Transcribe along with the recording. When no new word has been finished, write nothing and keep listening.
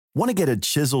Want to get a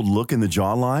chiseled look in the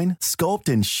jawline? Sculpt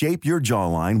and shape your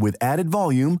jawline with added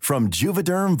volume from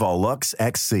Juvederm Volux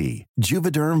XC.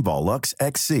 Juvederm Volux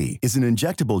XC is an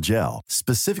injectable gel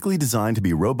specifically designed to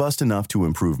be robust enough to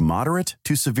improve moderate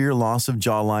to severe loss of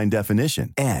jawline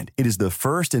definition. And it is the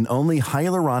first and only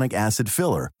hyaluronic acid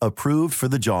filler approved for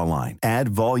the jawline. Add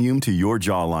volume to your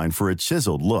jawline for a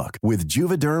chiseled look with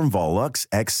Juvederm Volux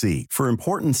XC. For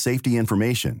important safety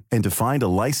information and to find a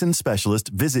licensed specialist,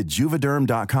 visit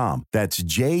Juvederm.com. That's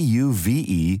Juvederm.com.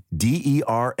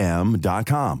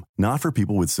 Not for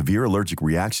people with severe allergic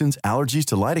reactions, allergies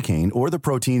to lidocaine, or the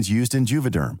proteins used in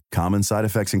Juvederm. Common side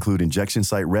effects include injection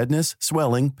site redness,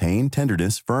 swelling, pain,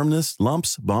 tenderness, firmness,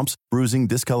 lumps, bumps, bruising,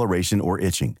 discoloration, or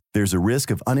itching. There's a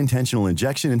risk of unintentional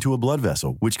injection into a blood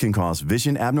vessel, which can cause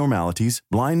vision abnormalities,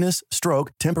 blindness,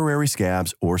 stroke, temporary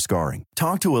scabs, or scarring.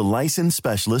 Talk to a licensed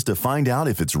specialist to find out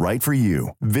if it's right for you.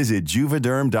 Visit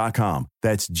Juvederm.com.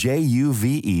 That's Juvederm.com.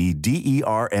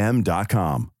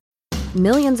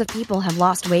 Millions of people have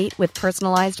lost weight with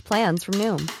personalized plans from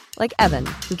Noom. Like Evan,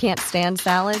 who can't stand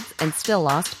salads and still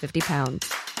lost 50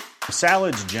 pounds.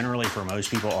 Salads generally for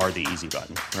most people are the easy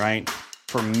button, right?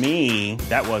 For me,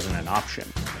 that wasn't an option.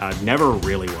 I never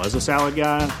really was a salad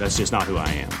guy. That's just not who I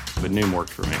am. But Noom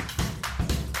worked for me.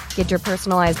 Get your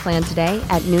personalized plan today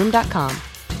at Noom.com.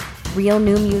 Real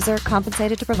Noom user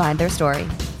compensated to provide their story.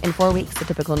 In 4 weeks, the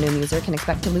typical Noom user can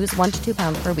expect to lose 1 to 2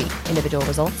 pounds per week. Individual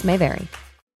results may vary.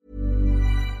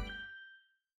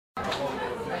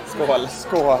 Skål,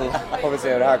 skål. Får vi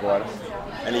se hur det här går.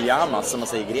 Eller Yamas som man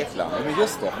säger i Grekland. Men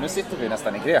just det, nu sitter vi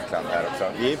nästan i Grekland här också.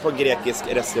 Vi är på en grekisk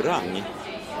restaurang.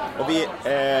 Och vi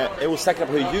är osäkra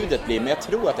på hur ljudet blir, men jag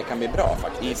tror att det kan bli bra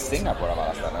faktiskt. I Singapore av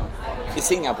alla ställen. I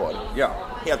Singapore? Ja.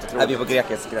 Helt otroligt. Är vi på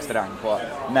grekisk restaurang på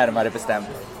närmare bestämt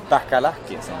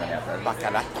Bakalaki som den heter.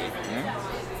 Bakalaki.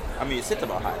 Ja, mysigt att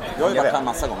vara här. Jag har ju varit här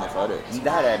massa gånger förut. Det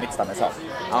här är mitt stammisar.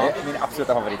 Ja. Det är min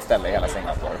absoluta favoritställe i hela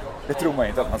Singapore. Det tror man ju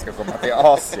inte att man ska komma till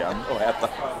Asien och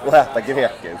äta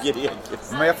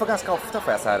grekiskt. Men jag får ganska ofta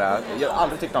så här. Jag har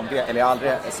aldrig tyckt om eller jag har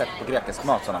aldrig sett på grekisk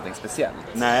mat som någonting speciellt.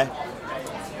 Nej.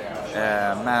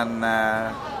 Men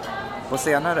på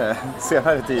senare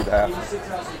tid här.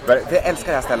 Jag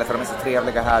älskar det här stället för de är så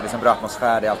trevliga här. Det är så bra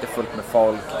atmosfär, det är alltid fullt med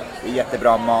folk. Det är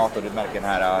jättebra mat och du märker den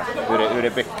här hur det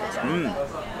är byggt liksom.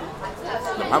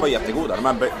 De här var jättegoda. De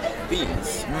här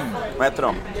beans. Vad heter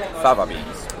de? Fava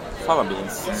beans. Fava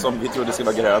beans. Som vi trodde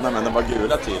skulle vara gröna, men de var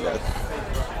gula tydligen.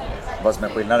 Vad som är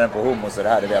skillnaden på hummus och det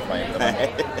här, det vet man inte.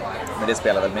 Men det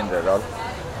spelar väl mindre roll.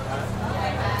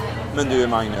 Men du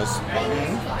Magnus,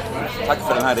 tack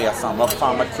för den här resan. Vad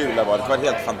fan vad kul det var. Det var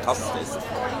helt fantastiskt.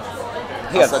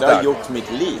 Helt det har gjort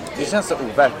mitt liv. Det känns så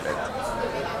overkligt.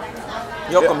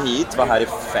 Jag kom hit, var här i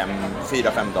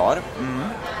 4-5 dagar.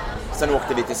 Sen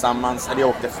åkte vi tillsammans, eller jag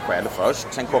åkte själv först.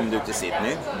 Sen kom du till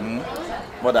Sydney.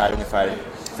 Var där ungefär.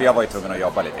 För jag var ju tvungen att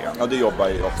jobba lite grann. Ja, du jobbar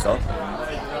ju också.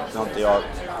 Nu har inte jag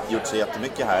gjort så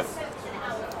jättemycket här.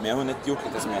 Men jag har hunnit gjort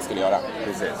lite som jag skulle göra.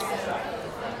 Precis.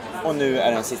 Och nu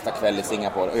är det en sista kväll i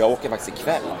Singapore. Och jag åker faktiskt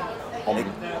ikväll. Om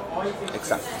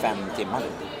exakt 5 timmar.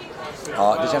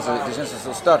 Ja, det känns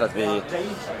så stört att vi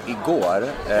igår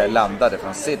landade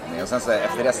från Sydney. Och sen så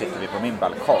efter det sitter vi på min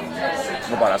balkong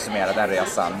och bara summerar den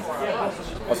resan.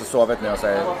 Och så sovit nu och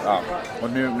säger, ja, och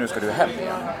nu ska du hem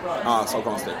igen. Ja, så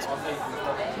konstigt.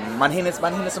 Man hinner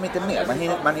som inte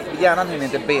med. Hjärnan hinner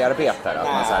inte bearbeta det. Att,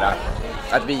 man, så här,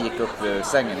 att vi gick upp ur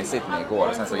sängen i Sydney igår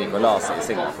och sen så gick och la sig i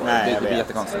Singapore. Nej, det blir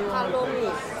jättekonstigt.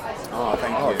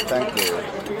 Thank you.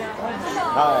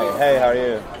 Hi, hey, how are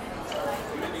you?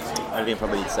 Är det din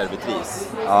favoritservitris?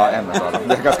 Ja, en av dem.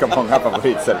 Det är ganska många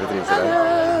favoritservitriser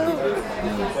där.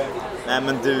 Nej,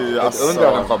 men du, alltså...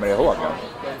 Undrar om de kommer ihåg den.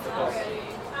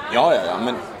 Ja,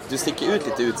 men du sticker ut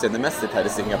lite utseendemässigt här i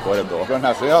Singapore ändå. Från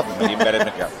här så jag, men det är väldigt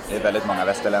mycket. Det är väldigt många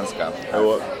västerländska.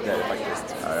 Jo, det är det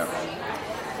faktiskt.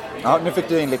 Ja, nu fick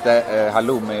du in lite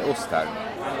halloumi-ost här.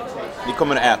 Vi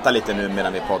kommer att äta lite nu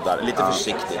medan vi poddar. Lite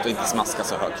försiktigt och inte smaska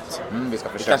så högt. Vi ska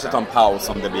försöka. Vi kanske tar en paus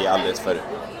om det blir alldeles för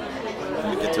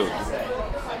mycket tugg.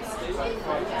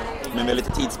 Men vi har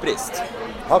lite tidsbrist.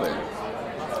 Har vi?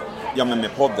 Ja, men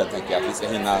med podden tänker jag att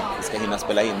vi ska hinna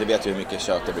spela in. Du vet ju hur mycket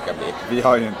kött det brukar bli.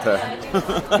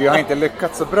 Vi har inte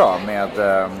lyckats så bra med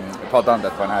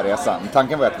poddandet på den här resan.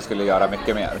 Tanken var att vi skulle göra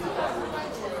mycket mer.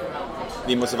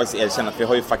 Vi måste faktiskt erkänna att vi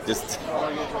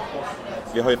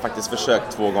har ju faktiskt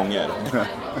försökt 2 gånger.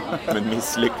 Men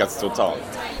misslyckats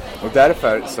totalt. Och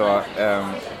därför så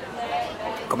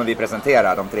kommer vi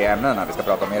presentera de 3 ämnena vi ska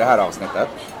prata om i det här avsnittet.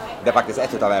 Det är faktiskt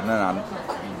ett av ämnena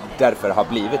därför har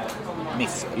blivit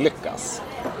misslyckas.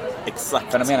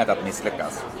 Exakt. Fenomenet att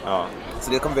misslyckas. Ja.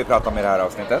 Så det kommer vi prata om i det här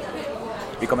avsnittet.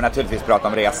 Vi kommer naturligtvis prata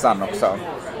om resan också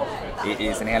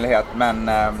i sin helhet. Men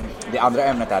det andra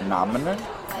ämnet är namn.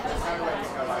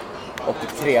 Och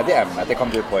det tredje ämnet, det kom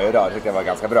du på idag, det tyckte jag var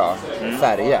ganska bra.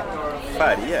 Färger.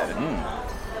 Färger?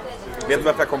 Vet du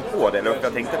varför jag kom på det eller varför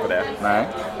jag tänkte på det? Nej.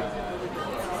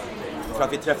 För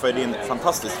att vi träffade din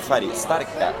fantastiskt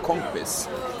färgstarka kompis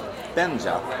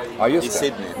Benja Just i det.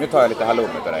 Sydney. Nu tar jag lite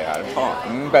halloumi till dig här. Ja.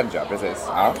 Benja, precis.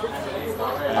 Ja.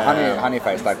 Han är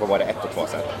färgstark på både 1 och 2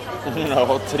 sätt.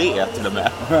 Ja, 3 till och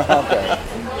med. Okej.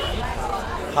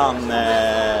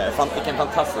 Vilken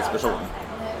fantastisk person.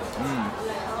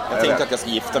 Jag tänkte att jag ska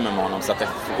gifta mig med honom så att jag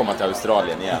får komma till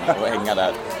Australien igen och hänga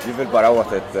där. Du vill bara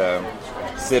åt ett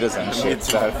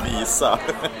citizenship där. Visa.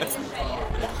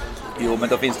 Jo, men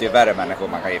då finns det ju värre människor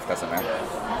man kan gifta sig med.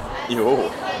 Jo,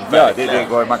 Ja, det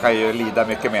går, man kan ju lida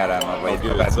mycket mer än att vara gift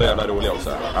med Gud, så Benja. jävla rolig också.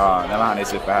 Ja, nej, men han är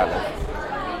superhärlig.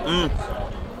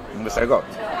 Visst är det gott?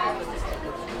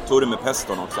 Tog du med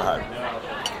peston också här?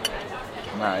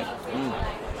 Nej.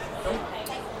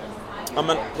 Ja,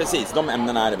 men precis, de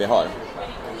ämnena är det vi har.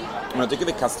 Men jag tycker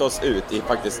vi kastar oss ut i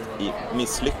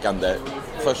misslyckande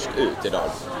först ut idag.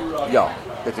 Ja,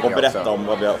 det tycker Och jag också. berätta om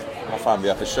vad fan vi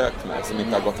har försökt med som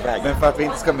inte har gått vägen. Men för att vi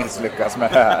inte ska misslyckas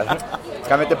med det här,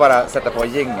 kan vi inte bara sätta på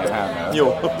jingeln här nu?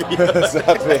 Jo. Så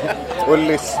att och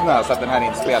lyssna så att den här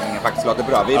inspelningen faktiskt låter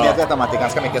bra. Vi är medvetna om att det är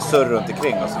ganska mycket surr runt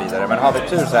omkring och så vidare. Men har vi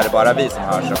tur så är det bara vi som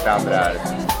hörs och det andra är...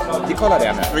 Vi kollar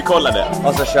det nu. Vi kollar det.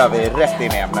 Och så kör vi rätt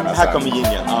in i ämnena. Här kommer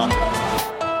jingeln. Ja.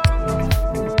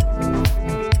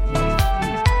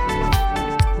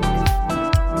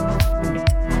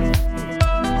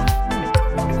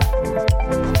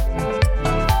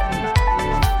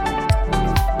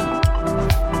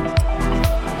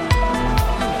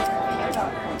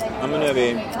 Ja, men nu är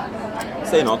vi...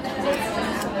 Säg något.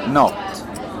 Något.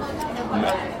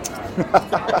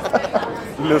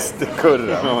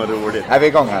 Lustigkurren. Ja, vad roligt. Är vi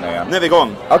igång här nu igen? Nu är vi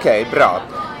igång. Okej, bra.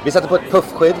 Vi satte på ett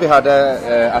puffskydd. Vi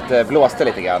hörde att det blåste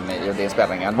lite grann under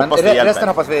inspelningen. Men Hoppas det hjälper. resten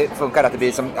hoppas vi funkar. Att det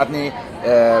blir som att ni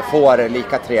får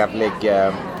lika trevlig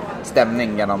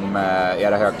stämning genom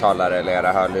era högtalare eller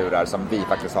era hörlurar som vi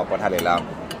faktiskt har på den här lilla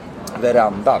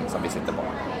verandan som vi sitter på.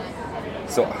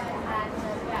 Så.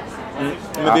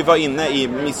 Men vi var inne i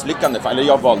misslyckande, eller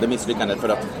jag valde misslyckandet för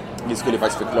att vi skulle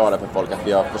faktiskt förklara för folk att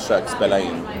vi har försökt spela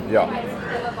in. Ja.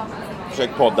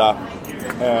 Försökt podda.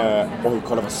 Oj,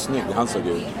 kolla vad snygg han såg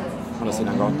ut. Han har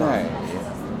sidan gatan. Nej.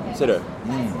 Ser du?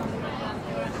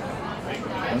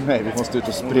 Nej, vi måste ut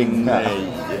och springa.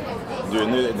 Nej. Du,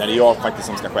 nu när det är jag faktiskt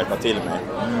som ska skärpa till mig.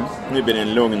 Nu blir det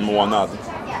en lugn månad.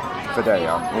 För dig,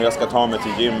 ja. Och jag ska ta mig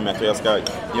till gymmet och jag ska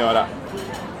göra...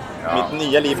 Ja. Mitt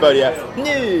nya liv börjar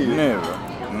nu! Nu,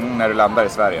 när du landar i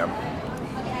Sverige.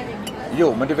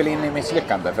 Jo, men du vill in i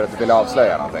misslyckande för att du vill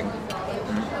avslöja någonting.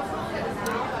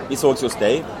 Vi sågs hos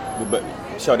dig. Vi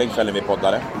körde en kvällen vi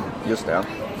poddade. Just det.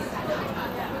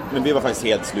 Men vi var faktiskt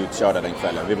helt slutkörda den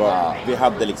kvällen. Vi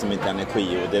hade liksom inte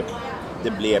energi och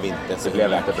det blev inte så Det blev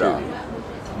himla inte kul. bra.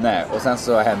 Nej, och sen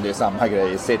så hände ju samma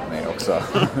grej i Sydney också.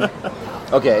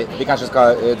 Okej, vi kanske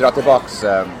ska dra tillbaks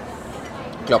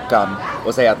klockan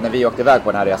och säga att när vi åkte iväg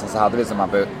på den här resan så hade vi som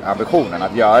ambitionen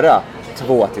att göra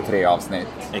 2 till 3 avsnitt.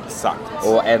 Exakt.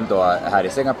 Och en då här i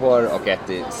Singapore och ett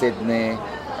i Sydney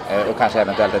och kanske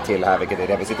eventuellt ett till här, vilket är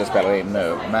det vi sitter och spelar in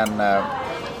nu. Men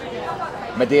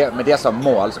med det som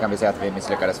mål så kan vi säga att vi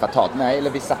misslyckades fatalt. Nej, eller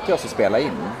vi satte oss och spelade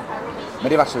in. Men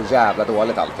det var så jävla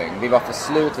dåligt allting. Vi var för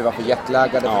slut, vi var för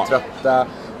jetlaggade, för trötta,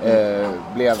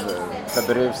 blev för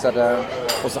berusade.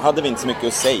 Och så hade vi inte så mycket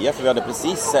att säga för vi hade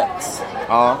precis sett.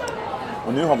 Ja.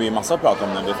 Och nu har vi ju massa att prata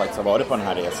om när vi faktiskt har varit på den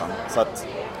här resan. Så att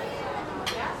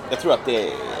jag tror att det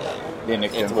är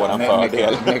nyckeln till våran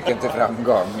fördel. Nyckeln till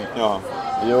framgång. Ja.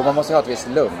 Jo, man måste ha ett visst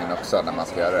lugn också när man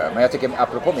ska göra det. Men jag tycker,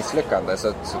 apropå misslyckande,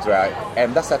 så tror jag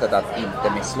enda sättet att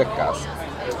inte misslyckas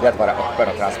det är att vara öppen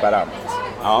och transparent.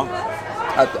 Ja.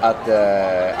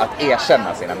 Att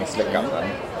erkänna sina misslyckanden.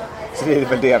 Så det är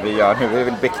väl det vi gör nu. Vi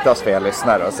vill bikta oss för er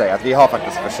lyssnare och säga att vi har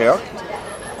faktiskt försökt.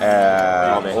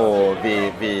 Och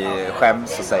vi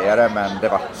skäms att säga det, men det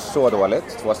var så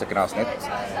dåligt. 2 stycken avsnitt.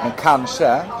 Men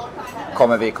kanske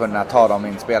kommer vi kunna ta de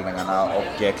inspelningarna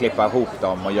och klippa ihop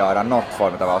dem och göra något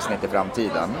form av avsnitt i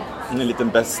framtiden. En liten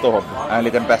best of. En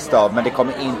liten best of, men det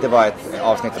kommer inte vara ett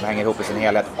avsnitt som hänger ihop i sin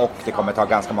helhet och det kommer ta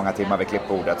ganska många timmar vid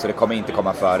klippbordet, så det kommer inte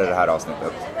komma före det här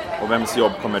avsnittet. Och vems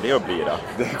jobb kommer det att bli då?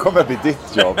 Det kommer bli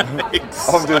ditt jobb.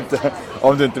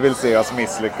 om du inte vill se oss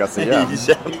misslyckas igen.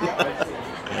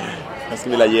 Jag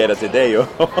skulle vilja ge det till dig och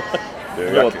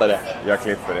låta det. Jag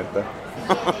klipper inte.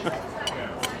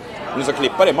 Du ska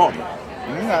klippa det imorgon.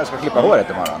 Jag ska klippa håret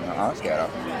imorgon. Ja, ska jag göra.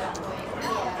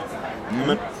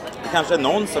 Men kanske är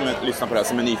någon som lyssnar på det här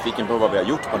som är nyfiken på vad vi har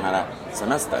gjort på den här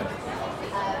semestern.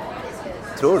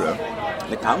 Tror du?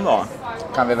 Det kan vara.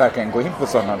 Kan vi verkligen gå in på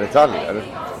sådana detaljer?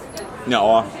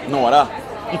 Ja, några.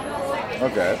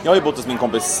 Okej. Jag har ju bott hos min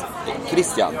kompis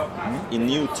Christian i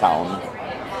Newtown.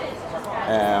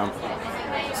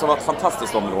 Som var ett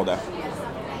fantastiskt område.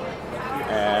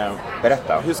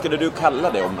 Berätta. Hur skulle du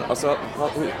kalla det? Alltså,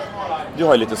 du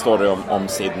har ju lite story om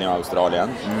Sydney och Australien.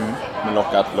 Med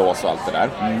lockat lås och allt det där.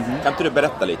 Kan inte du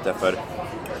berätta lite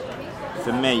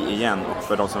för mig igen och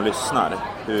för de som lyssnar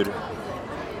hur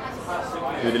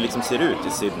det liksom ser ut i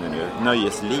Sydney nu?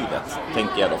 Nöjeslivet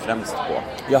tänker jag då främst på.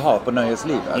 Jaha, på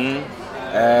nöjeslivet.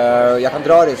 Jag kan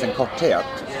dra det i sin korthet.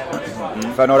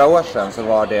 För några år sedan så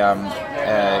var det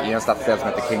i en stadsdel som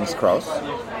heter Kings Cross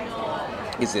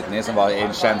i Sydney, som var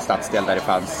en känd stadsdel där det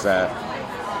fanns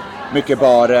mycket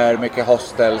barer, mycket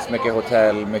hostels, mycket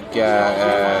hotell, mycket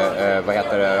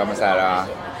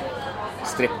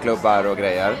strippklubbar och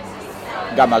grejer.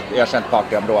 Gammalt ökänt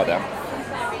partyområde.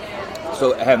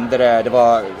 Så hände det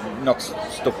var något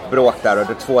stort bråk där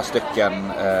och 2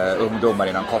 stycken ungdomar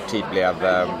inom kort tid blev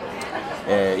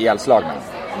ihjälslagna.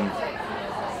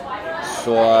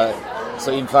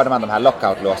 Så införde man de här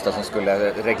lockout-låsarna som skulle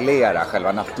reglera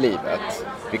själva nattlivet.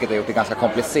 Vilket har gjort det ganska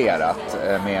komplicerat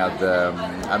med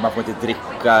att man får inte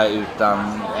dricka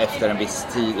utan efter en viss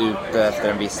tid ute, efter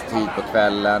en viss tid på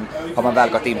kvällen. Har man väl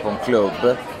gått in på en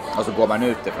klubb och så går man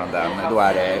ut ifrån den, då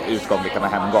är det utgång lika med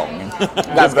hemgång.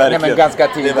 Ganska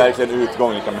tidigt. Det är verkligen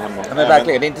utgång lika med hemgång. Ja, men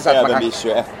verkligen, det är inte så att man kan... vid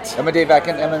 21. Ja, men det är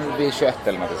verkligen vid 21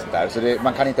 eller något sånt där. Så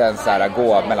man kan inte ens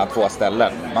gå mellan 2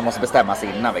 ställen. Man måste bestämma sig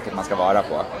innan vilket man ska vara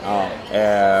på. Ja.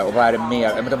 Och vad är det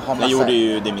mer? Men de har Jag gjorde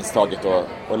ju det misstaget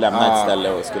att lämna ett ställe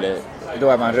och skulle... Då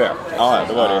är man rökt. Ja,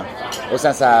 då var det. Och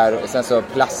sen så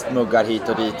plastmuggar hit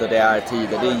och dit och det är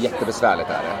tider. Det är jättebesvärligt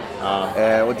där.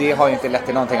 Ja. Och det har ju inte lett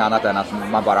till någonting annat än att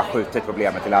man bara skjutit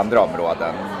problemet till andra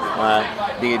områden. Nej.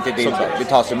 Det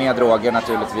tas ju med droger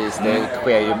naturligtvis. Det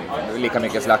sker ju lika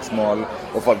mycket slagsmål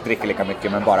och folk dricker lika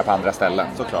mycket, men bara på andra ställen.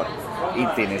 Såklart.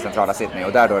 Inte inne i centrala Sydney.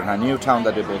 Och där då den här Newtown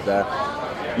där du bodde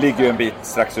ligger ju en bit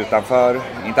strax utanför.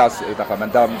 Inte alls utanför,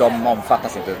 men de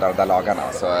omfattas inte av de där lagarna.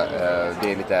 Så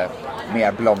det är lite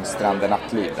mer blomstrande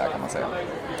nattliv där, kan man säga.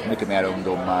 Mycket mer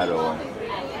ungdomar och...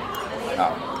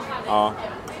 Ja,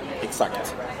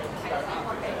 exakt.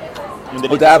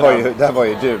 Och där var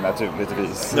ju du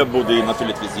naturligtvis. Där bodde ju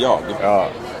naturligtvis jag. Ja,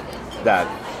 där.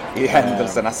 I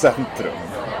händelsernas centrum.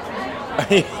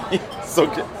 Så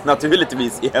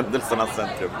naturligtvis i händelsernas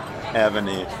centrum. Även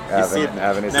i Sydney.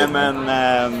 Även i Sydney.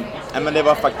 Nej, men det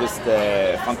var faktiskt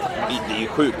fantastiskt. Det är ju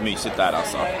sjukt mysigt där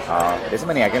alltså. Ja, det är som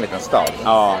en egen liten stad.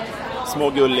 Ja, små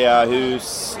gulliga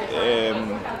hus.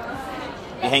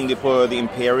 Vi hängde på The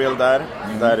Imperial där.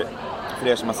 Där, för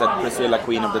er som har sett Priscilla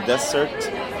Queen of the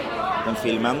Desert, den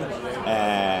filmen.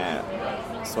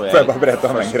 Får jag bara berätta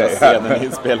om en grej här?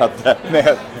 Nej,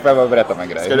 får jag bara berätta om en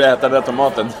grej? Ska du äta den där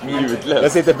tomaten? Ljudlös.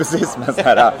 Jag sitter precis med en sån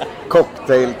här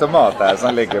cocktailtomat här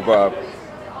som ligger på...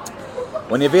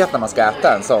 Och ni vet när man ska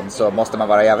äta en sån så måste man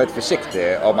vara jävligt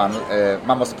försiktig. Och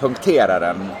man måste punktera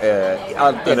den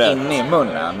alltid inne i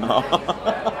munnen.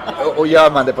 Och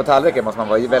gör man det på tallriken måste man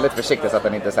vara väldigt försiktig så att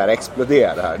den inte så här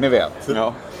exploderar. Ni vet.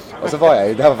 Ja. Och så var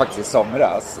det var faktiskt i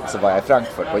somras. Så var jag i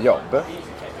Frankfurt på jobb.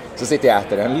 Så sitter jag och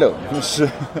äter en lunch.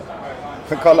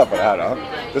 Men kolla på det här då.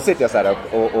 Då sitter jag så här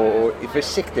och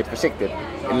försiktigt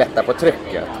lättar på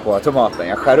trycket på tomaten.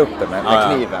 Jag skär upp den med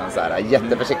kniven så här,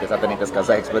 jätteförsiktigt så att den inte ska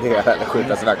så explodera eller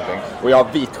skjutas iväg. Och jag har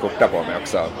vit skjorta på mig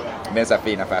också. Med en så här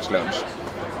fin affärslunch.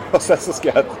 Och sen så ska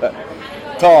jag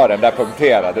ta den där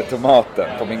punkterade tomaten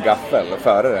på min gaffel och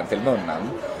föra den till munnen.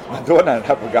 Men då när den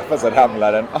här på gaffeln så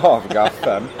ramlar den av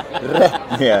gaffeln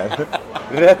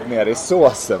rätt ner i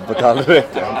såsen på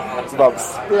tallriken. Så bara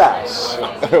splash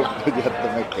upp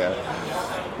jättemycket.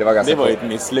 Det var ett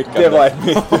misslyckande. Det var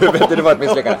ett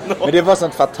misslyckande. Men det var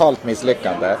sånt fatalt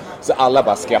misslyckande så alla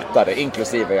bara skrattade,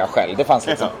 inklusive jag själv. Det fanns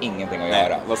liksom ingenting att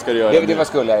göra. Vad ska du göra? Vad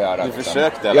skulle jag göra? Du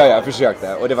försökte? Ja, jag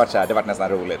försökte. Och det var nästan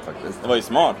roligt faktiskt. Det var ju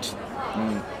smart.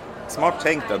 Smart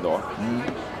tänkt ändå.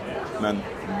 Men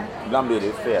ibland blir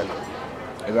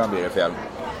det fel.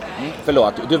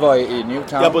 Förlåt, du var i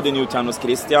Newtown. Jag bodde i Newtown hos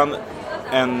Christian.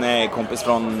 En kompis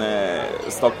från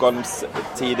Stockholms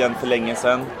tiden för länge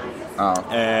sedan. Ja.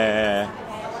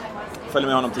 Följde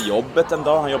med honom till jobbet en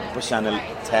dag. Han jobbade på Channel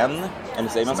 10. Eller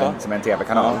säger man så? Som en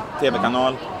tv-kanal. Ja,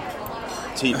 tv-kanal.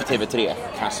 Typ TV3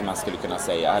 kanske man skulle kunna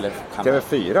säga. Eller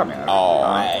TV4 mer? Ja,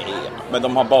 nej. Men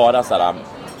de har bara sådär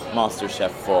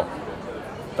Masterchef och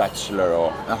Bachelor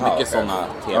och mycket sådana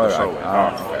tv-shower.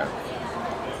 Ja, okay.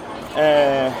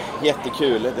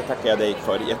 Jättekul, det tackar jag dig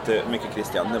för jättemycket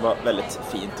Christian. Det var väldigt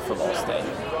fint för att vara hos dig.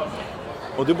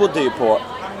 Och du bodde ju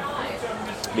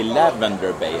vid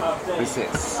Lavender Bay.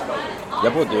 Precis.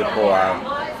 Jag bodde ju på...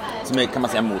 Som är, kan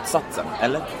man säga, motsatsen,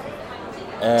 eller?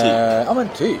 Ja men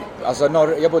typ.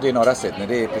 Alltså, jag bodde i norra Sydney.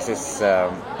 Det är precis...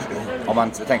 om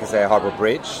man tänker sig Harbour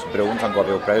Bridge, bron som går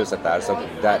vid operahuset där. Så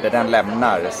där den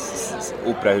lämnar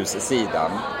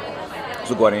operahussidan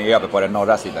så går den ju över på den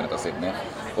norra sidan av Sydney.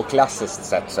 Och klassiskt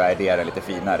sett så är det den lite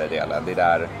finare delen. Det är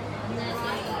där...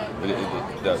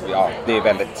 Ja, det är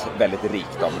väldigt, väldigt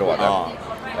rikt område.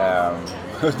 Ja.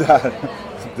 Där...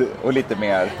 Och lite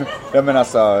mer, jag menar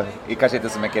alltså, kanske inte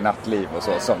så mycket nattliv och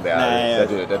så som det är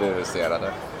där du ser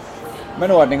det.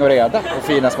 Men ordning och reda och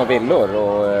fina små villor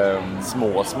och...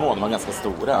 Små, de var ganska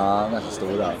stora. Ja, ganska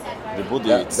stora. Du bodde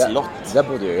ju i ett slott. Där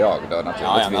bodde ju jag då, naturligtvis.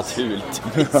 Ja,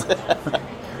 naturligtvis.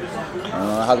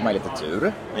 Hade man lite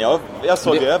tur. Jag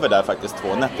såg över där faktiskt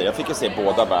 2 nätter. Jag fick ju se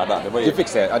båda världar. Du fick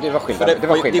se, ja det var skilda det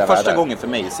var skilda första världar. gången för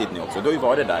mig i Sydney också. Du har ju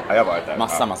varit där. Ja, jag har varit där.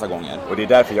 Massa gånger. Och det är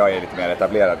därför jag är lite mer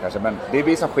etablerad kanske. Men det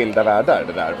blir som skilda världar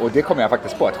det där. Och det kommer jag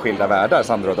faktiskt på att skilda världar,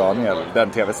 Sandra och Daniel, den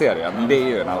tv-serien. Det är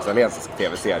ju en australiensisk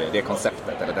tv-serie. Det är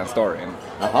konceptet, eller den storyn.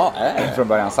 Jaha, Från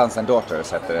början Sons and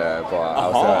Daughters heter det på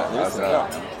Australien.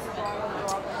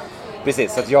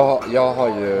 Precis, så att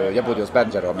jag bodde hos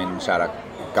Benja då, min kära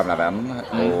gamla vän.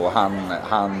 Och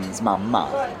hans mamma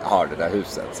har det där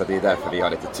huset. Så det är därför vi har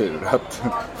lite tur att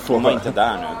få... Hon var inte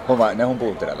där nu. Hon bor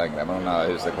inte där längre, men hon har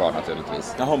huset kvar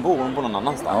naturligtvis. Ja, hon bor någon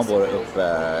annanstans. Hon bor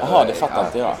uppe... Jaha, det fattar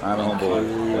inte jag. Nej, men hon bor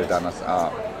i ett annat... Ja.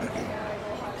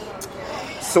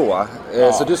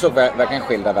 Så du såg verkligen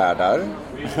skilda världar.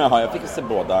 Ja, jag fick se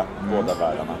båda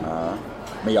världarna. Ja.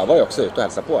 Men jag var ju också ute och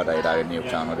hälsade på dig där i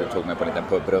Newtown och du tog mig på en liten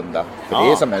pubrunda. För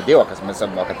det är som att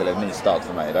åka till en ny stad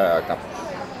för mig. Där har jag knappt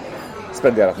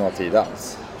spenderat någon tid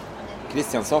alls.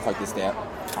 Christian sa faktiskt det,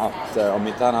 att om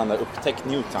inte han hade upptäckt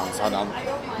Newtown så hade han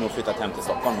nog flyttat hem till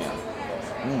Stockholm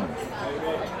igen.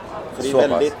 För det är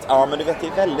väldigt, men du vet, det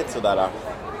är väldigt sådär...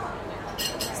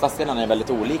 Stadsdelarna är väldigt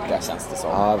olika, känns det som.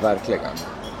 Ja, verkligen.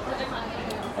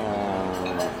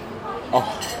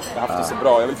 Jag har haft det så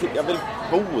bra. Jag vill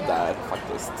bo där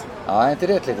faktiskt. Ja, är inte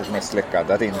det ett litet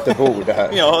misslyckande att inte bo där?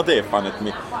 Ja, det är fan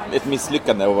ett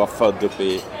misslyckande att vara född uppe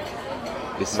i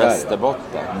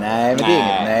Västerbotten. Nej, men det är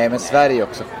inget. Nej, men Sverige är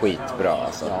också skitbra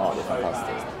alltså. Ja, det är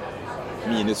fantastiskt.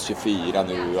 Minus 24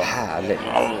 nu. Och... Härligt.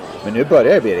 Men nu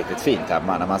börjar det bli riktigt fint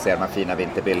hemma när man ser de här fina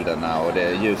vinterbilderna och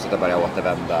det ljuset har börjat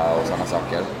återvända och sådana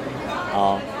saker.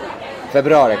 Ja.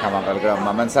 Februari kan man väl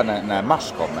glömma, men sen när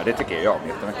mars kommer, det tycker jag om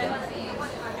jättemycket.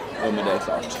 Ja, men det är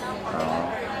klart. Ja.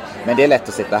 Men det är lätt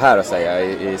att sitta här och säga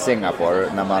i Singapore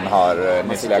när man har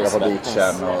nyss legat på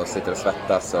beachen och sitter och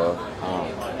svettas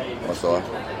och så.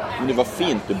 Men det var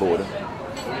fint du bor.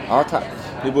 Ja, tack.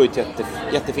 Du bor i ett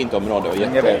jättefint område och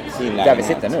jättefin lägenhet. Där vi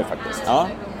sitter nu faktiskt. Ja.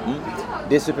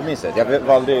 Det är supermysigt. Jag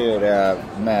valde ju det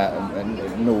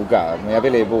noga, men jag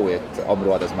ville ju bo i ett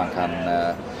område som man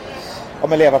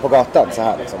kan leva på gatan så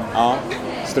här liksom. Ja.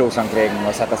 Strosa omkring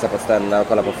och sätta sig på ett ställe och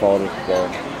kolla på folk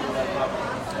och...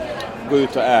 Gå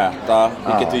ut och äta,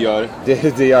 vilket du gör.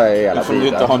 Det gör jag hela tiden. Du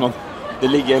inte ha någon... Det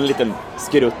ligger en liten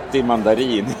skruttig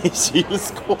mandarin i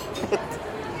kylskåpet.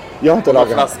 Jag har inte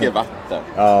lagat flaskor vatten.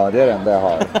 Ja, det är det enda jag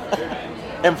har.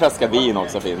 En flaska vin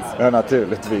också finns. Ja,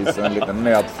 naturligtvis. En liten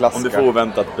nödflaska. Om du får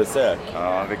oväntat besök.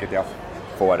 Ja, vilket jag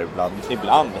får ibland.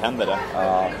 Ibland händer det.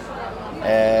 Ja.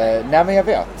 Nej, men jag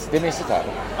vet. Det är mysigt här.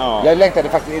 Ja. Jag längtade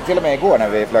faktiskt, till och med igår när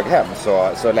vi flög hem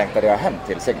så längtade jag hem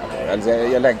till Singapore. Alltså,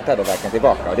 jag längtade verkligen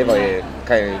tillbaka. Och det var ju,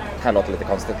 kan låta lite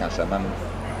konstigt kanske, men...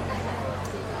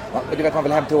 Du vet, man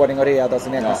vill hem till ordning och reda,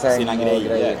 sin egen säng sina och grejer.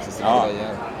 grejer.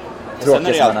 Sen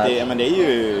är det alltid, men det är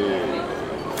ju...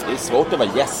 Det är svårt att vara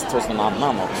gäst hos någon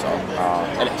annan också. Ja.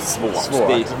 Eller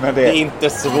svårt. Det är inte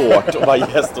svårt att vara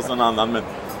gäst hos någon annan,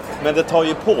 men det tar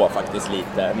ju på faktiskt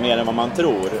lite, mer än vad man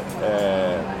tror.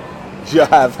 Ja,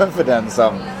 även för den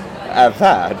som är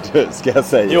värd, ska jag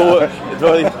säga. Jo,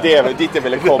 det var dit jag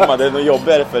ville komma. Det är nog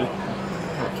jobbigare för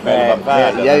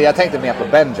jag tänkte mer på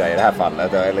Benja i det här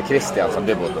fallet, eller Christian som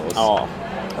du bodde hos. Ja.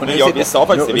 Och vi sa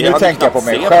faktiskt nu tänker jag på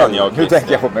mig själv. Nu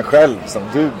tänker jag på mig själv som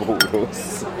du bor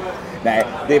hos. Nej,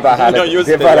 det är bara härligt.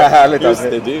 Det är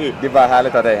bara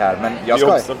härligt att dig här. Men jag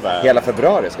ska hela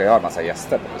februari ska jag ha en massa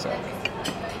gäster på besök.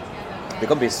 Det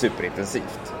kommer bli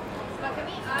superintensivt.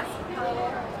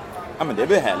 Ja, men det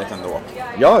blir härligt ändå.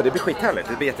 Ja, det blir skithärligt.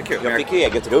 Det blir jättekul. Jag fick ju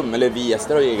eget rum, eller vi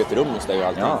gäster har ju eget rum hos dig och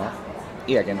allting. Ja.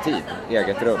 Egen tid,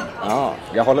 eget rum. Ja.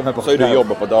 Jag håller mig på. Så är du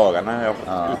jobbar på dagarna.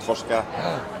 Jag utforskar.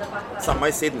 Samma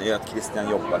i Sydney är att Christian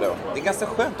jobbade. Det är ganska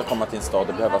skönt att komma till en stad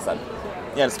och behöva så här.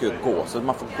 Jag älskar ju att gå, så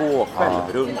man får gå själv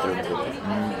runt.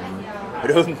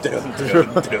 Runt.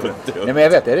 Nej, men jag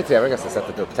vet, det är det trevligaste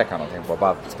sättet att upptäcka någonting på.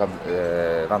 Bara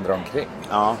vandra omkring.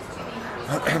 Ja.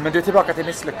 Men du är tillbaka till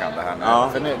misslyckande här nu. Ja.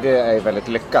 För nu, det är väldigt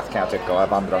lyckat kan jag tycka att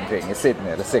vandra omkring i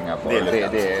Sydney eller Singapore.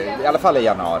 I alla fall i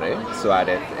januari så är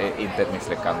det inte ett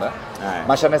misslyckande. Nej.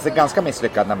 Man känner sig ganska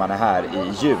misslyckad när man är här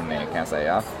i juni kan jag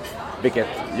säga. Vilket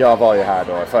jag var ju här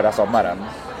då förra sommaren.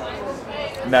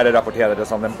 När det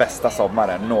rapporterades om den bästa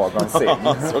sommaren någonsin.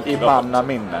 I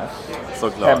mannaminne.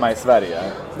 Såklart. Hemma i Sverige.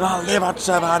 Det har aldrig varit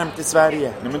så här varmt i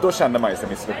Sverige. Nej, men då kände man ju sig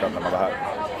misslyckad när man var här.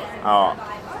 Ja.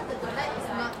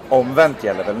 Omvänt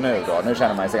gäller väl nu då. Nu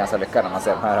känner man sig ganska lyckad när man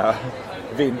ser de här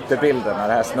vinterbilderna.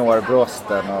 Det här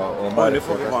snårbrosten och Oj, nu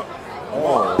får vi ha...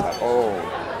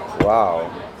 Wow.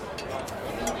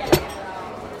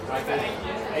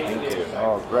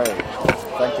 Oh, great.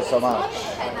 Thank you so much.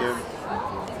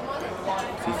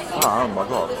 Fy fan vad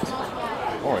gott.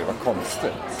 Oj, vad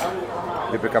konstigt.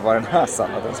 Det brukar vara den här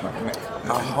salladen som är med.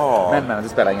 Jaha. Men det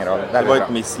spelar ingen roll. Det var ett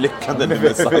misslyckande nu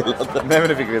med salladen. Nej, men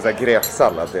nu fick vi så här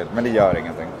grepsallad till. Men det gör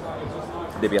ingenting.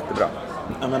 Det är jättebra.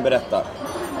 Ja, men berätta.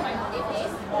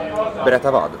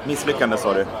 Berätta vad? Misslyckande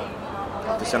sa du.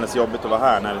 Det kändes jobbigt att vara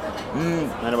här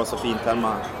när det var så fint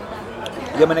hemma.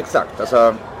 Ja, men exakt.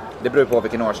 Alltså, det beror på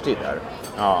vilken årstid det är.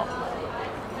 Ja.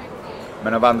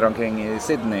 Men att vandra omkring i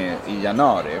Sydney i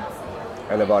januari,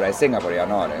 eller vara i Singapore i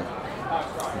januari,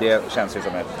 det känns ju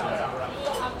som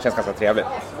känns ganska trevligt.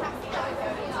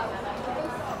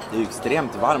 Det är ju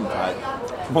extremt varmt här,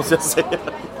 måste jag säga.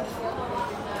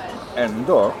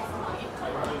 Ändå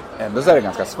så är det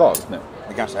ganska svalt nu.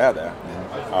 Det kanske är det.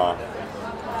 Ja.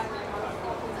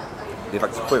 Det är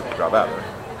faktiskt sjukt bra väder.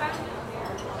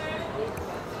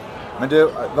 Men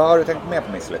du, vad har du tänkt med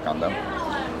på misslyckanden?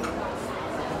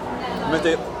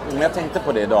 Men jag tänkte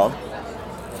på det idag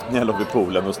när jag låg vid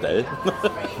poolen hos dig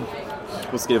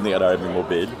och skrev ner där i min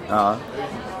mobil. Ja.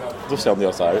 Då kände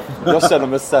jag så här. Jag känner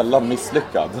mig sällan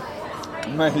misslyckad.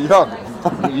 Men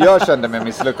jag kände mig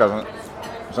misslyckad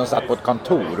som satt på ett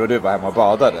kontor och du var hemma och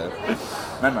badade.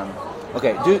 Men.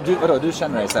 Okej, du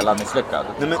känner dig sällan misslyckad?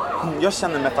 Nej, men jag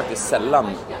känner mig faktiskt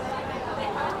sällan...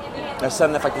 Jag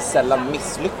känner faktiskt sällan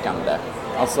misslyckande.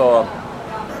 Alltså...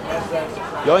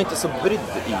 Jag är inte så brydd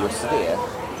i just det.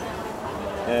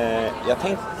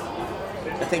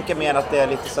 Jag tänker mer att det är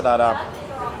lite sådär... Att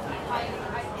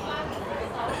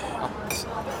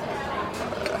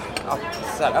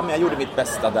så här, ja, men jag gjorde mitt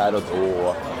bästa där och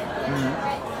då.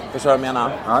 Förstår du vad jag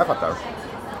menar? Ja, jag fattar.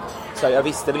 Så jag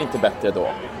visste väl inte bättre då.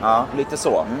 Ja. Lite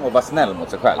så. Och vara snäll mot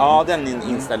sig själv. Ja, den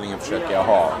inställningen försöker jag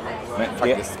ha. Men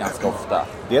faktiskt ganska ofta.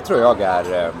 Det tror jag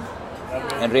är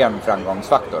en ren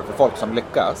framgångsfaktor. För folk som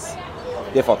lyckas,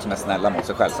 det är folk som är snälla mot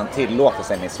sig själv. Som tillåter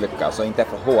sig misslyckas och inte är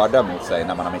för hårda mot sig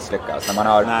när man har misslyckats.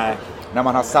 När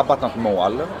man har sabbat något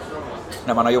mål.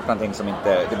 När man har gjort någonting som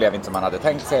det blev inte som man hade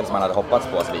tänkt sig eller som man hade hoppats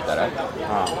på och så vidare. Ja.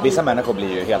 Vissa människor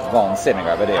blir ju helt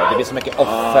vansinniga över det. Det blir så mycket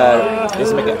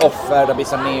offer. De blir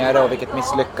så nere och vilket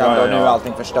misslyckande och nu är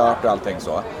allting förstört och allting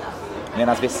så.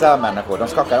 Medan vissa människor, de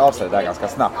skakar av sig det där ganska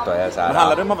snabbt och är så här. Men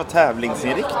handlar det om att vara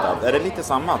tävlingsinriktad? Är det lite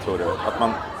samma, tror du?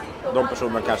 Att de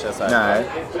personerna kanske är så här...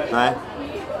 Nej.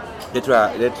 Det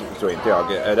tror inte jag.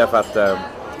 Därför att...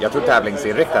 Jag tror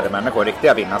tävlingsinriktade människor,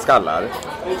 riktiga vinnarskallar,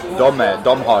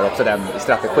 de har också den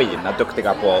strategin, att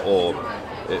duktiga på att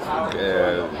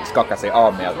skaka sig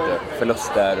av med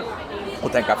förluster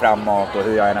och tänka framåt och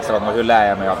hur jag är nästa gång och hur lär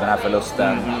jag mig av den här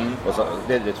förlusten. Och så,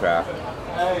 det tror jag.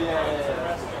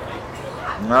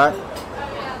 Nej.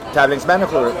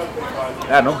 Tävlingsmänniskor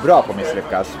är nog bra på att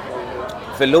misslyckas.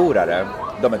 Förlorare,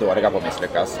 de är dåliga på att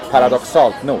misslyckas.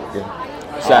 Paradoxalt nog.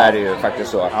 Så är det ju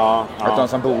faktiskt så. Att de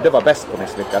som borde vara bäst på att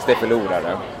misslyckas, det är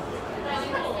förlorare.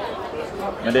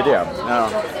 Men det är det. Ja.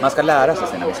 Man ska lära sig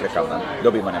sina misslyckanden.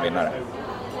 Då blir man en vinnare.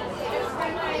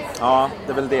 Ja,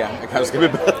 det är väl det. Jag kanske ska bli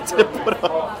bättre på det.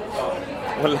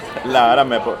 Och lära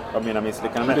mig av mina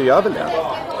misslyckanden. Men du gör väl det?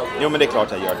 Jo, men det är klart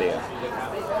jag gör det.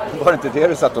 Var det inte det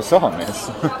du satt och sa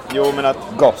nyss? Jo, men att...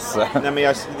 Gosse. Nej,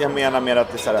 men jag menar mer att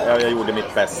det är så här, jag gjorde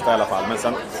mitt bästa i alla fall. Men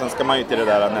sen ska man ju till det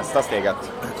där nästa steg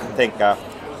att tänka...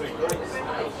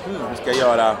 hur ska jag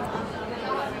göra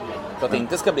för att det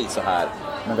inte ska bli så här?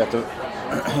 Men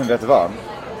vet du vad?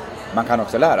 Man kan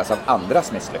också lära sig av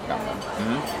andras misslyckanden.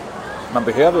 Man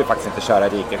behöver ju faktiskt inte köra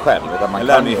rike själv. Utan man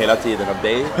lär mig hela tiden av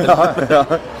dig. Ja.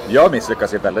 Jag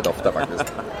misslyckas ju väldigt ofta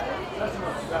faktiskt.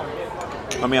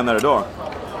 Vad menar du då?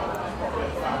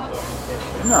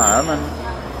 Nej, men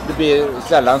det blir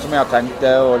sällan som jag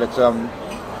tänkte och liksom...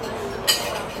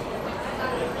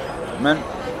 Men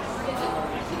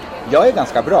jag är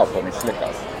ganska bra på att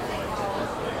misslyckas.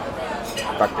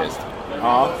 Faktiskt.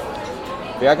 Ja.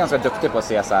 Jag är ganska duktig på att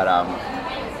se så här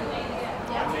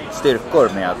styrkor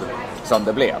med som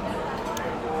det blev.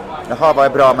 Jaha, vad är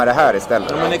bra med det här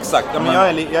istället? Ja, men exakt. Ja, men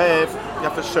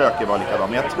jag försöker vara likadan,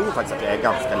 men jag tror faktiskt att jag är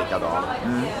ganska likadan.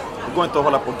 Det går inte att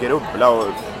hålla på och grubbla och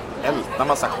älta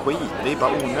massa skit. Det är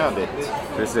bara onödigt.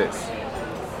 Precis.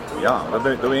 Ja, då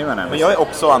blir man. Men jag är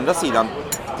också å andra sidan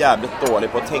jävligt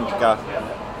dålig på att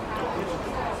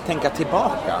tänka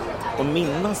tillbaka och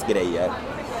minnas grejer.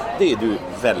 Det är du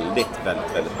väldigt,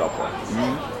 väldigt, väldigt bra på.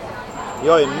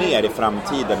 Jag är mer i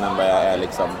framtiden än vad jag är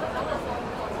liksom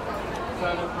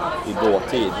i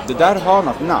dåtid. Det där har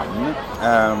något namn.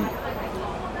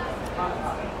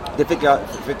 Det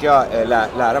fick jag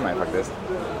lära mig faktiskt.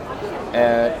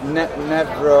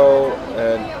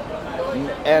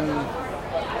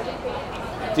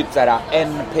 Typ såhär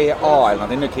NPA eller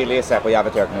någonting. Nu killgissar jag på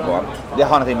jävligt hög nivå. Det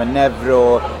har någonting med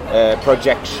neuro,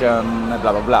 projection,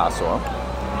 bla bla bla så.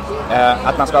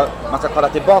 Att man ska kolla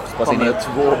tillbaks på sin... 2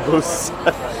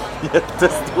 bussar.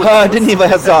 Jättestor. Hörde ni vad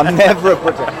jag sa? Neuro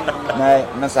projection. Nej,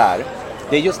 men så här.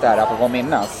 Det är just det här att få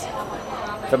minnas.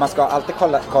 För man ska alltid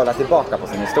kolla tillbaka på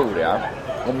sin historia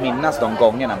och minnas de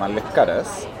gångerna man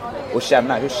lyckades. Och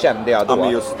känna, hur kände jag då? Ja, men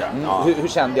just det. Ja. Hur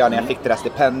kände jag när jag fick det där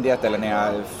stipendiet? Eller när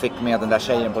jag fick med den där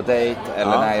tjejen på dejt?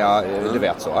 Eller när jag, du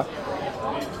vet så.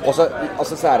 Och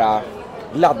så här,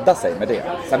 ladda sig med det.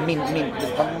 Så här,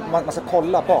 man ska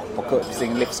kolla bak på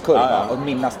sin livskurva och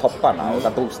minnas topparna och så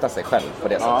boosta sig själv på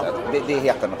det sättet. Det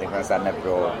heter någonting för en sån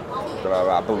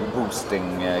här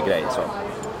boosting-grej så.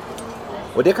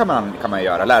 Och det kan man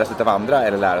göra, lära sig av andra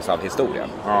eller lära sig av historien.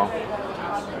 Ja.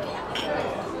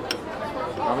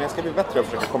 Ja, men jag ska bli bättre att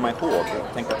försöka komma ihåg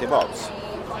och tänka tillbaks.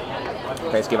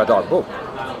 Kan jag skriva dagbok?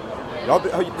 Jag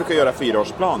brukar göra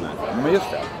 4-årsplaner. Men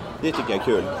just det. Det tycker jag är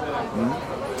kul.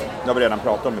 Det har vi redan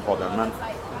pratat om i podden, men...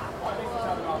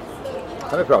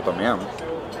 kan vi prata om igen.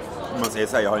 Om man säger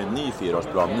så här, jag har en ny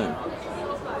 4-årsplan nu.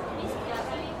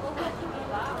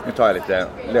 Nu tar jag lite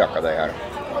lök av dig här.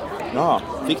 Ja,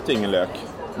 fick du ingen lök?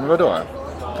 Men vadå?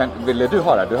 Ville du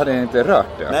ha det? Du hade inte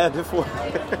rört det. Nej, du får...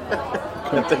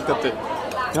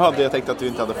 jag tänkte att du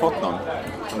inte hade fått någon.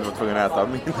 Om du var tvungen att äta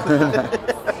min.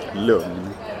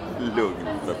 Lugn,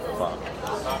 för fan.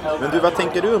 Men du, vad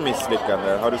tänker du om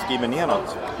misslyckande? Har du skrivit ner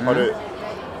något?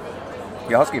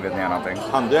 Jag har skrivit ner någonting.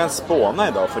 Han du en spåna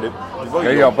idag? För du var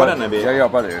ju jobbade när vi... Jag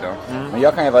jobbade ju då. Men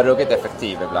jag kan ju vara ruggigt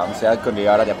effektiv ibland. Så jag kunde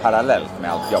göra det parallellt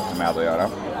med allt jobb som jag hade att göra.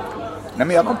 Nej,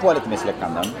 men jag kom på lite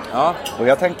misslyckanden. Ja. Och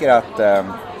jag tänker att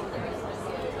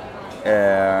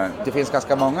det finns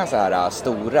ganska många så här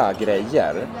stora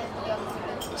grejer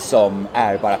som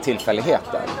är bara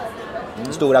tillfälligheter.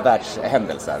 Stora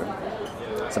världshändelser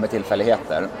som är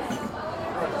tillfälligheter.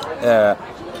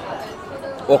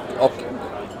 Och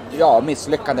ja,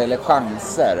 misslyckande eller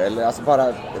chanser eller alltså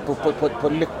bara på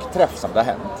lyckträff som det har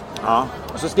hänt. Ja.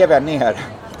 Och så skrev jag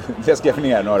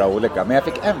ner några olika, men jag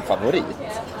fick en favorit.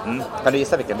 Kan du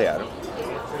gissa vilken det är?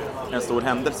 En stor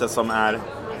händelse som är...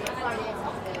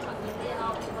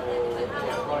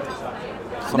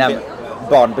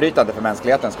 banbrytande för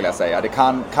mänskligheten skulle jag säga. Det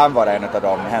kan vara en av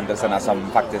de händelserna som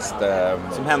faktiskt...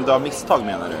 Som hände av misstag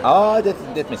menar du? Ja, det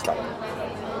är ett misstag.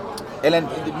 Eller en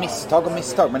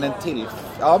misstag, men en till...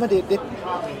 Ja, men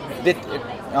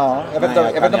ja, jag vet inte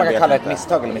om man kan kalla det ett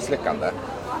misstag eller misslyckande.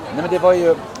 Nej, men det var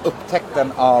ju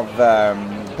upptäckten av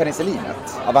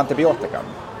penicillinet, av antibiotikan.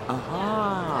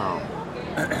 Aha.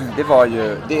 Det var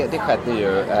ju... Det skedde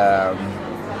ju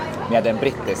med en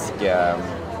brittisk...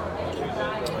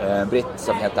 britt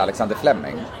som hette Alexander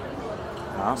Fleming.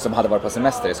 Som hade varit på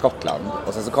semester i Skottland.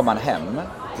 Och sen så kom han hem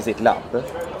till sitt labb.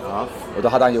 Och då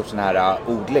hade han gjort såna här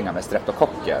odlingar med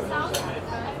streptokocker.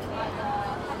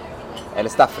 Eller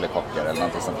stafylokocker eller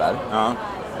något sånt där.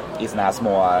 I såna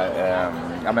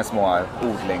här små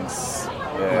odlings...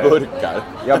 burkar.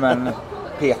 Ja, men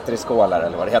petriskålar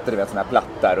eller vad det heter. Du vet, såna här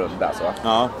platta, runda så.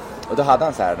 Ja. Och då hade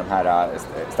han så här de här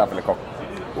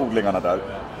stafylokockodlingarna där.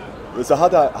 Så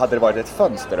hade det varit ett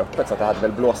fönster öppet så att det hade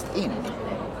väl blåst in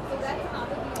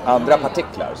andra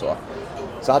partiklar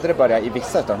så hade det börjat i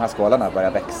vissa av de här skålarna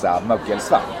börjat växa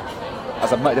mögelsvamp.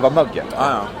 Alltså det var mögel.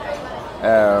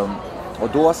 Och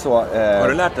då så... Har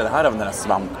du lärt dig det här av den här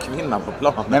svampkvinnan på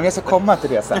planen? Nej, men jag ska komma till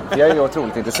det sen. För jag är ju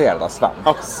otroligt intresserad av svamp.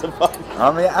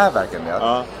 Ja, men jag är verkligen det.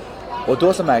 Ja. Och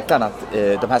då så märkte han att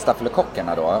de här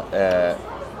stafylokockerna då,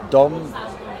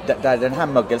 där den här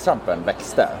mögelsvampen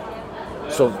växte,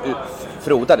 så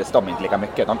frodades de inte lika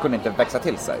mycket. De kunde inte växa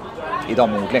till sig i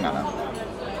de odlingarna.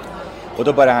 Och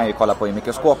då började han ju kolla på i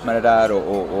mikroskop med det där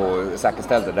och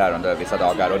säkerställde det där under vissa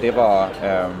dagar. Och det var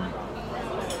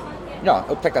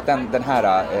upptäckt att den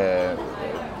här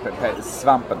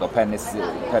svampen då,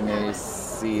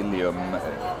 Penicillium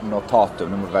notatum,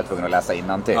 nu var jag tvungen att läsa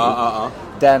innantill.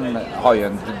 Den har ju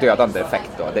en dödande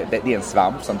effekt då. Det är en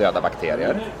svamp som dödar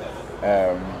bakterier.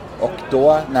 Och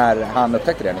då när han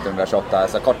upptäckte det 1928,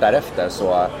 så kort därefter,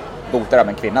 så botade de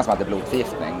en kvinna som hade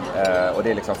blodförgiftning. Och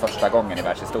det är liksom första gången i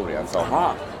världshistorien som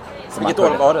vilket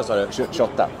år var det, sa du?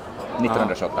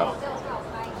 1928.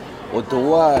 Och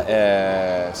då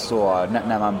så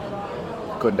när man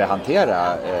kunde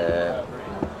hantera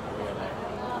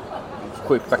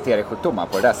bakteriesjukdomar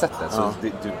på det där sättet, så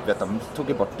du vet, de tog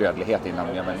ju bort dödlighet inom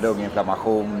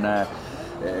lunginflammation,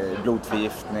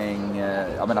 blodförgiftning,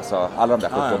 alltså alla de där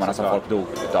sjukdomarna som folk dog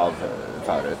av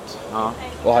förut.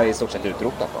 Och har i stort sett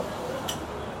utrotat dem.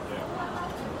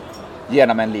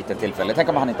 Genom en liten tillfälle. Tänk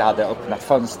om han inte hade öppnat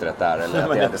fönstret där, eller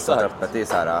att det hade stått öppet. Det är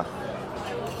så här.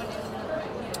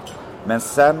 Men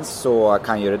sen så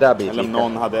kan ju det där bli eller om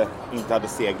någon inte hade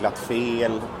seglat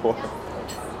fel på...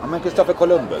 Ja, men Christopher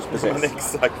Columbus, precis. Men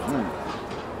exakt.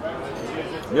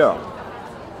 Ja.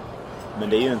 Men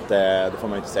det är ju inte, det får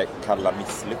man ju inte kalla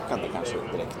misslyckande kanske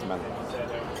direkt, men...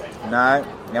 Nej,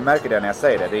 jag märker det när jag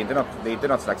säger det. Det är inte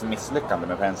något slags misslyckande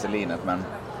med penicillinet, men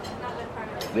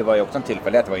det var ju också en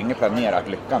tillfällighet. Det var inget planerat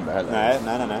lyckande heller.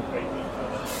 Nej.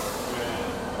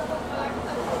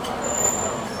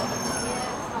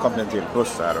 Kom det en till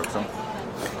buss här också.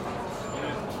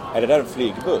 Är det där en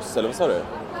flygbuss, eller vad sa du?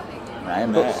 Nej,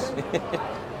 en buss.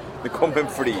 Det kom en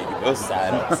flygbuss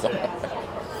här alltså.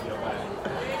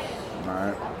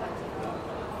 Nej.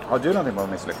 Har du någonting på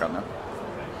misslyckande?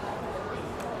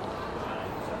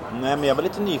 Nej, men jag var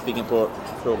lite nyfiken på att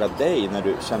fråga dig när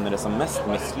du känner dig som mest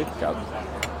misslyckad.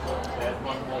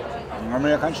 Ja,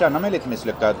 men jag kan känna mig lite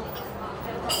misslyckad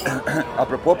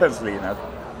apropå penicillinet.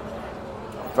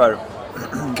 För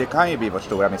det kan ju bli vårt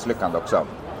stora misslyckande också.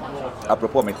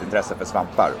 Apropå mitt intresse för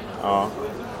svampar. Ja.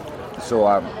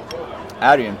 Så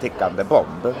är det ju en tickande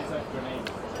bomb.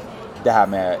 Det här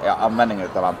med användningen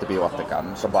av antibiotikan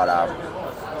som bara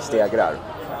stegrar.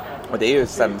 Och det är ju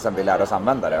sen vi lärde oss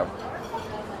använda det,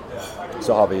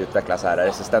 så har vi utvecklat så här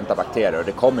resistenta bakterier. Och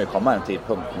det kommer ju komma en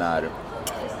tidpunkt när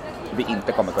vi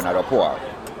inte kommer kunna rå på.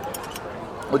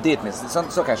 Och det är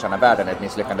så kan jag känna världen är ett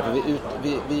misslyckande. För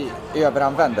vi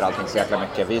överanvänder allting så jäkla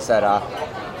mycket. Vi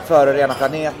förorenar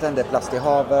planeten, det är plast i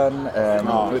haven,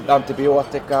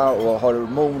 antibiotika och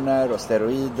hormoner och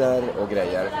steroider och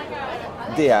grejer.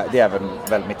 Det är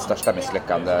väl mitt största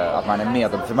misslyckande. Att man är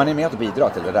med, för man är med och bidrar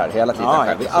till det där hela tiden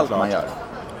själv. Allt man gör.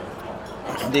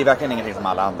 Det är verkligen ingenting som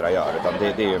alla andra gör, utan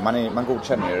det är ju, man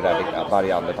godkänner ju det där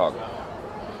varje andetag.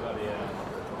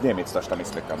 Det är mitt största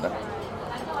misslyckande.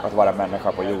 Att vara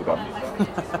människa på jorden.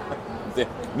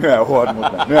 Nu är jag hård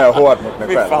mot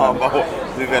mig. Själv. Fan,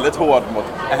 du är väldigt hård mot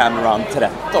Anne Run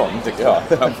 13, tycker jag.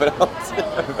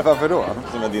 Varför då?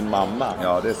 Som är din mamma.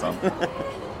 Ja, det är sant.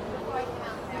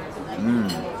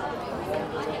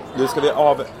 Nu ska vi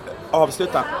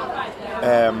avsluta.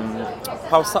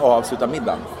 Pausa och avsluta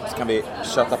middagen. Så kan vi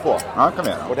köta på. Ja, kan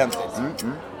vi göra. Ordentligt.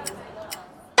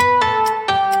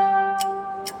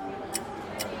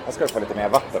 Jag ska få lite mer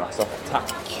vatten också.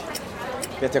 Tack.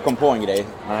 Vet jag kom på en grej.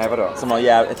 Nej, vadå? Som var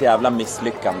ett jävla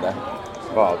misslyckande.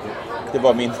 Vad? Det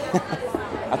var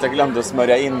att jag glömde att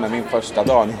smörja in med min första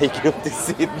dag när jag gick upp till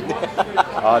Sydney.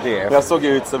 Ja, det är... Jag såg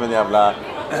ut som en jävla...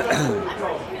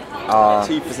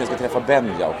 typiskt när jag ska träffa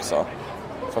Benja också.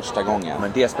 Första gången.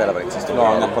 Men det spelar väl inte så stor roll.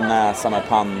 Lagna på näsan med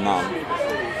pannan.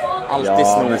 Alltid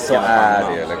ja, men så är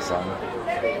det ju liksom.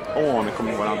 Nu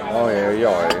kommer våran... Oj,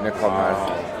 nu kommer...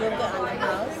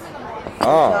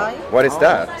 what is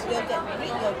that?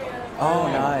 Oh,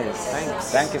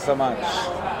 nice. Thank you so much.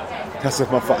 Alltså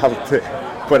man får alltid,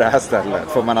 på det här stället,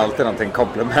 får man alltid någonting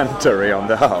complimentary on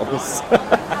the house.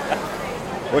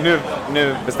 Och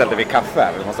nu beställde vi kaffe.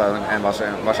 Vi måste ha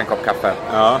varsin kopp kaffe.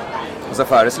 Ja. Och så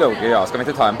föreslog jag, ska vi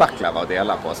inte ta en baklava och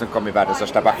dela på? Så kom vi världens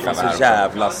största baklava här. Så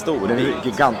jävla stor. Den är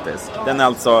gigantisk. Den är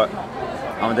alltså...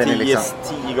 Ja, men den 10 är liksom...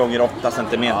 10 gånger 8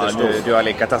 centimeter stor. Du har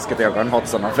lika taskigt ögonhåll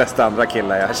som de flesta andra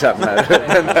killar jag känner.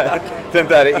 den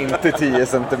där är inte 10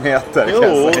 centimeter. Jo,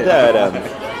 det är den.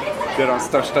 Det är de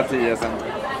största 10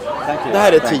 centimeter. Det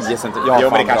här är 10 centimeter. Jo,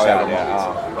 men det kanske är det.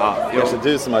 Ja. Kanske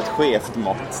du som har ett skevt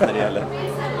mått när det gäller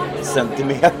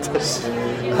centimeters.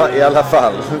 Ja, i alla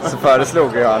fall så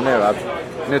föreslog jag nu att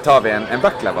nu tar vi en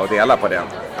baklava och delar på den.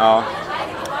 Ja.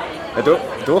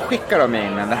 Då skickar de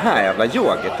in den här jävla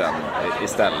yoghurten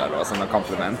istället då, som en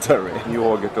complimentary.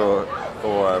 Yoghurt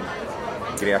och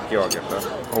grekyoghurt.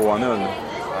 Honung.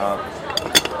 Ja.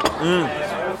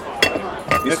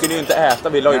 Vi skulle ju inte äta,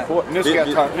 vi la ju på. Nu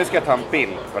ska jag ta en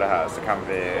bild på det här så kan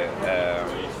vi...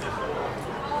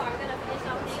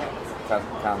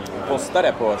 kan... Posta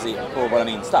det på våran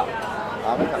Insta.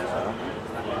 Ja, men kanske.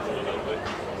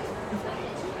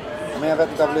 Men jag vet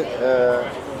inte om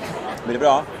Blir det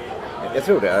bra? Jag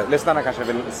tror det. Lyssnarna kanske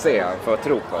vill se för att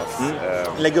tro på oss.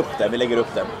 Lägg upp det, vi lägger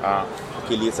upp det. Ja.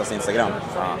 Killgissas Instagram.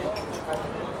 Ja.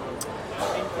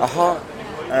 Jaha.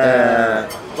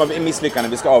 Vad är misslyckande?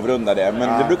 Vi ska avrunda det.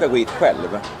 Men du brukar gå hit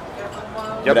själv.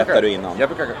 Berättar du innan. Jag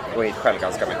brukar gå hit själv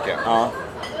ganska mycket. Ja.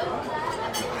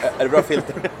 Är det bra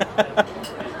filter?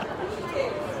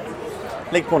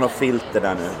 Lägg på något filter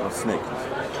där nu. Snyggt.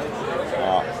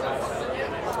 Ja.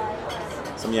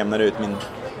 Som jämnar ut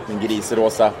min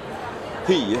grisrosa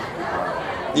hy.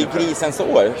 Det är grisens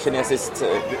år, kinesiskt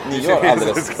nyår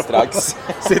alldeles strax.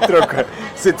 Sitter och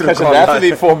Kanske kollar. därför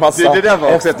vi får massa det där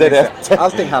var också efterrätt.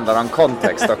 Allting handlar om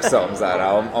kontext också,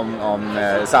 om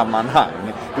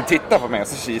sammanhang. Du tittar på mig och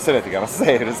så kisar lite grann och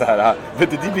säger du så här: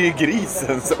 vet du, det blir ju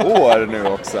grisens år nu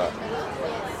också.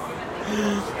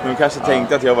 De kanske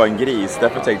tänkte att jag var en gris,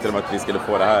 därför tänkte de att vi skulle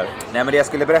få det här. Nej, men det jag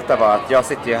skulle berätta var att jag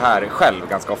sitter ju här själv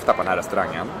ganska ofta på den här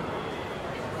restaurangen.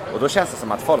 Och då känns det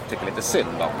som att folk tycker lite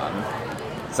synd om en.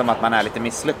 Som att man är lite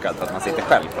misslyckad för att man sitter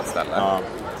själv på ett ställe. Ja.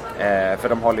 För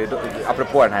de håller ju,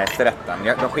 apropå den här efterrätten,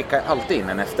 de skickar alltid in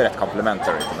en efterrätt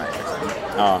complimentary till mig. Liksom.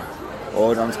 Ja.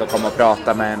 Och de ska komma och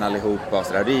prata med en allihopa och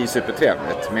sådär. Det är ju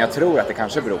supertrevligt. Men jag tror att det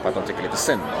kanske beror på att de tycker lite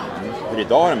synd om en. För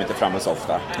idag är de inte framme så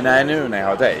ofta. Nej, nu när jag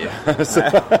har dig.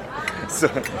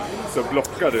 så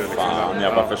blockar du liksom. Fan,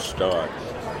 jag bara förstör.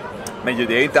 Men ju,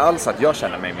 det är inte alls att jag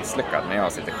känner mig misslyckad när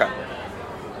jag sitter själv.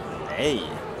 Nej,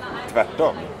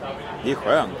 Tvärtom. det är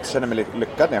skönt. Jag känner mig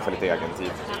lyckad när jag får lite egen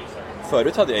tid.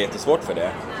 Förut hade jag jättesvårt för det.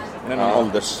 Det är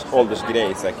någon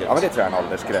åldersgrej säkert. Ja, men det tror jag är en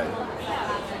åldersgrej.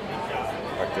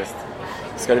 Faktiskt.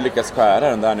 Ska du lyckas skära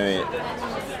den där nu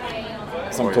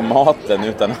som tomaten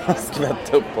utan att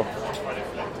skvätta upp på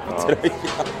tröjan?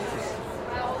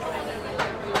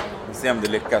 Vi ser om det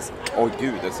lyckas. Oj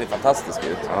gud, det ser fantastiskt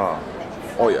ut. Ja.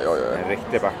 Oj. En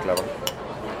riktig baklava.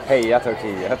 Heja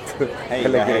Turkiet. Heja,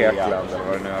 eller heja. Grekland eller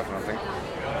vad det nu är för någonting.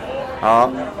 Ja.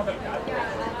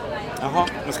 Jaha,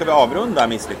 nu ska vi avrunda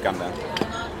misslyckanden.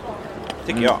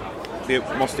 Tycker jag. Vi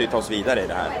måste ju ta oss vidare i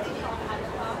det här.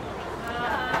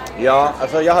 Ja,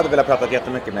 alltså jag hade velat prata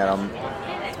jättemycket mer om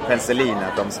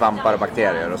penicillinet, om svampar och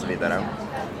bakterier och så vidare.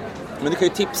 Men du kan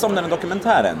ju tipsa om den här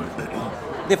dokumentären.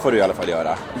 Det får du i alla fall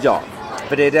göra. Ja,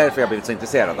 för det är därför jag blivit så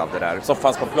intresserad av det där. Som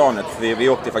fanns på planet, för vi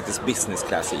åkte faktiskt business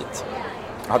class hit.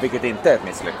 Ja, vilket inte är ett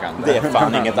misslyckande. Det är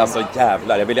fan inget, alltså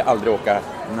jävlar. Jag ville aldrig åka.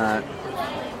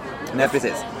 Nej,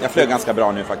 precis. Jag flög ganska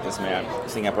bra nu faktiskt med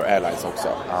Singapore Airlines också.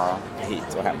 Ja.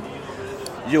 Hit och hem.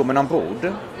 Jo, men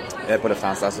ombord på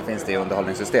Lufthansa så finns det i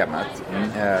underhållningssystemet.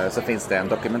 Så finns det en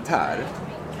dokumentär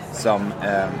som...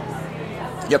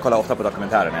 jag kollar ofta på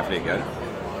dokumentärer när jag flyger.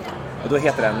 Och då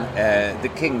heter den The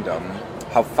Kingdom,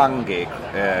 How Fungi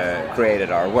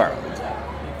Created Our World.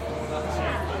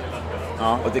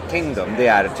 Ja. Och The Kingdom, det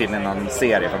är tydligen någon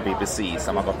serie från BBC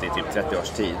som har gått i typ 30 års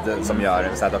tid som gör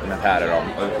så här dokumentärer om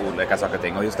olika saker och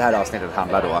ting. Och just det här avsnittet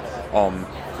handlar då om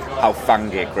How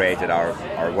Fungi Created Our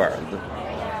World.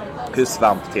 Hur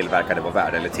svamp tillverkade vår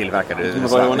värld, eller tillverkade Men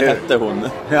vad hon hette hon?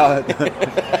 Ja,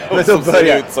 men, som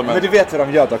ser ut som en... men du vet hur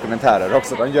de gör dokumentärer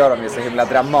också. De gör dem ju så himla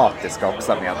dramatiska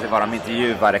också med att de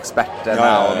intervjuar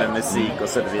experterna och med musik och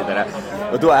så vidare.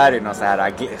 Och då är det ju någon så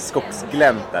här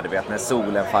skogsglänta, du vet, när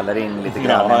solen faller in lite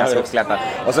grann i den här skogsgläntan.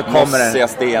 Och så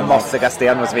kommer mossiga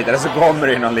sten och så vidare. Så kommer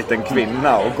det ju någon liten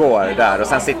kvinna och går där och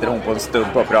sen sitter hon på en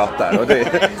stubbe och pratar. Och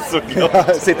det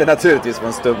sitter naturligtvis på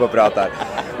en stubbe och pratar.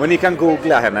 Och ni kan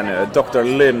googla henne nu. Dr.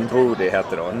 Lynn Boody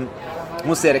heter hon.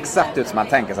 Hon ser exakt ut som man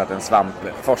tänker sig att en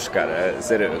svampforskare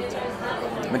ser ut.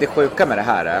 Men det sjuka med det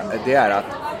här, det är att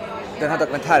den här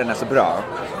dokumentären är så bra.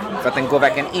 För att den går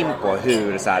verkligen in på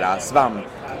hur så här, svamp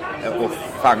och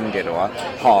fungi då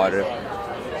har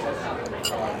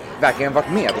verkligen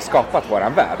varit med och skapat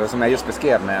våran värld. Och som jag just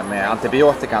beskrev med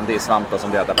antibiotikan, det är svampar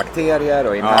som dödar bakterier.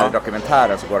 Och i den här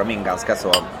dokumentären så går de in ganska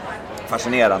så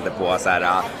fascinerande på så här...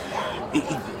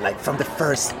 like from the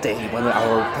first day when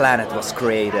our planet was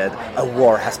created, a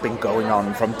war has been going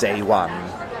on from day one.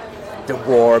 The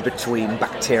war between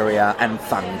bacteria and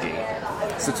fungi.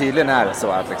 Så tydligen är det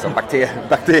så att liksom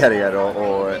bakterier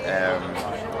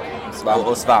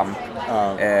och svamp.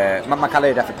 Man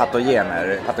kallar det för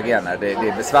patogener. Det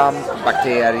är svamp,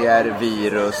 bakterier,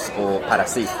 virus och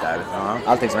parasiter.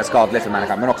 Allting som är skadligt för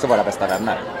människan, men också våra bästa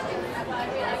vänner.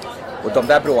 Och de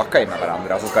där bråkar ju med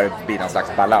varandra och så ska det bli någon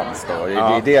slags balans då. Det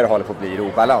är det håller på att bli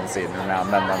obalans i nu med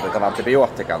användandet av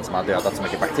antibiotikan som har dödat så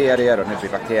mycket bakterier, och nu blir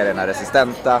bakterierna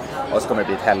resistenta och så kommer det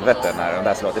bli ett helvete när de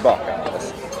där slår tillbaka.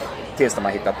 Tills de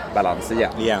har hittat balans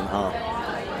igen.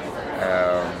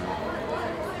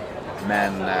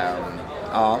 Men,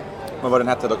 ja. Vad var den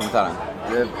hette dokumentären?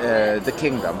 The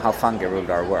Kingdom, How Fungi Ruled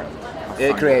Our World.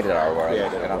 Created Our World,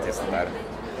 en artisten där.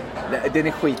 Den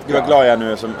är skitbra. Jag var glad jag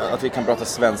nu att vi kan prata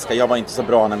svenska. Jag var inte så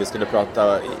bra när vi skulle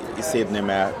prata i Sydney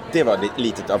med... Det var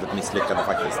lite av ett misslyckande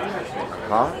faktiskt.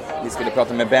 Ja. Vi skulle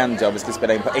prata med Benja och vi skulle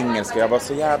spela in på engelska. Jag var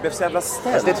så jävla ställd.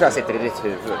 Fast det tror jag sitter i ditt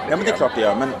huvud. Ja, men det är klart det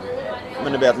gör.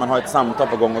 Men du vet att man har ett samtal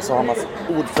på gång och så har man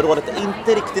ordförrådet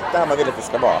inte riktigt där man vill att det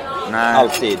ska vara. Nej.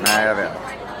 Alltid. Nej, jag vet.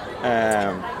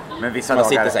 Men vissa man dagar...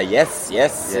 sitter så här, yes.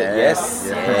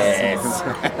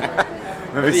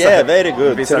 Men vissa, very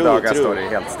good. Vissa dagar står det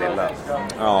helt stilla.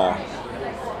 Ja.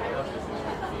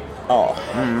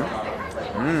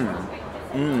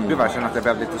 Du bara känner att det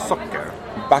blev lite socker.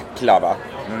 Baklava.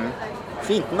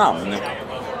 Fint namn. Vet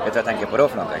du vad jag tänker på då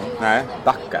för någonting? Nej.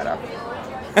 Backara.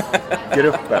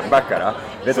 Gruppen Backara.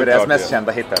 Vet du vad deras mest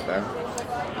kända hit heter?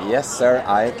 Yes sir,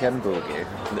 I can boogie.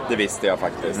 Det visste jag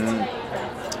faktiskt.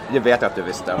 Det vet jag att du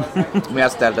visste. Men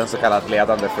jag ställde en så kallad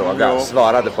ledande fråga.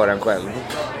 Svarade på den själv.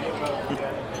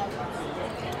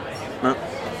 Men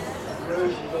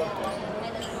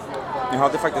jag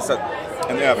hade faktiskt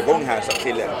en övergång här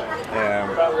till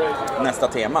nästa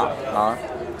tema. Ja.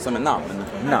 Som är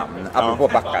namn. Apropå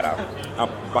Backara. Ja,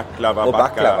 baklava och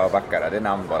Backara. Det är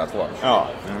namn bara två. Ja.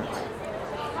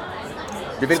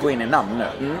 Du vill gå in i namn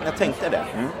nu? Jag tänkte det.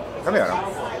 Kan vi göra.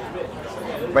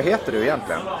 Vad heter du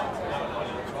egentligen?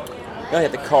 Jag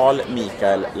heter Carl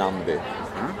Mikael Landby.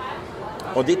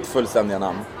 Och ditt fullständiga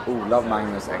namn? Olav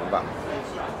Magnus Engvall.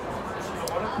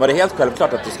 Var det helt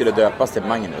självklart att du skulle döpas till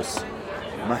Magnus?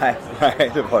 Nej,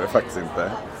 det var det faktiskt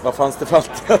inte. Vad fanns det för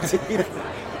alternativ?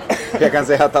 Jag kan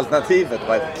säga att alternativet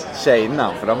var ett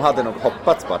tjejnamn. För de hade nog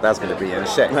hoppats på att det här skulle bli en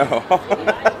tjej. Ja.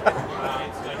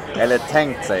 Eller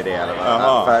tänkt sig det i alla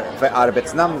fall. För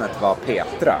arbetsnamnet var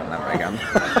Petra nämligen.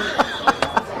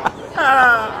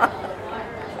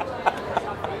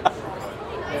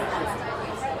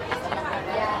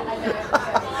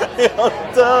 Jag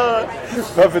dör!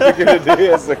 Varför tycker du det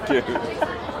är så kul?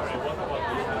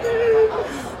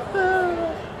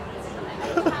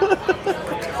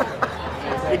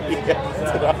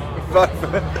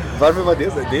 Varför var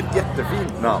det så? Det är ett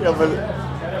jättefint namn. Ja, men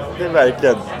det är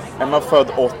verkligen... Är man född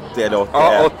 80 eller 81?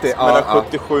 Ja, 80. Mellan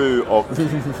 77 och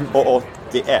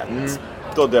 81.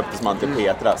 Då döptes man till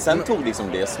Petra. Sen tog liksom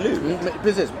det slut.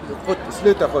 Precis.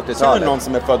 Slutet av 70-talet. Känner du någon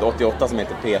som är född 88 som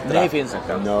heter Petra? Nej, finns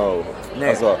inte. No. Nej,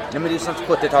 Alltså, nej men det är ju sånt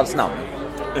 70-talsnamn.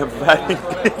 Verkligen.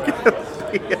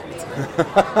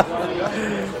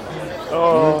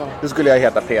 Då skulle jag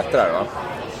heta Petra då.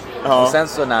 Ja. Och sen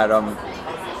så när de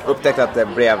upptäckte att det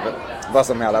blev vad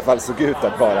som i alla fall såg ut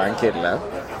att vara en kille.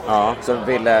 Ja. Så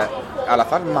ville i alla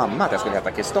fall mamma att jag skulle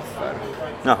heta Kristoffer.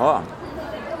 Jaha.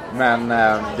 Men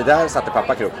det där satte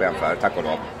pappa kroppen för, tack och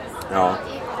lov. Ja.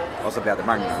 Och så blev det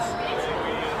Magnus.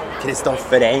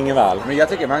 Kristoffer Engvall. Men jag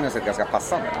tycker Magnus är ett ganska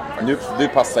passande namn. Du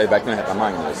passar ju verkligen att heta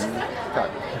Magnus.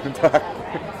 Tack.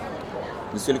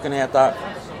 Du skulle kunna heta...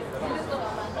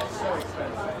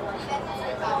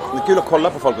 Det är kul att kolla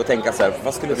på folk och tänka så här,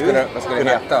 vad skulle du kunna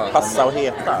heta? Passa och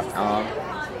heta? Ja.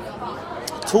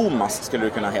 Thomas skulle du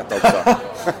kunna heta också.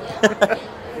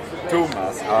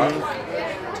 Thomas, ja.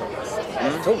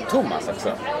 Thomas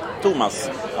också. Thomas.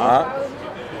 Ja.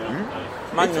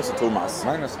 Magnus och Thomas.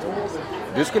 Magnus och Thomas.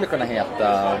 Du skulle kunna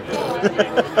heta...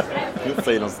 Du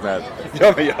säger något sånt där.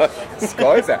 Ja, men jag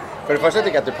ska ju säga. För det första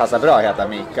tycker jag att du passar bra att heta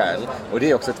Mikael. Och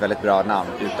det är också ett väldigt bra namn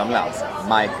utomlands.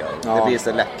 Michael. Ja. Det blir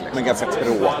så lätt liksom. Men ganska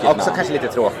tråkigt också namn. kanske lite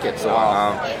tråkigt. Så.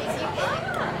 Ja.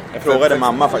 Jag frågade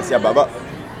mamma faktiskt. Jag bara,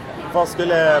 vad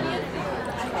skulle...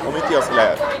 Om inte jag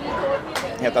skulle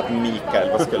heta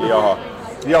Mikael, vad skulle jag ha?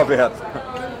 Jag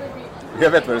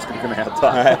vet vad du skulle kunna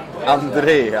heta. Nej.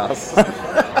 Andreas.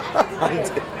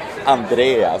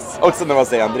 Andreas. Också när man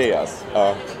säger Andreas.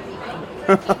 Ja.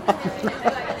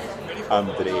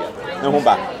 Andreas. Men hon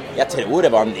bara, jag tror det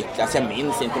var Niklas, jag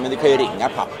minns inte, men du kan ju ringa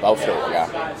pappa och fråga.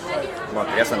 Var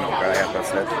det så noga helt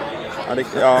plötsligt?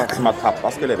 Ja, som att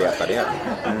pappa skulle veta det.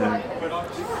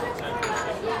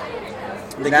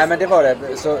 Nej, men det var det.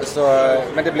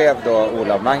 Men det blev då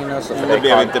Olav Magnus och för det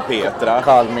blev inte Petra.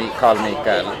 Carl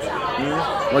Mikael.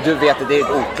 Och du vet, det är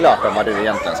oklart om vad du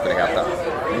egentligen skulle heta.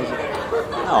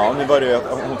 Ja, nu var det ju att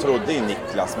hon trodde i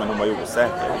Niklas, men hon var ju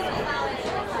osäker.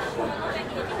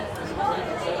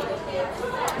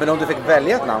 Men om du fick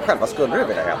välja ett namn själv, vad skulle du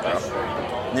vilja heta då?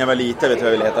 När jag var liten, vet du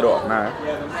vad jag ville heta då? Nej.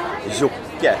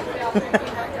 Jocke.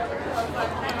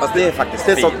 Fast det är faktiskt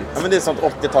det är fint. sånt, ja, men det är sånt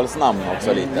 80-talsnamn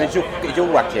också lite. Men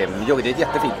Joakim, det är ett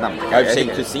jättefint namn. Jag har ju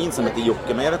en kusin som heter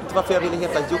Jocke, men jag vet inte varför jag ville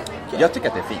heta Jocke. Jag tycker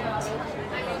att det är fint.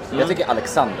 Jag tycker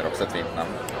Alexander också är ett fint namn.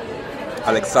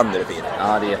 Alexander är fint.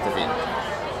 Ja, det är jättefint.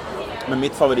 Men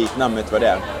mitt favoritnamn, vet du vad det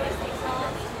är?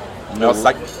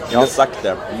 Jag har sagt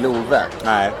det. Love.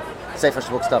 Nej, Säg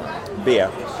första bokstaven. B.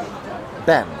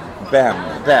 Ben. Ben.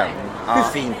 Ben. Ja. Hur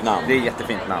fint namn. Det är ett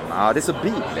jättefint namn. Ja, det är så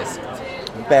bibliskt.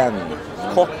 Ben.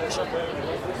 Kort.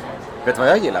 Vet du vad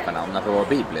jag gillar för namn för att vara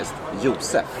bibliskt?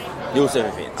 Josef. Josef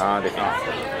är fint. Ja, det är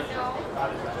fint.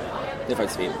 Det är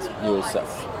faktiskt fint.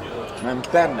 Josef. Men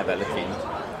Ben är väldigt fint.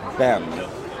 Ben.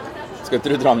 Ska inte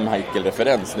du dra en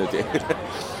Michael-referens nu till?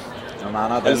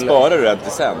 Eller Eller sparar du den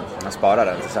till sen? Jag sparar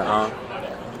den till sen. Ja.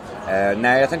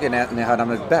 Nej, jag tänker när jag hör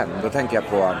namnet Ben, då tänker jag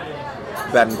på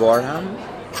Ben Gorham.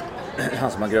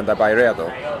 Han som har grundat Byredo.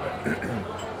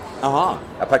 Aha.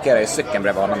 Jag parkerade i cykeln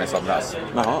bredvid honom i somras.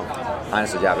 Jaha. Han är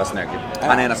så jävla snygg.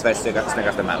 Han är en av Sveriges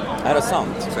snyggaste män. Är det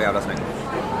sant? Så jävla snygg.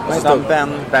 Vad heter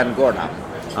han? Ben Gorham.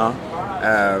 Ja.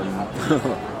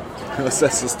 Och sen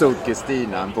så stod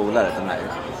Kristina, en polare till mig.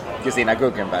 Kristina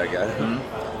Guggenberger.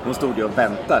 Hon stod ju och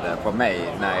väntade på mig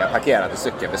när jag parkerade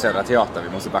cykeln vid Södra Teatern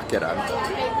vid Mosebacke där.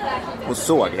 Hon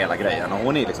såg hela grejen. Och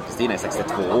hon är liksom, Kristina är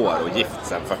 62 år och gift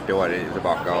sedan 40 år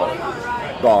tillbaka. Och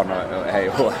barn och hej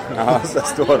och ja, så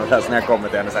står hon där så när jag kommer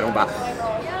till henne så här, hon bara: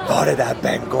 var det där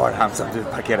Ben Gorham som du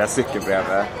parkerade cykeln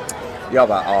bredvid? Jag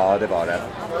bara, ja det var det.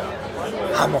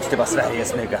 Han måste vara Sveriges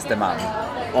snyggaste man.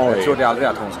 Oj. Jag trodde aldrig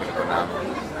att hon skulle kunna.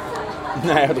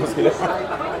 Nej, då skulle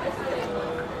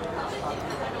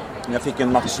jag fick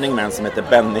en matchning med en som heter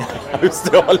Ben i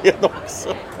Australien också.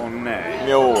 Åh nej.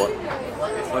 Jo.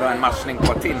 Vadå, en matchning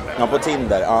på Tinder? Ja, på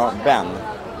Tinder. Ja, Ben.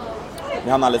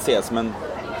 Vi hann aldrig ses, men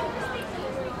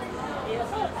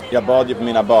jag bad ju på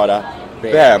mina bara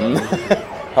Ben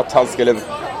att han skulle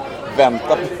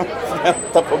vänta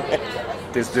på mig.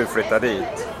 Tills du flyttar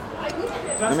dit.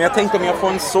 Nej, men jag tänkte om jag får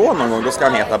en son någon gång, då ska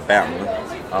han heta Ben.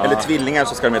 Ja. Eller tvillingar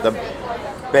så ska de heta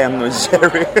Ben och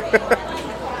Jerry.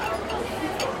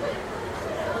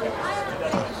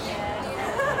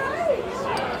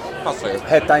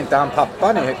 Hette inte han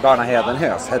pappan i Barna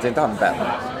Hedenhös? Hette inte han Ben?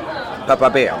 Pappa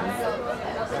Ben.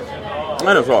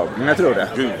 Nej, det så. Jag tror det.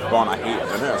 Gud, Barna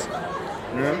Hedenhös.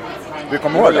 Du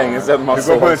kommer Det var ihåg dem? länge sedan man Du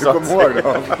såg kommer ihåg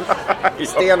dem?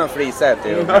 Sten och Frisa heter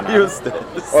ju. Ja, just det.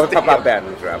 Och pappa Ben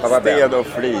tror jag. Pappa Ben. Sten och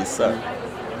Frisa.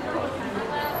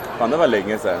 Fan, det var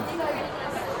länge sedan.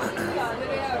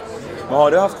 Vad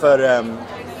har du haft för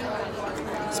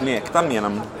smeknamn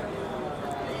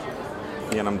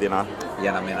genom dina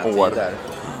Genom mina år? tider.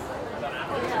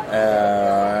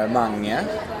 Mange.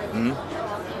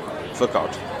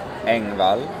 Såklart.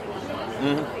 Engvall.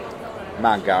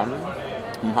 Maggan.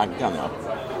 Maggan, ja.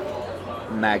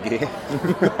 Maggie.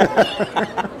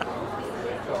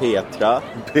 Petra.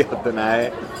 Peter,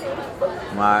 nej.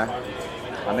 Nej.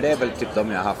 Ja, men det är väl typ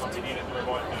de jag har haft.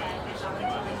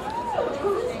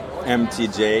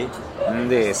 MTJ.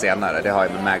 Det är senare, det har ju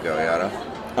med Maggie att göra.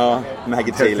 Ja,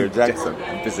 Maggie Taylor Jackson.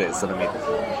 Precis, som är mitt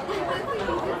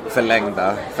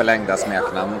förlängda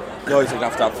smeknamn. Jag har ju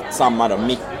såklart haft samma då.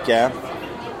 Micke.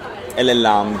 Eller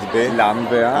Landby.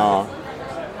 Landby, Ja.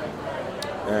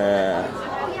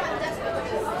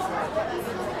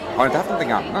 Har du inte haft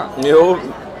någonting annat? Jo,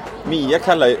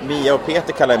 Mia och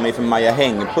Peter kallade mig för Maja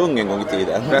Hängpung en gång i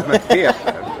tiden. Vem är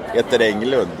Peter? Peter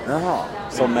Englund. Jaha.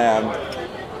 Som är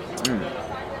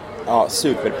ja,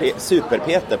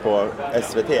 super-Peter på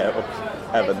SVT och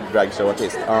även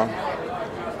dragshowartist. Ja.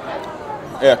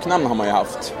 Öknamn har man ju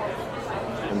haft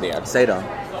en del. Säg då.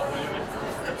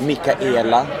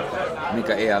 Mikaela.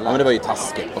 Mikaela. Ja, men det var ju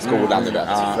taskigt på skolan, du vet.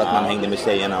 För att man hängde med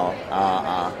tjejerna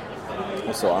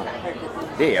och så.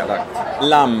 Det är elakt.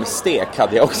 Lammstek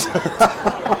hade jag också.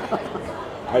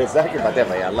 Är du säker på att det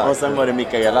var elakt? Och sen var det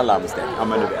Mikaela Lammstek. Ja,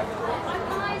 men du vet.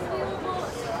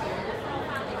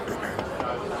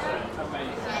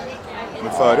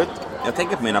 Men förut, jag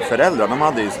tänker på mina föräldrar, de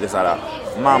hade ju så här: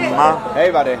 mamma.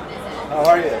 Hej buddy. How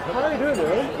are you? How are you doing,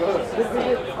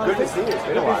 man? Good to see you. It's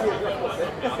been a while.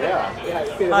 Yeah.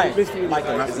 Hi,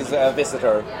 Michael. This is a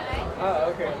visitor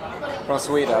Okay. from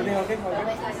Sweden. Okay.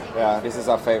 Yeah, this is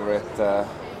our favorite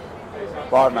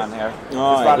barman here.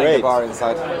 Oh, He's running great. the bar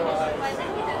inside.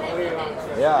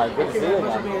 Yeah, good to see you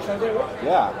again.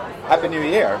 Yeah, Happy New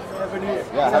Year.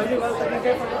 Yeah,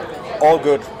 all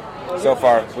good so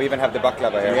far. We even have the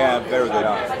baklava here. Yeah, very good.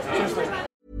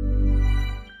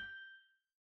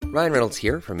 Ryan Reynolds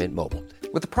here from Mint Mobile.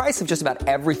 With the price of just about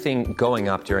everything going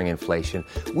up during inflation,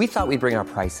 we thought we'd bring our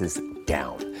prices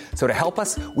down. So to help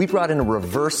us, we brought in a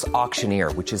reverse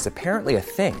auctioneer, which is apparently a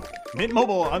thing. Mint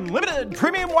Mobile Unlimited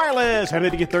Premium Wireless. How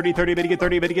to get 30, 30, bit to get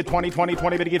 30, bit to get 20, 20,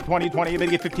 20, bit to get 20, 20, bit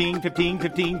to get 15, 15,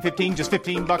 15, 15, just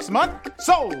 $15 a month?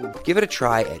 Sold! Give it a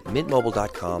try at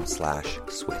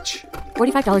mintmobile.com/switch.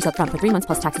 $45 up front for 3 months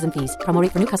plus taxes and fees. Promo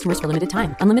rate for new customers for limited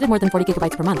time. Unlimited more than 40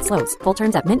 gigabytes per month. Slows full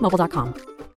terms at mintmobile.com.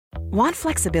 Want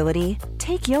flexibility?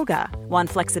 Take yoga. Want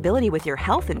flexibility with your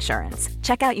health insurance?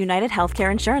 Check out United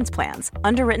Healthcare Insurance Plans.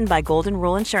 Underwritten by Golden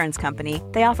Rule Insurance Company,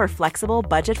 they offer flexible,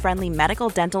 budget-friendly medical,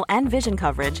 dental, and vision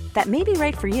coverage that may be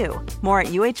right for you. More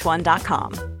at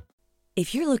uh1.com.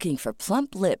 If you're looking for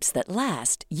plump lips that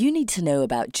last, you need to know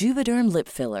about Juvederm lip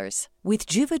fillers. With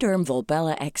Juvederm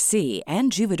Volbella XC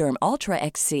and Juvederm Ultra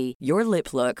XC, your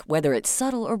lip look, whether it's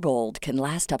subtle or bold, can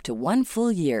last up to 1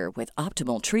 full year with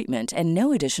optimal treatment and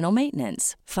no additional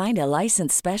maintenance. Find a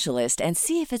licensed specialist and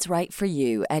see if it's right for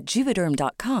you at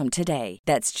Juvederm.com today.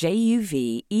 That's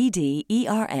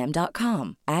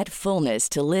JUVEDERM.com. Add fullness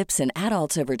to lips in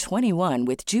adults over 21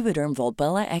 with Juvederm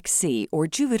Volbella XC or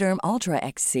Juvederm Ultra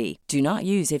XC. Do not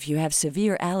use if you have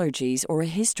severe allergies or a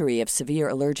history of severe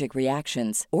allergic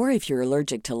reactions, or if you're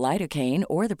allergic to lidocaine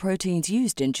or the proteins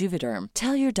used in Juvederm.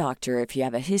 Tell your doctor if you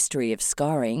have a history of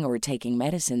scarring or taking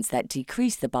medicines that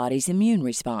decrease the body's immune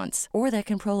response or that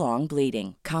can prolong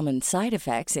bleeding. Common side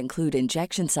effects include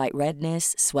injection site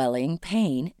redness, swelling,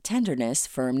 pain, tenderness,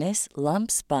 firmness,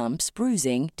 lumps, bumps,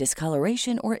 bruising,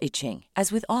 discoloration, or itching.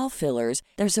 As with all fillers,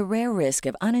 there's a rare risk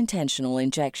of unintentional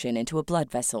injection into a blood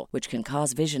vessel, which can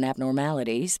cause vision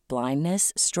abnormalities,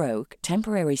 blindness, stroke,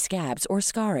 temporary scabs, or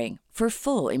scarring. For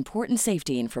full important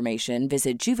safety information,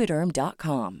 visit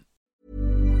Juvederm.com.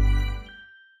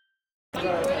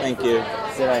 Thank you.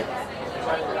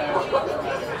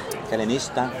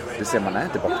 Kalinista. Du ser, man är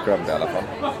inte bortglömd i alla fall.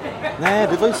 Nej,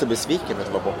 du var ju så besviken för att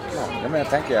du var bortglömd. Ja, men jag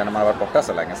tänker när man har varit borta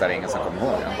så länge så är det ingen som kommer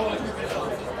ihåg det.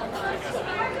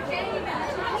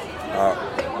 Ja.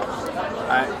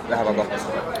 Nej, det här var gott.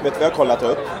 Vet du vad jag har kollat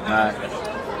upp? Nej.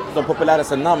 De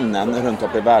populäraste namnen runt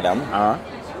upp i världen. Ja.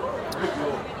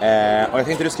 Och jag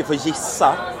tänkte du ska få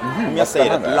gissa om jag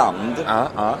säger ett land.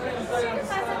 Ja.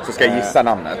 Så ska jag gissa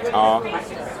namnet. Ja.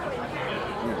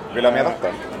 Vill du ha mer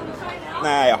vatten?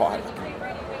 Nej, jag har här.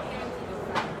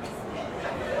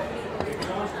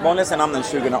 Vanligaste namnen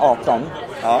 2018.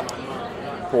 Ja.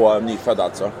 På nyfödda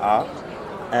alltså. Ja.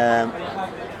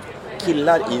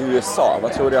 Killar i USA.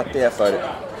 Vad tror du att det är för?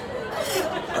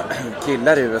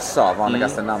 Killar i USA,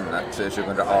 vanligaste namnet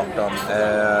 2018.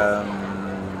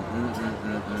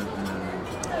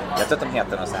 Jag tror att de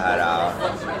heter något så här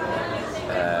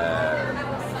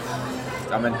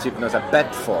ja men typ något så här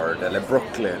Bedford eller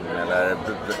Brooklyn eller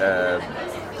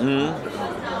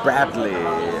Bradley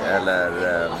eller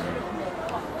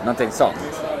någonting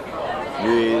sånt.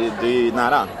 Du är ju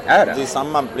nära. Är det? Det är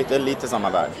samma, lite samma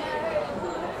värld.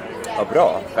 Ja,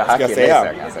 bra. För här ska jag säga?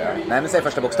 Kan jag säga. Nej, men säg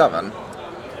första bokstaven.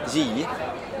 J.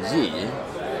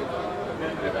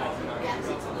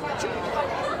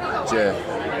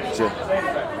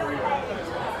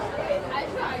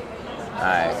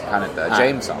 Nej, kan inte.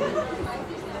 Jameson.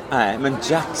 Nej, men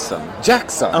Jackson.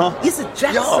 Jackson? Is it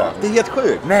Jackson? Ja, det är helt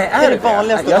sjukt. Nej, är det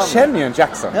vanligaste Jag namnet. känner ju en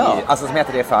Jackson, Ja. alltså som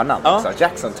heter det förnamn också.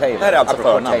 Jackson Taylor. Det här är alltså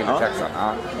förnamn. Taylor Ja. Jackson.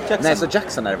 Ja. Jackson. Nej, så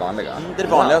Jackson är det vanliga. Det är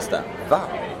det vanligaste. Va?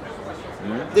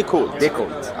 Det är coolt. Det är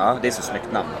coolt. Ja, det är så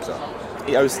snyggt namn också.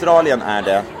 I Australien är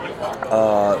det...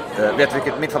 Vet du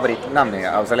vilket mitt favoritnamn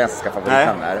är? Australiensiska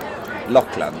favoritnamn är?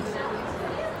 Lockland.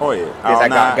 Oj. Det är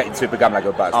såhär supergamla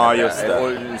gubbar. Ja, just det.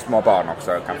 Och små barn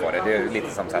också kan få det. Det är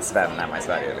lite som såhär Sven hemma i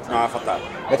Sverige. Liksom. Ja, jag fattar.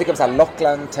 Jag tycker om såhär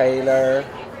Lockland, Taylor.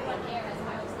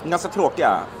 Ganska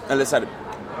tråkiga. Eller såhär...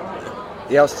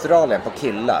 I Australien på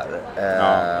killar.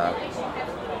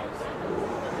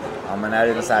 Ja, men är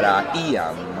det så här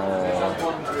Ian och...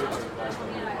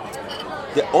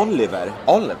 Det är Oliver.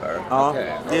 Oliver? Ja, okay.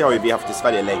 Det har ju vi haft i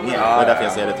Sverige länge. Ja, det är därför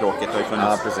jag säger det tråkigt.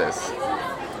 Ja, precis.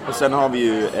 Och sen har vi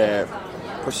ju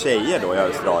på tjejer då i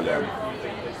Australien.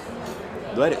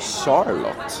 Då är det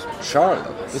Charlotte.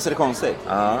 Visst är det konstigt?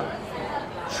 Ja.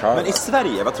 Charlotte. Men i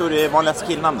Sverige, vad tror du är vanligaste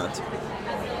killnamnet?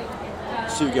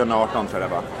 2018 tror jag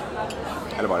det var.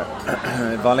 Eller var det?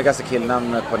 Vanligaste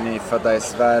killnamnet på nyfödda i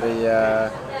Sverige...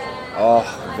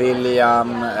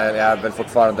 William är väl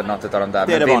fortfarande något av de där.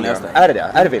 Det är det vanligaste. Är det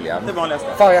det? Är det William? Det vanligaste.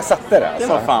 Fan, jag satte det alltså.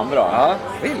 Det var fan bra. Ja,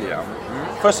 William.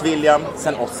 Först William,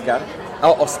 sen Oscar.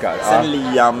 Ja, Oscar. Sen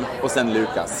Liam och sen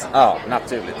Lukas. Ja,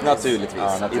 naturligtvis. Naturligtvis.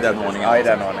 I den ordningen. Ja, i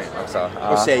den ordningen också. Ja.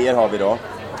 Och tjejer har vi då?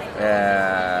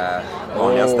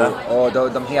 Vanligaste.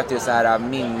 Och de heter ju så här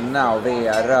Minna och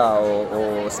Vera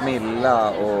och Smilla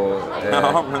och...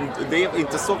 Ja, men det är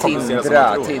inte så komplicerat som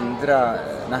man tror. Tindra.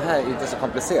 Nej, inte så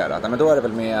komplicerat. Nej, men då är det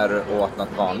väl mer åt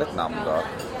något vanligt namn då.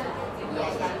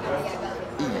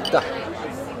 Ida.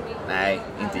 Nej,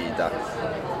 inte Ida.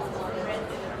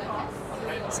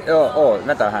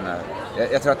 Vänta här nu.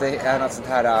 Jag tror att det är något sånt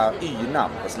här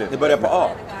Y-namn på slutet. Det börjar på A.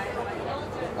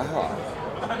 Aha.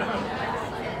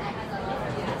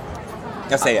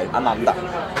 Jag säger Amanda.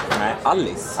 Nej,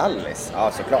 Alice. Alice,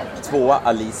 ja såklart. 2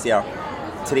 Alicia,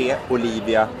 3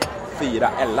 Olivia, 4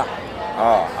 Ella.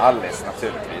 Ja, Alice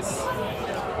naturligtvis.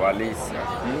 Och Alicia.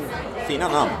 Fina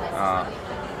namn. Ja.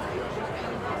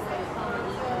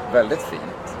 Väldigt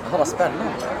fint. Vad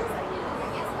spännande.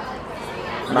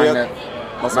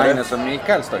 Magnus och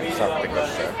Mikael står inte så högt i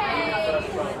kurser.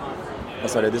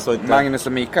 Vad sa du? Det står inte... Magnus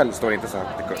och Mikael står inte så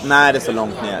högt i kurs. Nej, det är så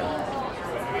långt ner.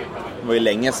 Det var ju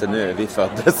länge sedan nu vi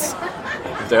föddes.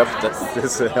 Döptes.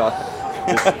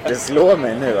 Det slår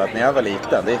mig nu att när jag var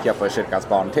liten, det gick jag på kyrkans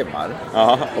barntimmar.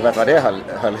 Ja. Och vet du vad det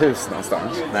höll hus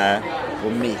någonstans? Nej. På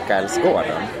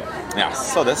Mikaelsgården. Ja,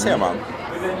 så det ser man.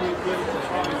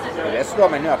 Det slår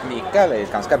mig nu att Mikael är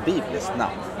ett ganska bibliskt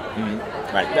namn.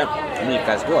 Verkligen.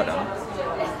 Mikaelsgården.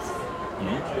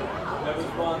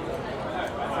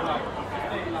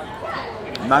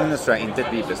 Magnus tror jag inte är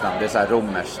ett bibliskt namn. Det är så här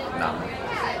romerskt namn.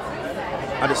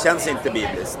 Ja, det känns inte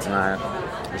bibliskt. Nej.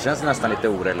 Det känns nästan lite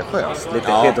oreligiöst.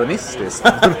 Lite Ja.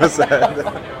 hedonistiskt.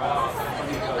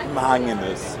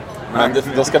 Magnus. Men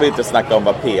då ska vi inte snacka om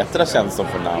vad Petra känns som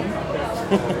för namn.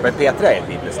 Men Petra är ett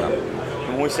bibliskt namn.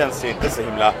 Men hon känns ju inte så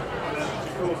himla...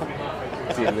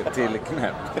 till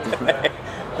knäpp.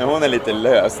 Men hon är lite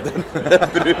lös, den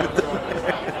bruden.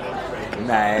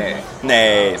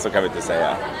 Nej, så kan vi inte säga.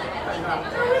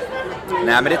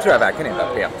 Nej, men det tror jag verkligen inte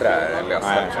att Petra är en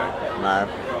lösning. Nej.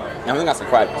 Ja, hon är ganska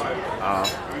skärpt. Ja.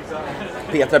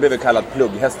 Petra blev kallad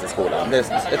plugghäst i skolan. Det är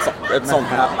ett sånt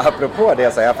namn. Apropå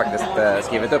det så har jag faktiskt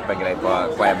skrivit upp en grej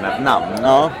på ämnet namn.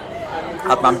 Ja.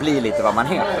 Att man blir lite vad man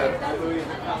heter.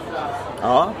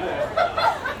 Ja.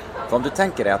 För om du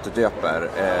tänker dig att du döper,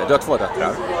 du har 2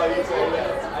 döttrar.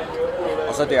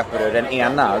 Och så döper du den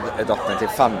ena dottern till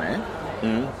Fanny.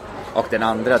 Och den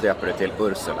andra döper du till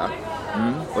Ursula.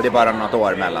 Och det är bara något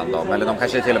år mellan dem. Eller de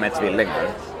kanske är till och med tvillingar.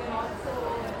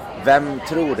 Vem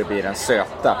tror du blir den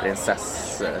söta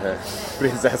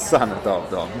prinsessan av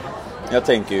dem? Jag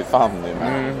tänker ju Fanny.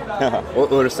 Och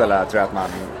Ursula tror jag att man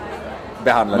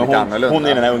behandlar lite annorlunda. Hon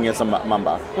är den här ungen som man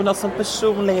bara... Hon har sån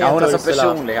personlighet. Ja, hon har sån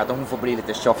personlighet och hon får bli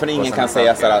lite tjock. För ingen kan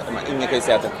säga såhär, ingen kan ju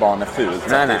säga att ett barn är fult.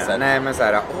 Nej, men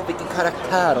såhär, vilken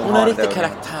karaktär hon har. Hon har riktigt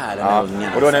karaktär, den här ungen.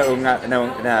 Och då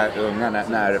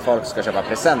när folk ska köpa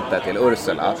presenter till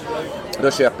Ursula,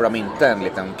 då köper de inte en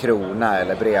liten krona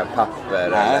eller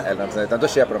brevpapper eller något sånt, utan då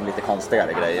köper de lite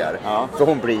konstigare grejer. Ja. För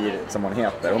hon blir som hon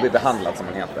heter, hon blir behandlad som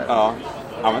hon heter. Ja.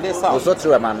 Ja, men det är sant. Och så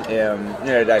tror jag man,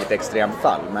 nu är det där lite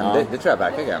extremfall, men det tror jag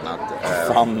verkligen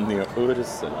att... Fanny och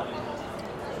Ursula.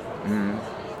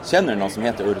 Känner du någon som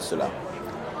heter Ursula?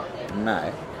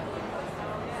 Nej.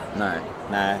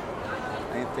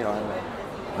 Inte jag heller.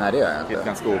 Nej, det gör jag inte. Det är ett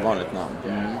ganska ovanligt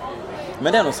namn.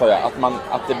 Men det är nog så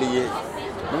att det blir...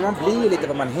 Men man blir lite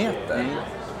vad man heter.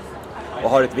 Och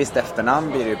har ett visst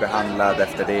efternamn blir du behandlad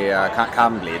efter det.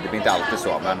 Kan bli, det blir inte alltid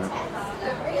så, men...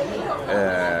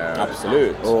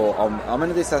 Absolut. Och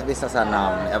men vissa så här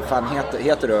namn. Fan,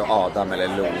 heter du Adam eller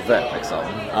Love liksom?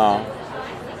 Ja.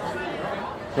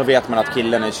 Då vet man att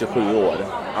killen är 27 år.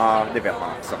 Ja, det vet man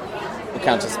också. Och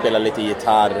kanske spelar lite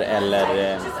gitarr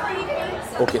eller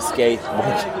åker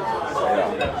skateboard.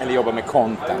 Ja. Eller jobbar med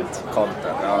content. Ja.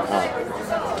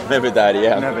 Nu är vi där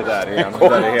igen.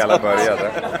 Där det hela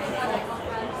började.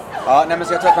 Ja, nej, men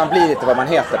så jag tror att man blir lite vad man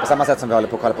heter. På samma sätt som vi håller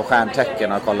på att kolla på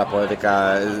stjärntecken och kolla på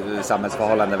vilka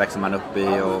samhällsförhållanden växer man upp i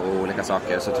och olika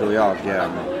saker. Så tror jag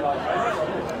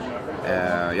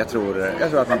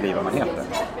tror att man blir vad man heter.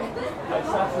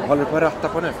 Vad håller du på att ratta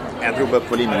på nu? Jag drog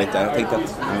upp volymen lite. Jag tänkte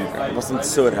att det var sånt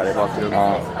surr här i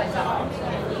bakgrunden.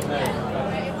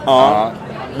 Ja.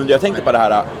 Men jag tänkte på det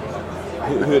här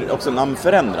hur också namn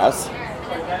förändras.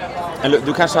 Eller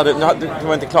du kanske hade du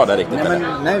var inte klar där riktigt.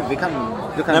 Nej, vi kan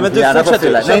du kan men du gärna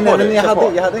fortsätter. Nej, men jag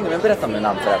hade ingen berätta om hur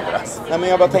namn förändras. Nej, men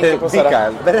jag bara tänkte på sådär.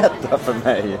 Mikael, berätta för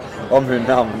mig om hur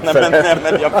namn förändras. Nej,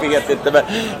 men jag vet inte. Men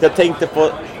jag tänkte på,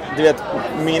 du vet,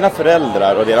 mina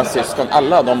föräldrar och deras syskon,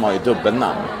 alla de har ju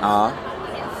dubbelnamn. Ja.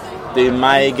 Det är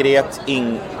Maj-Gret,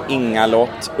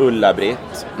 Ingalott,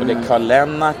 Ulla-Britt. Och det är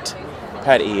Karl-Lennart,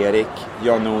 Per-Erik,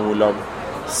 Jan-Olov,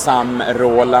 Sam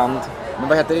Roland, Men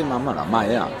vad heter din mamma då?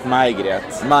 Maja?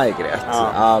 Maj-Gret. Maj-Gret?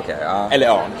 Ja. Okej. Ja. Eller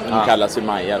ja, de kallas ju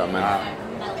Maja då, men...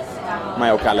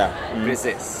 Maja och Kalle.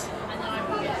 Precis.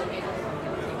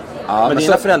 Ja, men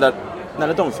dina föräldrar, när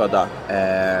är de födda?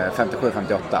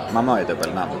 57-58. Mamma har ju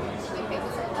dubbelnamn.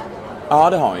 Ja,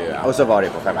 det har hon ju. Ja. Och så var det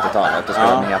på 50-talet. Då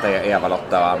skulle de heta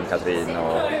Eva-Lotta och Ann-Katrin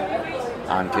och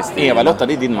Ann-Kristin. Eva-Lotta,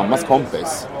 det är din mammas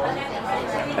kompis.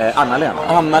 Anna-Lena.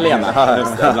 Anna-Lena,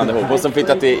 just det, bland ihop. Och som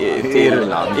flyttat till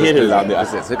Irland. Irland, ja.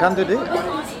 Precis. Hur kan du det?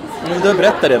 Du har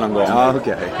berättat det någon gång. Ja,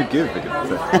 okej. Gud,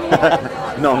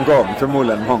 någon gång.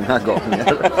 Förmodligen många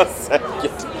gånger.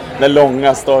 Säkert. Den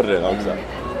långa storyn också.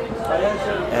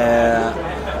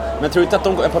 Men tror du inte att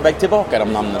de är på väg tillbaka,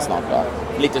 de namnen snart då?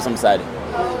 Lite som så här...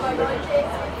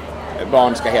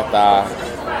 Barn ska heta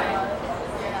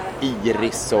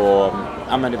Iris och...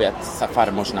 Ja, men du vet, så här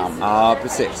farmors namn. Ja,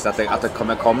 precis. Att det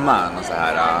kommer komma någon så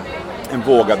här... En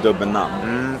våg av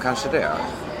dubbelnamn. Kanske det.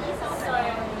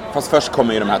 Fast först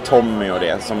kommer ju de här Tommy och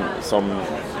det som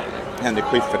Henrik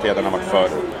Schyffert redan har varit för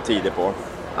tidig på.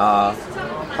 Ja.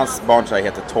 Hans barn så här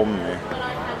heter Tommy.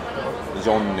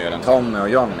 Johnny och den. Tommy och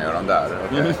Johnny och de där.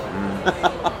 Okay.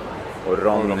 Och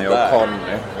Ronny och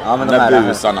Conny. Ja, men de där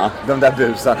busarna. De där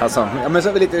busarna som... Ja, men så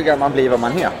är det lite grann man blir vad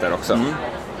man heter också.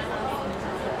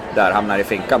 Där hamnar i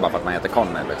finkan bara för att man heter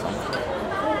Conny liksom.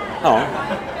 Ja.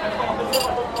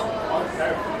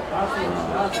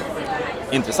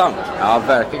 Intressant. Ja,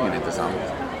 verkligen intressant.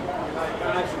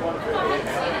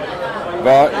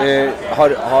 Vad,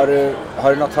 har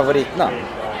du något favoritnamn?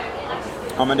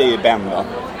 Ja, men det är ju Ben då.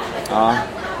 Ja.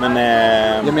 Men,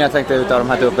 ja, men jag tänkte utav de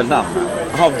här dubbelnamnen.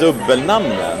 Ja,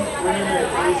 dubbelnamnen?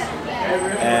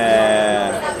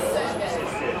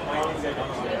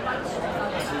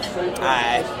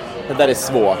 Nej, det där är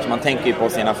svårt. Man tänker ju på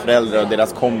sina föräldrar och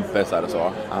deras kompisar och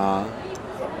så. Ja.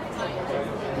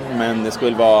 Men det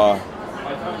skulle vara...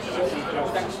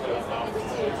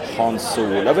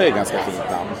 Hans-Olof är ju ganska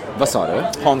fint namn. Vad sa du?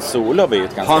 Hans-Olof är ju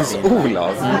ett ganska fint namn.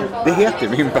 Hans-Olof? Det heter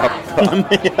min pappa.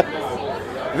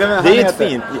 Det är ett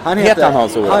fint. Heter han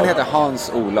Hans-Olof? Han heter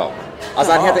Hans-Olof.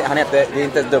 Alltså han heter, det är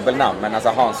inte ett dubbelnamn, men alltså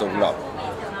Hans-Olof.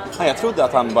 Ja, jag trodde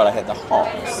att han bara heter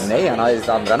Hans. Nej, han har ju ett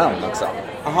andra namn också.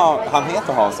 Jaha, han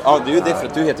heter Hans. Ja, det är ju det för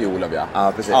att du heter ju Olof, ja.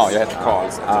 Ja, precis. Ja, jag heter Karl.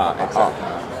 Ja, exakt.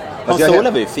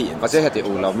 Hans-Olof är ju fint. Fast jag heter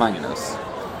ju Olof Magnus.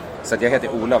 Så att jag heter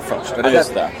Olof först. Och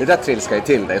det där trilskar ju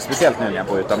till det. Speciellt nu när jag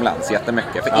bor utomlands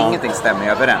jättemycket. För ingenting stämmer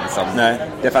ju överens om. Nej.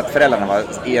 Det är för att föräldrarna var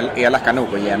elaka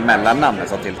nog att ge en mellannamn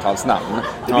som tilltalsnamn.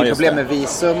 Det blir problem med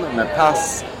visum, med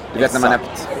pass. Du vet när man är...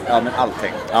 Ja, men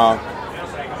allting. Ja.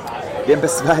 Det är en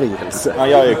besvärjelse. Ja,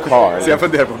 jag är Karl. Så jag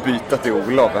funderar på att byta till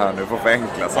Olof här nu för att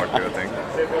förenkla saker och ting.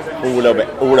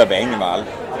 Olof Engvall.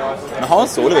 Men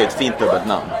Hans-Olof är ett fint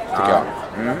dubbelnamn, tycker jag.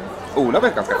 Mm. Olof är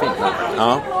ett ganska fint namn.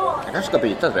 Ja. Jag kanske ska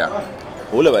byta till det.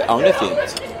 Olof, ja, det är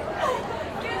fint.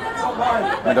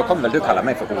 Men då kommer väl du kalla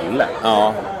mig för Olle?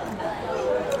 Ja.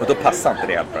 Och då passar inte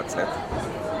det helt plötsligt.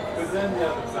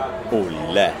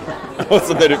 Olle. Och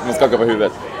så där man skakar på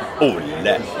huvudet.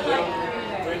 Olle.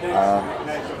 Ja.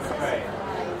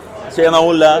 Tjena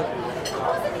Olle.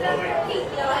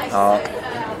 Ja.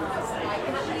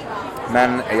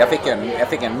 Men jag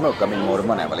fick en mugg av min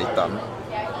mormor när jag var liten.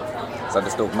 Så det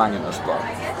stod Magnus på.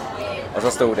 Och så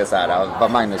stod det så här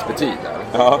vad Magnus betyder.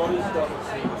 Ja.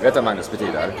 Vet du vad Magnus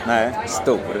betyder? Nej.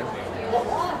 Stor.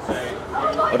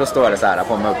 Och då står det så här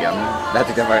på muggen. Det här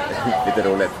tyckte jag var lite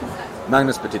roligt.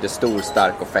 Magnus betyder stor,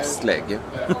 stark och festlig.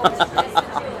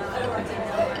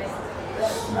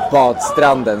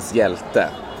 Badstrandens hjälte.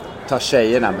 Ta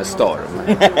tjejerna med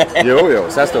storm. Jo,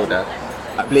 så här stod det.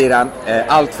 Blir han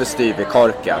allt för styv i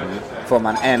korken får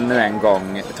man ännu en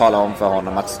gång tala om för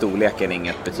honom att storleken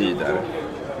inget betyder.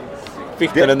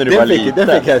 Fick du den när du var liten?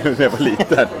 Det fick jag när jag var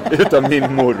liten. Utan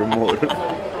min mormor.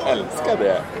 Älskar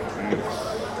det.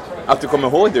 Att du kommer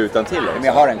ihåg det utan till också. Men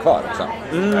jag har den kvar också.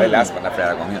 Jag har läst den där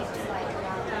flera gånger.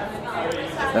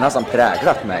 Den har som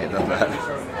präglat mig, den där.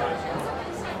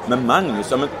 Men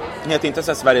Magnus, men heter inte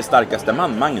så Sveriges starkaste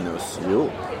man Magnus? Jo.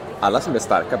 Alla som blir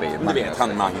starka blir Magnus. Du vet,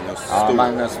 han Magnus. Ja,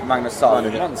 Magnus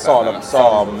Samuelsson.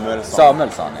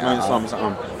 Samuelsson, ja. Magnus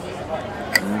Samuelsson.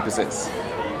 Precis.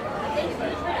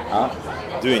 Ja.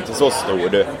 Du är inte så stor,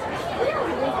 du.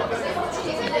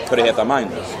 För det heter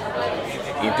Magnus.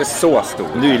 Inte så stor.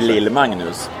 Du är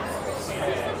Lill-Magnus.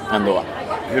 Ändå.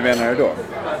 Hur menar du då?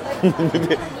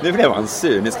 Nu blev han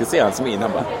sur. Ni ska se hans min.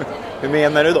 Han bara, hur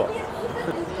menar du då?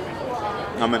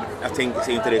 Ja, men jag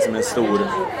tänker inte det som en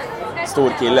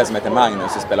stor kille som heter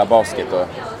Magnus och spelar basket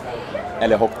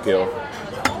eller hockey och...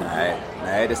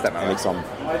 Nej, det stämmer. Liksom...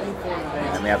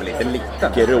 Men jag är väl lite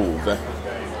liten. Grov.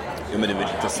 Jo, men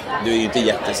du är ju inte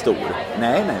jättestor.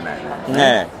 Nej.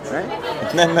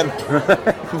 Nej, men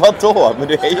vadå? Men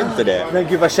du är ju inte det. Men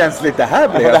gud vad känsligt det här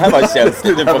blev. Ja, det här var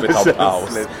känsligt, nu får vi ta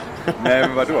paus. Nej,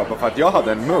 men vadå? För att jag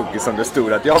hade en mugg som det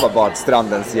stod att jag var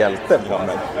badstrandens hjälte på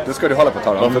mig. Då ska du hålla på att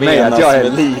tala om för mig att jag är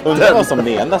liten. Undrar vad som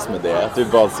menas med det? Att du är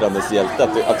badstrandens hjälte?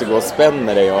 Att du går och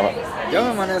spänner dig och... Ja,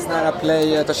 man är sån här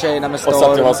player, tar tjejerna med storm. Och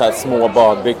så att du har så här små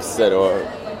badbyxor och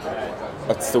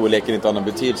att storleken inte har någon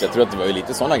betydelse. Jag tror att det var ju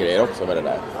lite sådana grejer också med det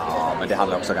där. Ja, men det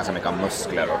handlar också ganska mycket om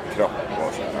muskler och kropp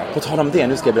och sådär. På tal om det,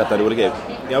 nu ska jag berätta en rolig grej.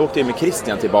 Jag åkte ju med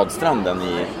Christian till badstranden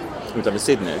utanför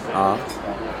Sydney. Ja.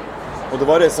 Och då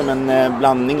var det som en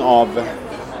blandning av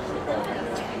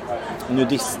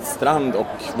nudiststrand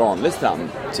och vanlig strand,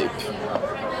 typ.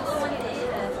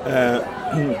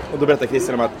 Och då berättade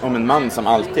Christian om en man som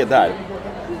alltid är där.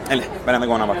 Eller varenda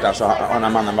gång han varit där så har den här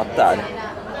mannen varit där.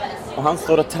 Och han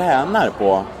står och tränar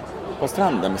på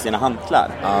stranden med sina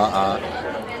hantlar.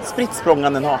 Spritt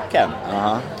språngande naken.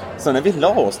 Så när vi la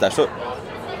oss där så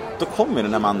då kom ju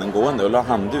den här mannen gående och la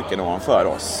handduken ovanför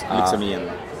oss. Liksom i en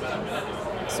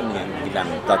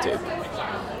glänta typ.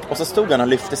 Och så stod han och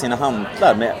lyfte sina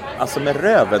hantlar med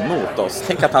röven mot oss.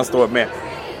 Tänk att han står med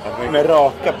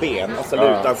raka ben och så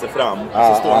lutar han sig fram.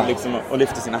 Så står han liksom och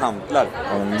lyfter sina hantlar.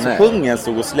 Så pungen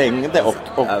stod och slängde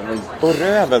och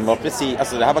röven var precis,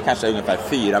 alltså det här var kanske ungefär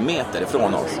 4 meter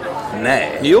ifrån oss.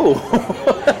 Nej. Jo.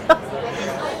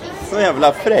 Så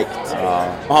jävla fräckt.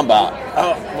 Och han bara,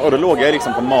 och då låg jag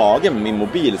liksom på magen med min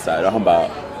mobil så här och han bara,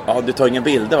 ja, du tar inga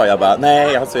bilder va? Jag bara,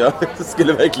 nej, alltså jag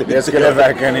skulle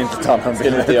verkligen inte ta någon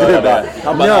bild. Inte göra det.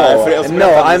 Han bara, no,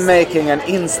 I'm making an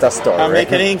Insta-story. I'm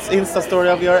making an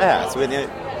Insta-story of your ass.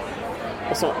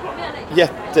 Och så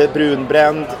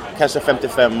jättebrunbränd, kanske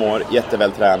 55 år,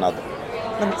 jättevältränad.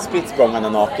 Men spritt språngande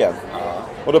naken.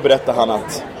 Och då berättade han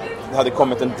att det hade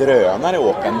kommit en drönare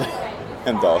åkande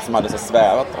en dag som hade så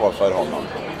svävat ovanför honom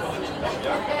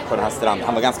på den här stranden.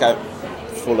 Han var ganska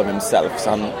full of himself, så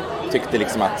han tyckte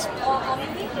liksom att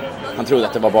han trodde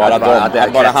att det var bara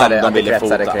de ville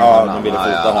fota. Ja, de ville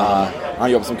fota honom.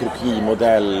 Han jobbade som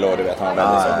krokimodell och du vet, han var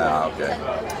väldigt så. Okay.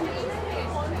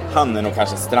 Han är nog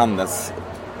kanske strandens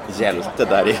hjälte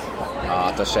där i. Ja,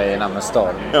 tar tjejerna med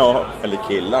storm. Ja, eller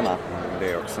killarna.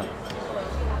 Det också.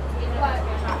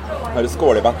 Har du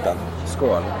skål i vatten?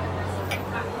 Skål.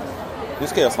 Nu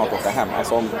ska jag snart åka hem.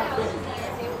 Alltså om...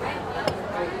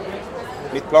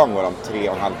 Mitt plan går om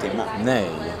 3,5 timmar. Nej.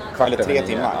 Eller 3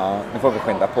 timmar. Ja, nu får vi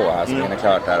skynda på här så vi är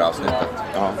klart det här avsnittet.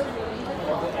 Ja.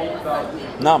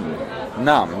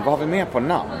 Namn. Vad har vi med på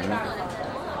namn?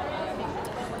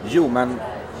 Jo, men...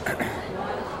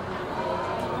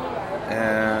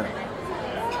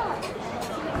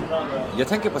 jag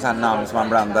tänker på så här namn som man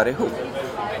blandar ihop.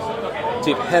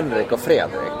 Typ Henrik och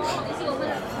Fredrik.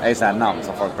 Det är så här namn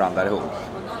som folk blandar ihop.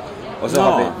 Och så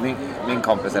har vi min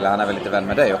kompis, eller han är väl lite vän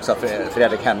med dig också,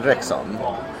 Fredrik Henriksson.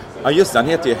 Ja just det, han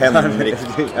heter ju Henrik.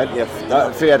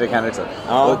 Fredrik Henriksson.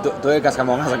 Ja. Och då är det ganska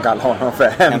många som kallar honom för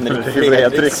Henrik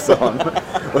Fredriksson.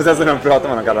 Och sen så när de pratar med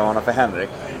honom kallar de honom för Henrik.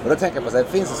 Och då tänker jag på så här,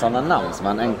 det finns det sådana namn som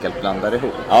man enkelt blandar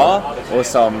ihop. Ja. Och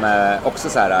som också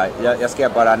så här, jag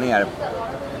skrev bara ner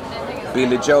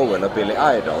Billy Joel och Billy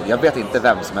Idol. Jag vet inte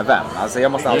vem som är vem. Alltså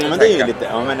jag måste alltid men det är ju lite,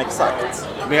 ja men exakt.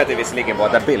 Nu heter visserligen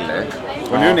båda Billy.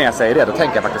 Och nu när jag säger det, då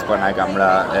tänker jag faktiskt på den här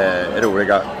gamla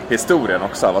roliga historien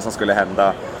också. Vad som skulle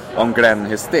hända om Glenn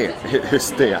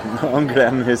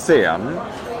Hysén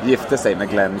gifte sig med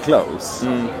Glenn Close.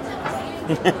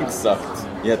 Exakt,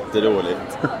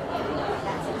 jätteroligt.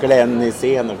 Glenn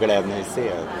Hysén och Glenn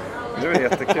Hysén. Det är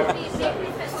jättekul.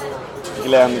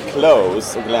 Glenn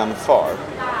Close och Glenn Farr.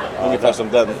 Ungefär som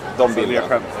de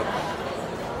bilderna.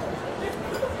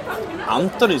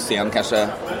 Anton Hysén kanske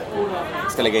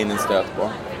ska lägga in en stöt på.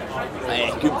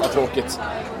 Nej, gud vad tråkigt.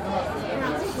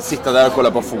 Sitta där och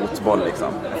kolla på fotboll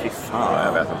liksom. Fy fan,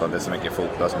 jag vet inte om det är så mycket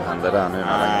fotboll som händer där nu.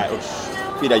 Nej,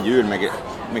 usch. Fira jul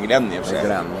med Glenn i och för sig.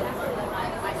 Glenn.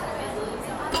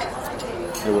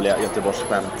 Roliga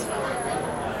Göteborgsskämt.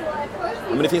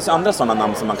 Men det finns ju andra sådana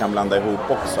namn som man kan blanda ihop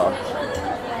också.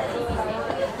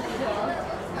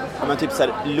 Ja, men typ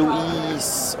såhär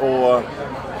Louise och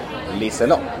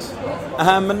Liselott.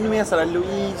 Men mer såhär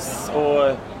Louise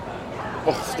och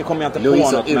det kommer jag inte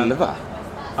Louise på något. Louise och Ylva.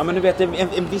 Ja men du vet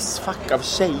en viss fack av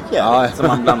tjejer som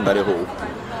man blandar ihop.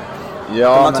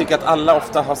 Ja, man tycker att alla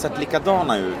ofta har sett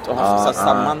likadana ut och har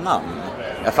samma namn.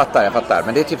 Jag fattar.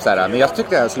 Men det är typ så här, men jag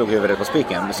tyckte jag slog huvudet på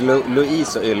spiken.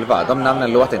 Louise och Ylva, de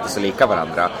namnen låter inte så lika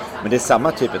varandra. Men det är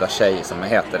samma typ av tjej som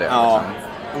heter det. Ja, liksom.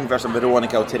 Ungefär som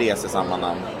Veronica och Therese är samma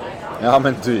namn. Ja,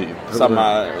 men typ.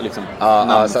 Samma liksom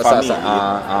namnfamilj.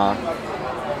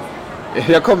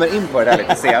 Jag kommer in på det där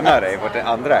lite senare i vårt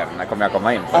andra ämne. Kommer jag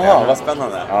komma in på det. Jaha, vad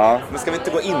spännande. Ja. Men ska vi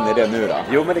inte gå in i det nu då?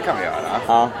 Jo, men det kan vi göra.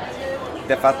 Ja.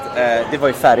 Därför att det var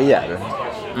ju färger.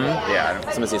 Det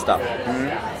är. Som är sista.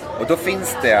 Och då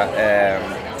finns det...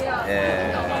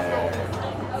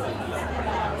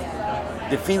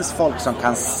 det finns folk som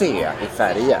kan se i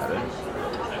färger.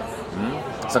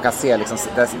 Som kan se liksom,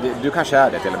 du kanske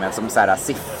är det till och med, som så här,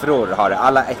 siffror har,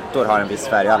 alla ettor har en viss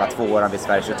färg, alla tvåor har en viss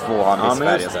färg, 22 har en viss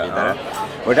färg och så vidare.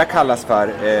 Och det där kallas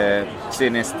för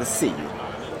synestesi.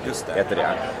 Just det. Heter det.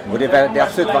 Och det är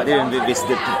absolut, det är en viss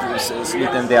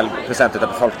liten del procent av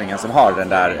befolkningen som har den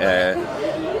där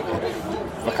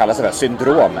vad kallas det där,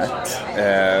 syndromet.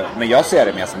 Men jag ser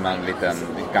det mer som en liten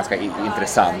ganska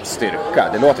intressant styrka.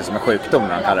 Det låter som en sjukdom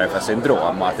när de kallar det för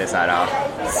syndrom, och att det är så här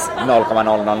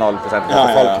 0,000% av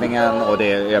befolkningen och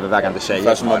det är övervägande tjejer.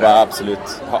 För som man bara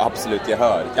har absolut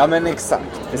gehör. Ja, men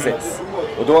exakt, precis.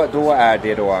 Och då är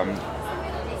det då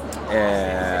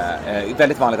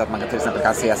väldigt vanligt att man till exempel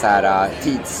kan se så här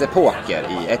tidsepoker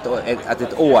i att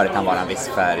ett år kan vara en viss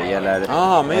färg, eller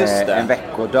men just det. En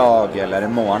veckodag eller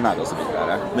en månad och så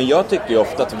vidare. Men jag tycker ju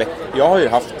ofta att jag har ju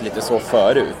haft lite så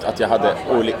förut att jag hade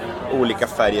olika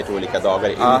färger till olika dagar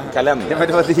i kalendern.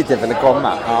 Det var dit jag ville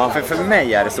komma. För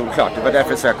mig är det solklart. Det var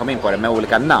därför jag kom in på det med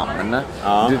olika namn.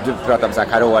 Du pratar om så här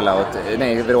Carola och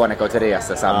Veronica och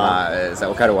Therese, samma,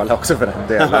 och Carola också för den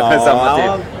delen.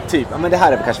 Samma typ. Ja, men det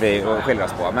här är kanske vi skiljer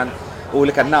oss på. Men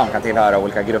olika namn kan tillhöra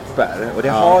olika grupper. Och det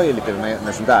har ju lite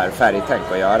med sån där färgtänk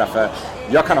att göra. För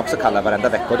jag kan också kalla varenda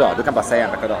veckodag. Du kan bara säga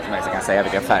en veckodag till mig så kan jag säga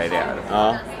vilken färg det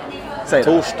är. Säg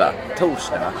Torsdag.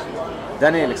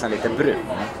 Den är liksom lite brun.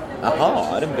 Jaha,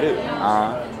 är den brun? Ja.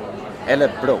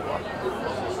 Eller blå.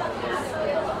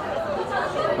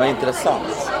 Vad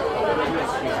intressant.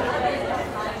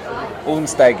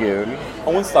 Onsdag är gul.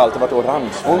 Onsdag har alltid varit orange.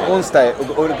 Onsdag är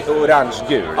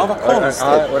orange-gul. Ja, vad konstigt.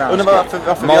 Orange.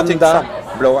 Varför måndag,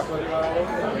 blå.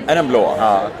 Är den blå?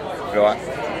 Ja, blå.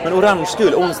 Men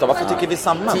orange-gul, onsdag, varför tycker vi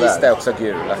samma? Tisdag är också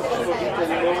gul.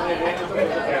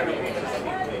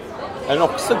 Är den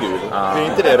också gul? Är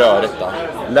inte det rörigt då?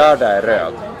 Lördag är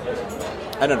röd.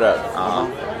 Är den röd? Ja.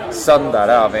 Söndag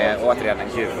där har vi återigen en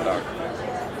gul dag.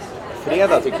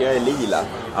 Fredag tycker jag är lila.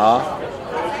 Ja.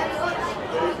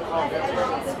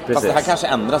 Precis. Fast det här kanske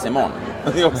ändras imorgon.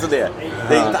 Det är också det.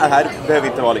 Det här behöver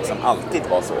inte vara liksom alltid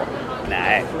vara så.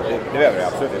 Nej, det behöver det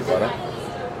absolut inte vara.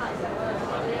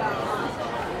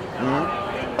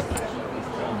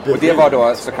 Och det var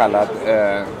då så kallad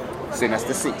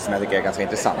synestesi, som jag tycker är ganska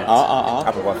intressant.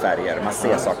 Apropå färger. Man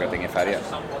ser saker och ting i färger.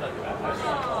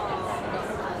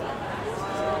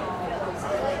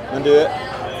 Men du,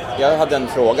 jag hade en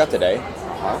fråga till dig.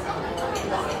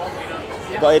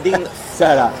 Vad är din...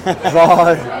 Såhär,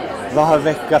 vad har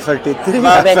vecka 43?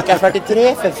 Vad har vecka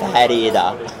 43 för färg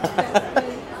idag?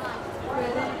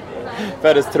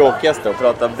 Världens tråkigaste att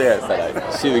prata om det sådär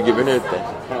 20 minuter.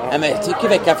 Nej, men jag tycker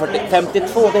vecka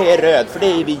 52 det är röd, för det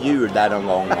är vid jul där någon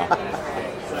gång.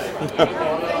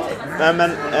 Nej,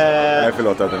 men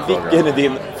förlåt att vilken är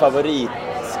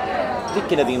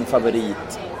din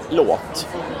favoritlåt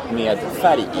med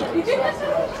färg i?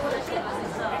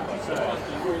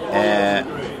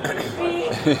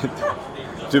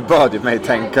 Du bad ju mig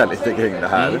tänka lite kring det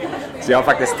här. Så jag har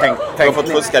faktiskt tänkt du har fått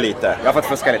fuska lite. Jag har fått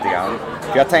fuska lite grann.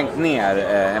 För jag har tänkt ner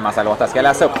en massa låtar. Ska jag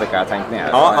läsa upp vilka jag har tänkt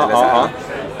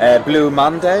ner? Blue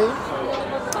Monday.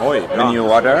 Oj, med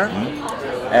New Order.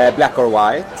 Black or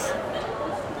White,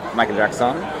 Michael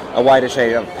Jackson. A Wider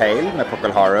Shade of Pale med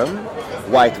Procol Harum.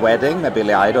 White Wedding med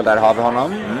Billy Idol, där har vi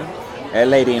honom.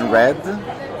 Lady in Red,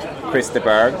 Christy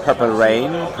Berg. Purple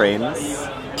Rain, Prince.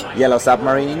 Yellow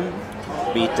Submarine,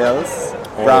 Beatles.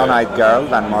 Brown Eyed Girl,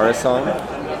 Van Morrison.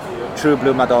 True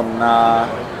Blue Madonna.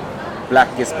 Black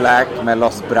is Black med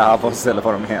Los Bravos, eller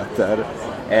vad de heter.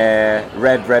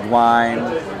 Red Red Wine.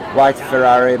 White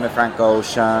Ferrari med Frank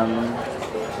Ocean.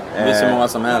 Det finns så många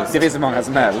som helst. Det finns så många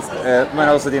som helst.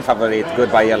 Men också din favorit,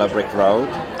 Goodbye Yellow Brick Road.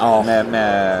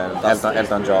 Med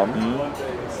Elton John.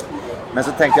 Men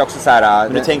så tänkte jag också så här.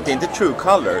 Men du tänkte inte True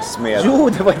Colors med... Jo,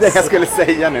 det var det jag skulle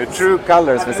säga nu. True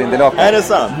Colors med Cyndi Lauper. Är det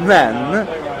sant? Men...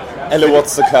 Eller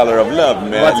What's the Color of Love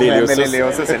med Lili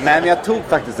och Susie. Nej, men jag tog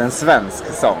faktiskt en svensk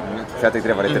sång. För jag tyckte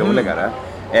det var lite roligare.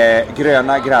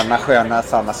 Gröna, granna, sköna,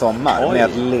 samma sommar. Med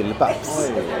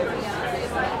Lill-Babs.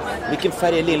 Vilken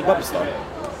färg är Lill-Babs då?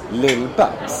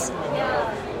 Lill-Babs?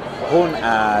 Hon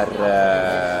är...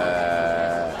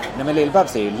 Nej, men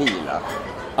Lill-Babs är ju lila.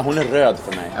 Hon är röd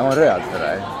för mig. Är hon röd för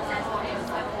dig?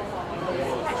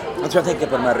 Jag tror jag tänker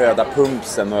på de här röda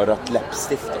pumpsen och rött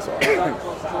läppstift och så.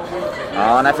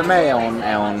 Ja, nej, för mig är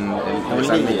hon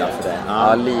liksom lila för dig.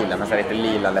 Ja, lila, men så lite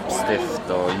lila läppstift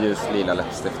och ljuslila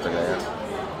läppstift och grejer.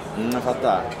 Jag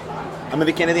fattar. Ja, men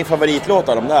vilken är din favoritlåt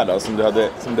av de där då,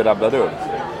 som du rabblade upp?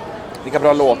 Vilka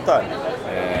bra låtar?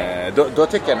 Då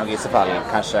tycker jag nog i så fall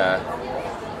kanske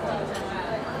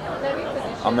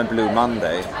men Blue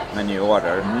Monday med New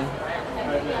Order.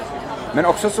 Men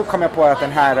också så kom jag på att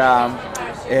den här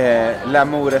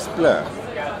L'amour est bleu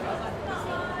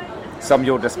som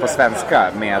gjordes på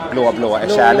svenska med blå är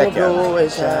kärleken. Blå är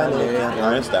kärleken.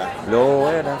 Ja, just det. Blå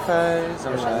är den färg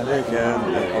som kärleken.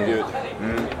 Åh gud.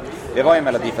 Det var ju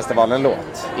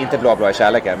Melodifestivalen-låt. Inte blå är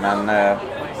kärleken, men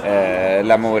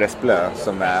L'amour est bleu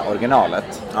som är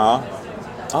originalet. Ja.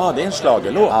 Ja, det är en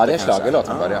schlagerlåt. Ja, det är en schlagerlåt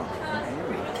från början.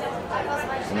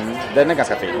 Den är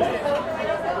ganska fin.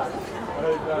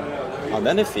 Ja,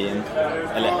 den är fin.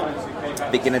 Eller,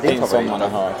 vilken är din favorit man har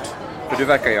hört? För du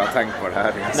verkar ju ha tänkt på det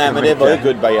här. Nej, men det var ju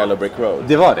Goodbye Yellow Brick Road.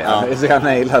 Det var det? Ja. Så jag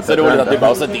nailade. Så roligt att du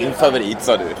bara sa din favorit,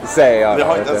 sa du. Säger jag. Jag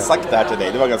har inte sagt det här till dig,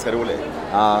 det var ganska roligt.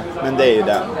 Ja. Men det är ju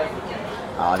den.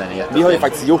 Ja, den är jättefin. Vi har ju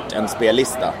faktiskt gjort en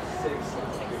spellista.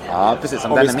 Ja, precis,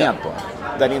 som den är med på.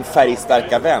 Där din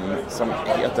färgstarka vän som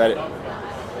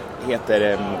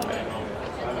heter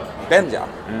Benja.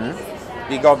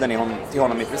 Vi gav den till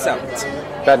honom i present.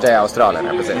 Benja i Australien,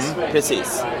 ja, precis.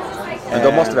 Precis. Men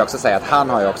då måste vi också säga att han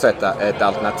har ju också ett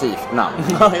alternativt namn.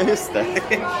 Ja, just det.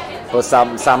 Och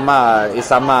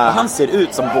samma... Han ser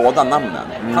ut som båda namnen.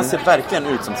 Han ser verkligen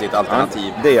ut som sitt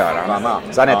alternativ. Ja, det gör han.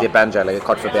 Så han heter Benja, eller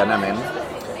kort för Benjamin.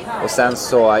 Och sen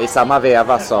så i samma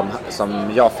veva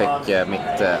som jag fick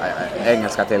mitt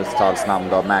engelska tilltalsnamn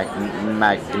då,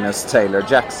 Magnus Taylor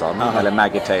Jackson, eller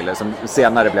Maggie Taylor, som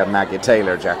senare blev Maggie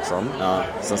Taylor Jackson,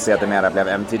 som sedermera blev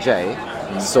MTJ.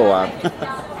 Så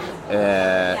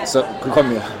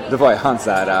kom ju, då var ju han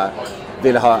så här,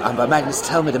 han bara, Magnus,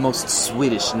 tell me the most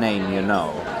Swedish name you know.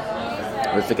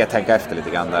 Och då fick jag tänka efter lite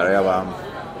grann där, och jag bara,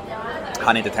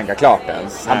 han inte tänka klart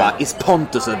ens. Han bara, is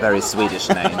Pontus a very Swedish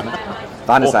name?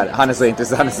 Han är så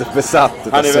intressant, han är så besatt.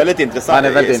 Han är väldigt intressant. Han är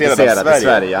väldigt intresserad i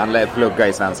Sverige. Han pluggar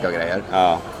i svenska och grejer.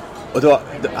 Ja. Och då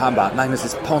han bara, Magnus,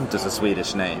 is Pontus a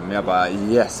Swedish name? Jag bara,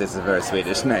 yes, it's a very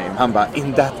Swedish name. Han bara,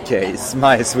 in that case,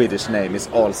 my Swedish name is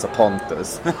also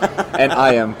Pontus.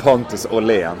 And I am Pontus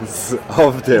Åhléns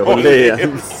of the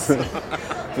Åhléns.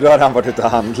 För då hade han varit ute och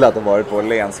handlat och varit på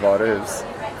Åhléns varuhus.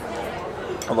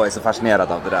 Han var ju så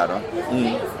fascinerad av det där då.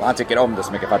 Och han tycker om det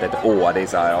så mycket för att det är ett Å, det är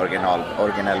så här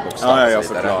originell bokstav. Ja,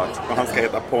 såklart. Och han ska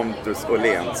heta Pontus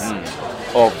Åhléns.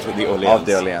 Of the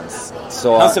Åhléns.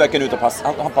 Så han ser verkligen ut att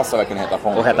han passar verkligen heta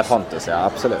Pontus. Och heta Pontus, ja,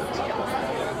 absolut.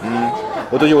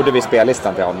 Och då gjorde vi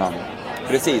spellistan till honom.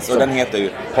 Precis, och den heter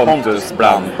ju Pontus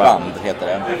Bland heter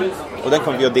den. Och den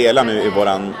kommer vi att dela nu i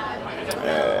våran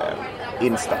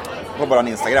Insta. På våran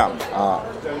Instagram. Ja.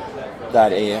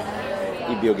 Där är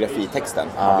i biografitexten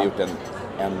har vi gjort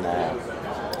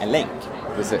en länk.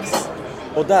 Precis.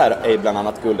 Och där är bland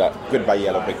annat Goodbye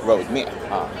Yellow Brick Road med.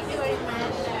 Ja.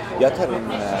 Jag tar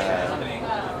in...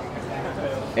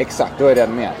 exakt, då är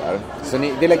den med där. Så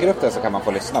vi lägger upp den så kan man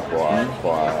få lyssna på...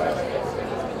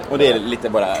 Och det är lite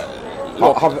bara...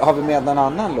 Har vi med någon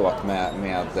annan låt med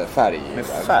färg? Med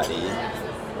färg?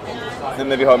 Nej,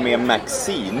 men vi har med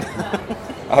Maxine.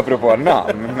 Apropå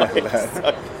namn.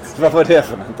 Vad var det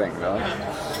för någonting då?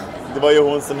 Det var ju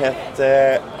hon som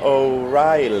hette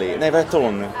O'Reilly. Nej, vad hette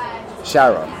hon?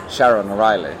 Sharon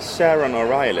O'Reilly. Sharon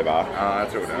O'Reilly, va? Ja,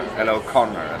 jag tror det. Eller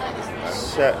O'Connor.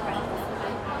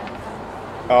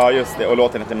 Ja, just det. Och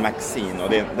låten heter Maxine. Och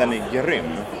den är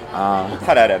grym.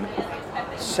 Här är den.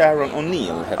 Sharon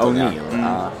O'Neill heter hon.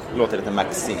 Låten heter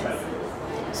Maxine.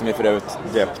 Som vi för övrigt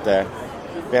döpte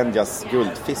Benjas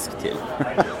guldfisk till.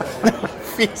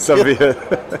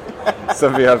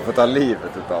 som vi höll på att ta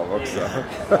livet utav också.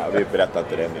 Ja, vi berättar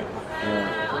inte det nu.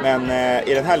 Men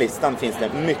i den här listan finns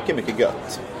det mycket, mycket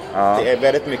gött. Ja. Det är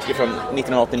väldigt mycket från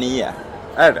 1989.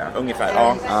 Är det? Ungefär,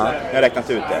 ja. Jag har räknat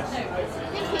ut det.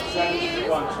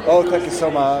 Oh, thank you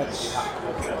so much.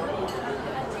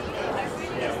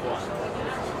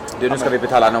 Du, nu ska vi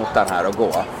betala notan här och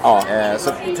gå. Ja.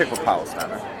 Så tryck på paus där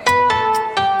nu.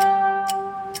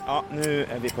 Ja, nu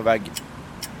är vi på väg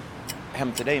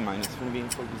hem till dig, Magnus. För vi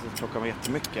insåg precis att klockan var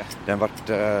jättemycket.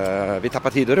 Vi tappar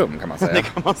tid och rum, kan man säga. Det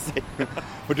kan man säga.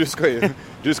 Och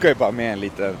du ska ju bara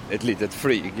med ett litet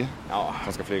flyg. Ja.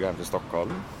 Som ska flyga hem till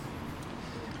Stockholm.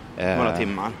 Några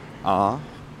timmar. Ja,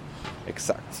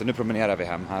 exakt. Så nu promenerar vi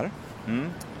hem här.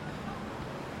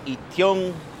 I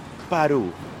Tiongparu.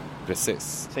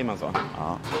 Precis. Säger man så?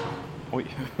 Ja. Oj.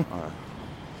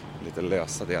 Lite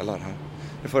lösa delar här.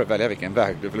 Du får välja vilken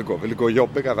väg du vill gå. Vill du gå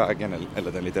jobbiga vägen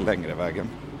eller den lite längre vägen?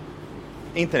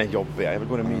 Inte den jobbiga, jag vill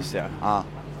gå den mysiga. Ja.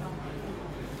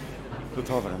 Då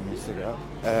tar vi den mysiga.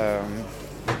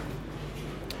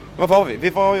 Vad var vi? Vi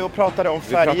var ju och pratade om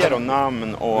färger och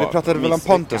namn och vi pratade väl om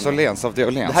Pontus och Lens av det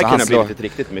och Lens. Det här kunde ha blivit ett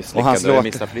riktigt misslyckande och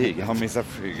missa flyget. Han missar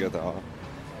flyget, ja.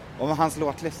 Och med hans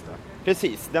låtlista.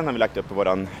 Precis, den har vi lagt upp på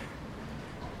våran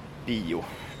bio.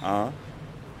 Ja.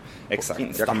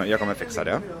 Exakt, jag kommer fixa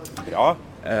det. Ja.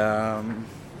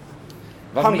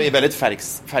 Han är väldigt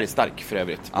färgstark för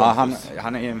övrigt. Ja,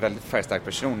 han är en väldigt färgstark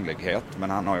personlighet, men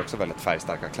han har ju också väldigt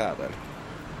färgstarka kläder.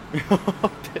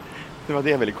 Det var det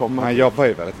jag ville komma. Han jobbar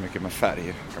ju väldigt mycket med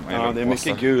färg. Kan man ja, det är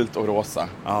mycket gult och rosa.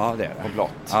 Ja, det är det. Och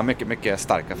blått. Ja, mycket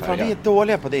starka färger. Fan, vi är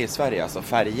dåliga på det i Sverige, alltså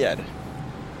färger.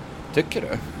 Tycker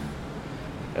du?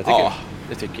 Ja,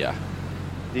 det tycker jag.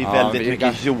 Det är väldigt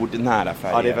mycket jordnära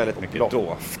färger. Ja, det är väldigt mycket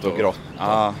doft och grått.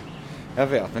 Ja, jag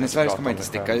vet. Men i Sverige ska man inte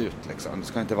sticka ut liksom. Det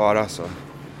ska inte vara så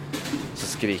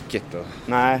skrikigt.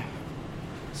 Nej.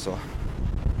 Så.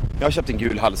 Jag har köpt en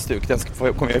gul halsduk. Den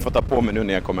kommer jag ju få ta på mig nu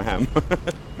när jag kommer hem.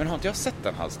 Men har inte jag sett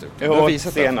den halsduken? Jo,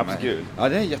 senapsgul. Ja,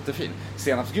 den är jättefin.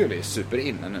 Senapsgul är ju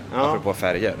superinne nu, apropå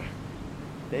färger.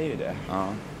 Det är ju det. Ja.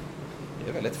 Det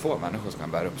är väldigt få människor som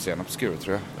kan bära upp senapsgul,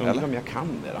 tror jag. Undrar om jag kan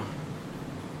det då.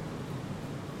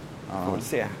 Ja. Får väl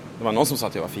se. Det var någon som sa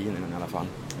att jag var fin i den i alla fall.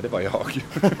 Det var jag.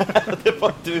 Det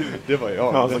var du. Det var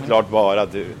jag. Ja, såklart bara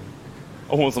du.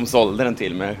 Och hon som sålde den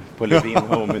till mig på Levin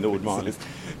Home i Nordmalis.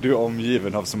 Du är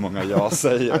omgiven av så många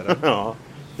jag-sägare. Ja,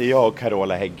 det är jag och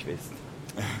Carola Häggqvist.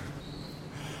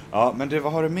 Ja, men du,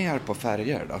 vad har du mer på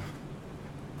färger då?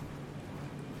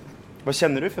 Vad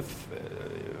känner du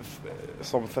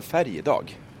för färg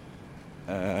idag?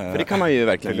 För det kan man ju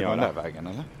verkligen göra. Den där vägen,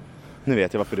 eller? Nu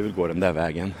vet jag varför du vill gå den där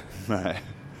vägen. Nej.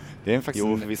 Det är faktiskt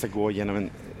vi ska gå genom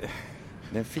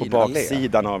på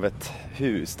baksidan av ett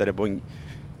hus där det bor en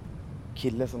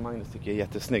kille som Magnus tycker är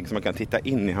jättesnygg, så man kan titta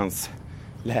in i hans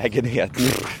lägenhet.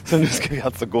 Så nu ska vi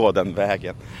alltså gå den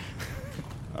vägen.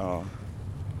 Ja.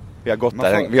 Vi har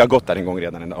gått där en gång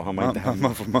redan idag.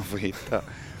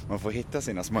 Man får hitta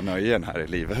sina små nöjen här i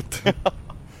livet.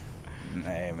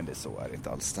 Nej, men så är det inte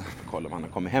alls det. Kolla om han har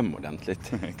kommit hem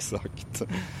ordentligt. Exakt.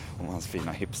 Om hans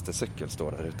fina hipstercykel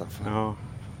står där utanför. Ja.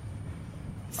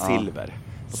 Silver.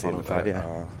 Silver,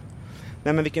 ja.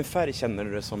 Nej, men vilken färg känner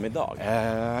du dig som idag?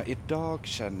 Idag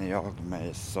känner jag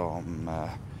mig som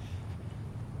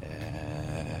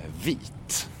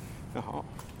vit. Jaha.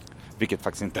 Vilket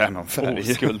faktiskt inte är någon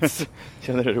färg.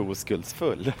 Känner du dig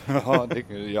oskuldsfull? Ja, det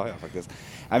gör jag faktiskt.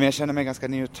 Nej, men jag känner mig ganska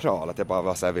neutral. Att jag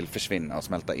bara så här vill försvinna och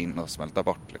smälta in och smälta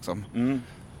bort liksom.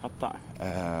 Fattar.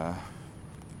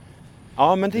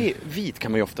 Ja, men vit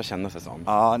kan man ju ofta känna sig som.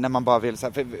 Ja, när man bara vill så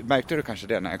här, märkte du kanske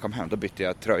det när jag kom hem? Då bytte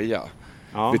jag tröja.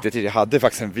 Ja. Jag hade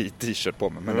faktiskt en vit t-shirt på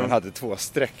mig, men den hade 2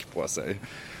 streck på sig.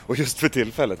 Och just för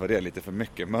tillfället var det lite för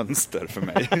mycket mönster för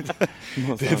mig.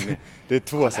 det är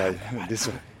 2 så här. Det är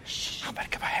så. Han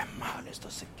verkar vara hemma. Nu står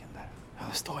cykeln där. Ja,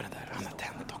 nu står det där. Han har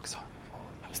tänt också.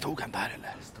 Stod han där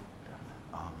eller?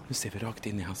 Ja. Nu ser vi rakt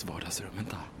in i hans vardagsrum.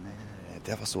 Vänta. Nej,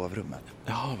 det var sovrummet.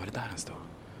 Ja, var det där han stod?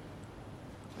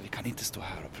 Vi kan inte stå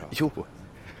här och prata. Jo.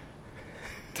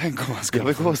 Tänk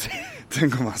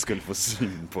om man skulle få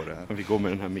syn på det här. Om vi går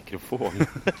med den här mikrofonen.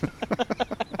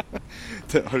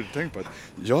 Har du tänkt på att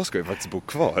jag ska ju faktiskt bo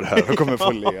kvar här och kommer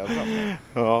få leva?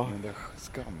 Ja. Men det är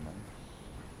skammen.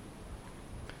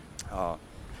 Ja.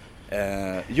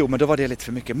 Jo, men då var det lite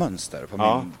för mycket mönster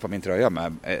på min tröja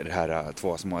med de här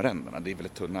 2 små ränderna. Det är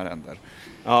väldigt tunna ränder.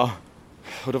 Ja.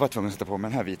 Och då var jag tvungen att sätta på mig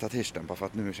den här vita t-shirten för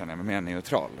att nu känner jag mig mer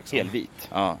neutral. Liksom. Helvit?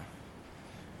 Ja.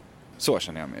 Så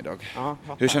känner jag mig idag. Ja,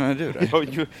 hur känner du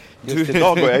dig? Just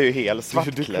idag går jag ju helt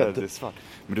svartklädd.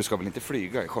 Men du ska väl inte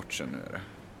flyga i shortsen nu? Eller?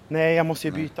 Nej, jag måste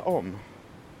ju byta om.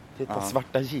 Det är ett par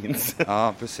svarta jeans.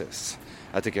 Ja, precis.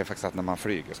 Jag tycker faktiskt att när man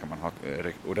flyger ska man ha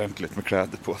ordentligt med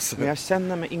kläder på sig. Men jag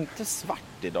känner mig inte svart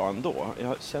idag ändå.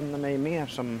 Jag känner mig mer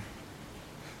som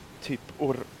typ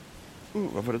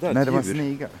vad var det där? Nej, det var en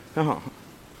snigel. Jaha.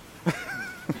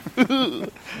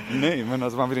 Nej, men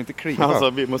alltså man vill inte kliva. Alltså,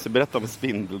 vi måste berätta om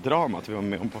spindeldramat vi var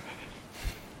med om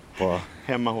på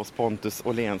hemma hos Pontus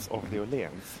Åhléns och de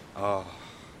Åhléns.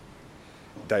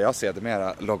 Där jag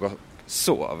sedermera låg och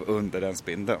sov under den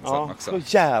spindeln sen också.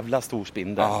 Så jävla stor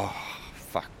spindel.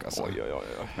 Fuck alltså. Oj.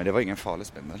 Men det var ingen farlig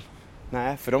spindel.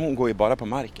 Nej, för de går ju bara på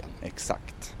marken.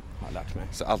 Exakt. Jag har lärt mig.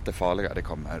 Så allt det farliga, det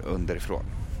kommer underifrån.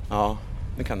 Ja,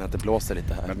 nu kan det inte blåsa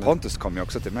lite här. Men Pontus kom ju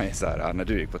också till mig så här, när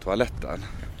du gick på toaletten.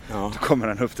 Ja. Då kommer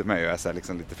han upp till mig och är så här,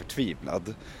 liksom lite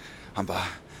förtvivlad. Han bara,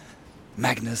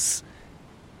 Magnus,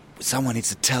 someone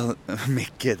needs to tell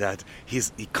Micke that he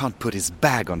can't put his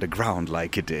bag on the ground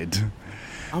like he did.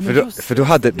 Ja,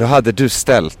 för då hade du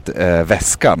ställt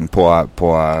väskan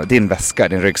på din väska,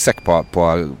 din ryggsäck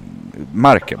på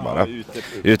marken bara.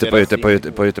 Ute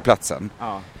på uteplatsen.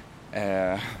 Ja.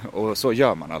 Och så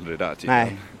gör man aldrig där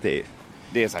tydligen. Nej,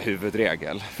 det är så här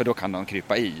huvudregel. För då kan de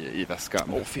krypa i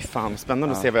väskan. Fy fan,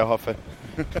 spännande att se vad jag har för...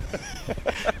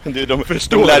 Du, de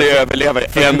lär ju överleva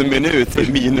 1 minut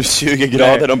till minus 20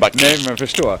 grader. De bara... Nej, men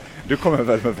förstå. Du kommer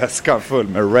väl med väskan full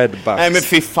med redbacks. Nej, men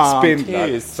fy fan.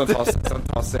 Spindlar som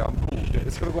tar sig ombord.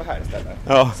 Ska vi gå här istället?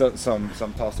 Ja.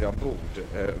 Som tar sig ombord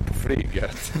på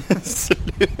flyget.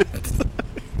 Slut.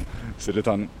 Så det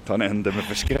tar en ände med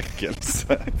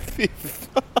förskräckelse. Fy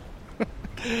fan.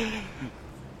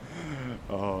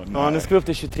 Ja, nu ska vi upp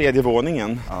till 23:e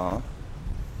våningen. Ja.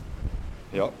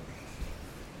 Jag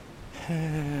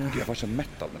var så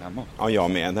mätt av den här maten. Ja,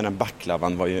 jag med. Den här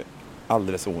baklavan var ju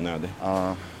alldeles onödig.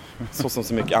 Ja. Så som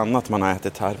så mycket annat man har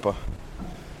ätit här på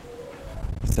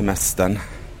semestern.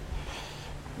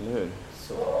 Eller hur?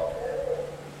 Så.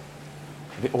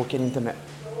 Vi åker inte med.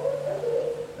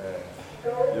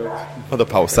 Och då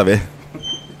pausar vi.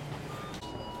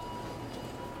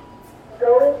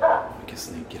 Vilken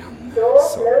snygg granne.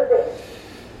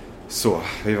 Så,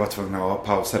 vi var tvungna att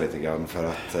pausa lite grann för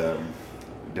att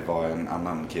det var en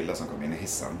annan kille som kom in i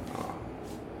hissen. Ja.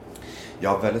 Jag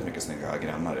har väldigt mycket snygga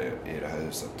grannar i det här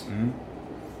huset.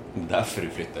 Därför du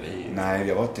flyttade hit? Nej,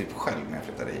 jag var typ själv när jag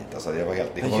flyttade hit. Alltså, jag var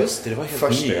helt, det var helt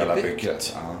först i hela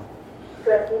bygget. Ja.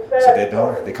 Så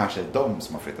det kanske är de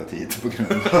som har flyttat hit på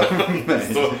grund av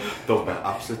mig. De är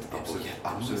absolut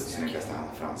snyggaste han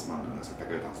är fransmannen. Jag ska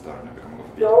peka ut hans dörr när vi kommer gå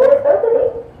förbi.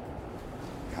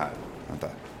 Här, vänta.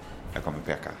 Jag kommer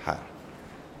peka här.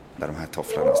 Där de här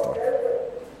tofflarna står.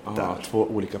 Där. 2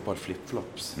 olika par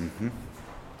flipflops.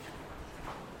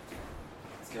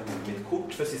 Ska jag använda mitt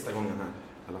kort för sista gången här?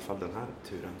 I alla fall den här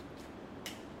turen.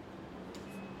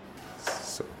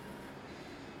 Så.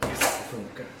 Det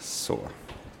funkar. Så.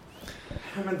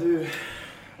 Men du...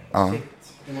 Ja.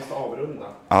 Du måste avrunda.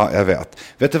 Ja, jag vet.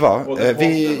 Vet du vad?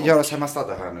 Vi gör oss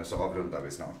hemmastadda här nu så avrundar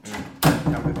vi snart.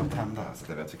 Jag vill bara tända här så att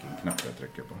jag vet vilken knapp jag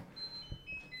trycker på.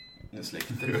 Nu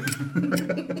släckte du.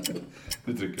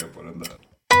 Nu trycker jag på den där.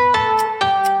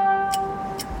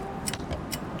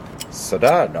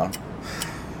 Sådär då.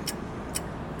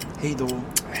 Hej då.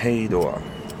 Hej då.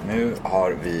 Nu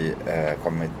har vi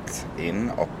kommit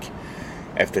in och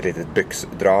efter ett litet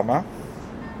byxdrama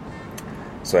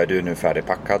så är du nu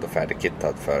färdigpackad och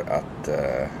färdigkittad för att...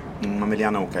 man vill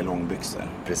gärna åka i långbyxor.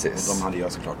 Precis. Och de hade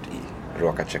jag såklart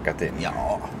råkat checkat in.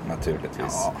 Ja.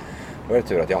 Naturligtvis. Ja. Då är det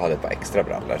tur att jag hade ett par extra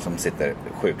brallor som sitter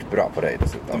sjukt bra på dig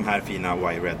dessutom. De här fina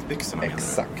Y-Red-byxorna.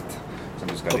 Exakt. Som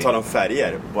du ska ta de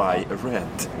färger.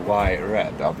 Y-Red.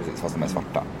 Y-Red, ja precis. Fast de är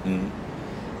svarta.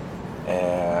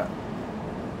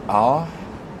 Ja,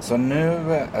 så nu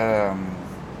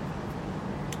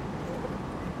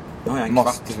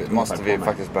måste vi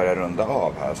faktiskt börja runda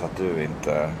av här så att du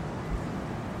inte...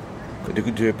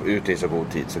 Du är ute i så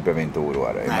god tid så du behöver inte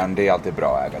oroa dig. Nej. Men det är alltid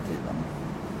bra att äga tiden.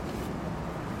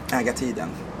 Äga tiden?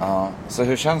 Ja, så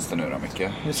hur känns det nu då,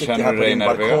 Micke? Nu sitter jag här på din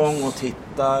balkong och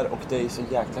tittar och det är så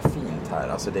jäkla fint här.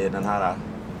 Alltså det är den här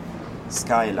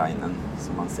skylinen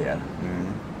som man ser.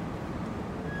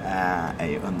 Är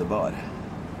ju underbar.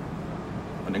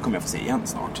 Och den kommer jag få se igen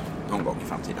snart. Någon gång i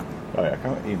framtiden. Ja, jag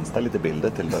kan insta lite bilder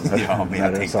till den. Ja, men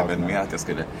jag tänkte väl mer att jag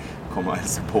skulle komma och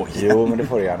hälsa på igen. Jo, men det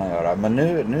får du gärna göra. Men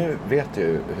nu vet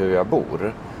du hur jag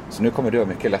bor. Så nu kommer du ha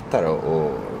mycket lättare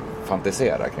att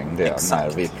fantisera kring det. Exakt. När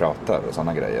vi pratar och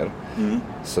sådana grejer.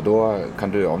 Så då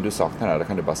kan du, om du saknar det här, då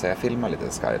kan du bara säga filma lite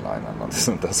skyline eller något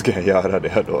sånt där. Ska jag göra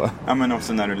det då? Ja, men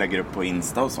också när du lägger upp på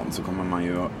Insta och sånt så kommer man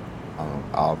ju...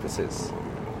 Ja, precis.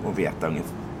 Och veta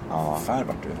ungefär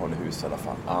vart du håller hus i alla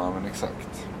fall. Ja, men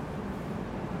exakt.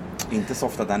 Inte så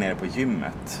ofta där nere på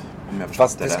gymmet. Om jag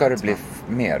fast det ska det bli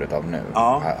mer utav nu,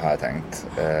 har jag tänkt.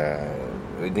 Det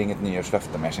är inget nyårslöfte,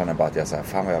 men jag känner bara att jag säger,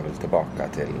 fan vad jag vill tillbaka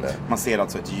till... Man ser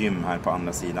alltså ett gym här på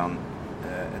andra sidan.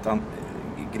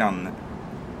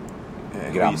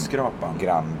 Skyskrapan.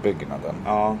 Grannbyggnaden.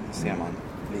 Ja, ser man.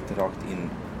 Lite rakt in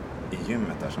i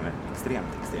gymmet där som är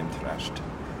extremt fräscht.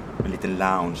 Med lite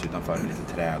lounge utanför, med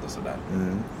lite träd och sådär.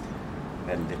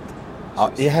 Väldigt... Ja,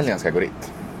 i helgen ska jag gå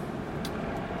dit.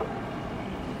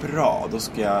 Bra, då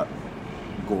ska jag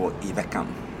gå i veckan.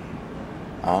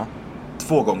 Ja.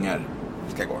 2 gånger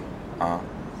ska jag gå. Ja.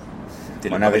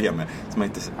 Till en början med.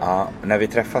 Ja, när vi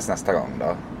träffas nästa gång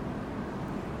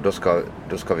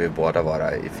då ska vi båda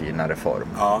vara i finare form.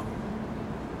 Ja.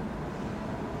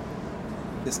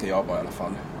 Det ska jag vara i alla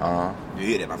fall. Ja. Du är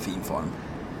ju redan fin form.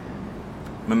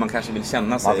 Men man kanske vill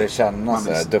känna sig... Man vill känna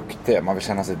sig duktig. Man vill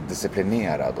känna sig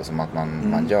disciplinerad och som att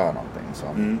man gör någonting. Så.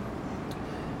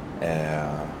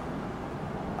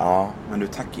 Ja. Men du,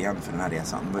 tack igen för den här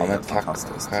resan. Det var helt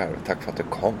fantastiskt. Själv. Tack för att du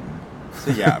kom.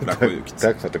 Så jävla sjukt.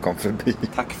 Tack för att du kom förbi.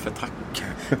 Tack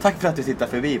för att du tittar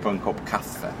förbi på en kopp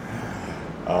kaffe.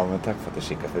 Ja, men tack för att du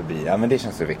kikar förbi. Ja, men det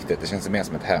känns så viktigt. Det känns mer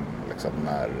som ett hem liksom,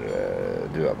 när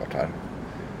du har varit här.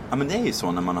 Ja, men det är ju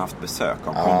så när man har haft besök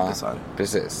av kompisar.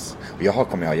 Precis. Och jag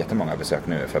kommer ha jättemånga besök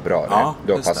nu i februari.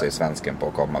 Då passar ju svensken på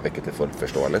att komma, vilket är fullt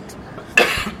förståeligt.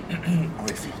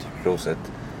 Oj, fint. Roset.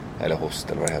 Eller host,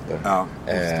 eller vad det heter. Ja,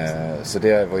 så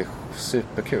det var ju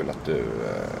superkul att du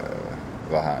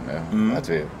var här nu. Att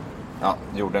vi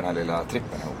gjorde den här lilla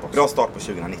trippen ihop också. Bra start på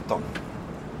 2019.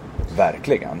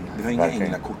 Verkligen. Vi har inga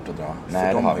Ängla-kort att dra. Nej,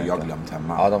 för de har jag glömt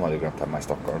hemma. Ja, de har du glömt hemma i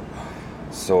Stockholm.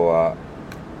 Så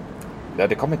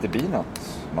det kommer inte bli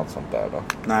något sånt där då.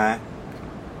 Nej.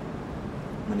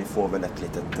 Men ni får väl ett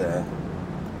litet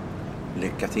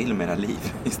lycka till med era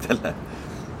liv istället.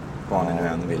 Vad ni nu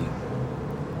än vill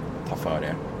ta för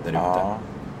er där ute.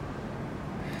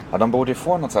 Ja, de borde ju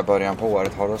få något så här början på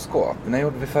året horoskop. När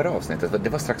gjorde vi förra avsnittet? Det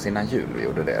var strax innan jul vi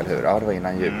gjorde det, eller hur? Ja, det var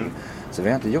innan jul. Så vi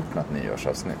har inte gjort något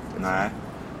nyårsavsnitt. Nej.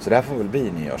 Så det här får väl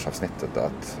bli nyårsavsnittet.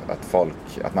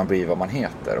 Att man blir vad man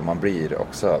heter. Och man blir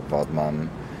också vad man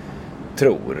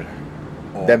tror.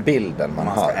 Och den bilden man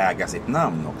har. Man ska äga sitt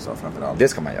namn också framförallt. Det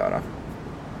ska man göra.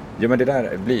 Jo, men det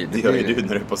där blir... Det gör ju du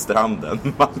när du är på stranden.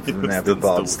 När jag blir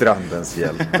badstrandens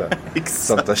hjälte.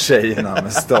 Som tar tjejerna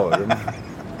med storm.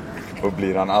 Och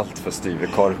blir han allt för styv i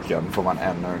korken får man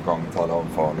ännu en gång tala om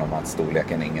för honom att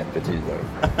storleken inget betyder.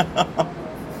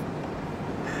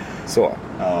 Så.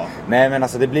 Ja. Nej, men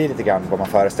alltså det blir lite grann vad man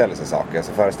föreställer sig saker.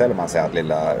 Så föreställer man sig att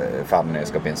lilla Fanny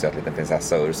ska bli en söt liten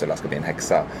prinsessa och Ursula ska bli en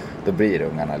häxa. Då blir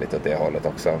ungarna lite åt det hållet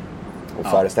också. Och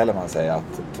föreställer man sig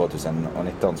att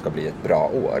 2019 ska bli ett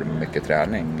bra år med mycket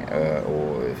träning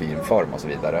och fin form och så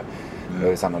vidare. Då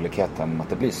är sannolikheten att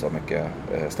det blir så mycket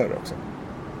större också.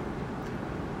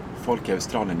 Folk i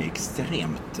Australien är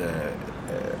extremt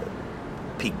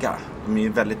pigga. De är ju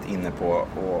väldigt inne på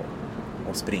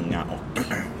att springa och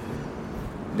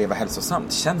leva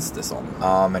hälsosamt, känns det som.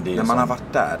 Ja, men det är när man har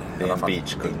varit där. Det är en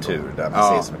beachkultur där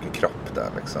man ser så mycket kropp där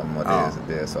liksom. Och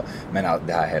det är så. Men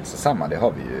det här hälsosamma, det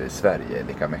har vi ju i Sverige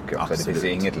lika mycket också. Absolut. Det finns ju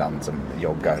inget land som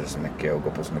joggar så mycket och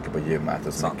går på så mycket på gym och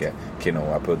äter så mycket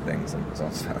quinoa-pudding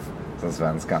som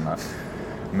svenskarna.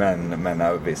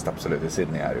 Men visst, absolut. I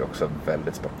Sydney är det ju också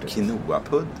väldigt sportigt.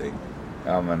 Quinoa-pudding?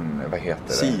 Ja, men vad heter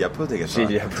det? Chia-pudding.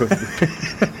 Chia-pudding.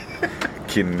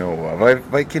 Quinoa.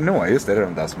 Vad är quinoa? Just det, är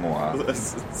de där små...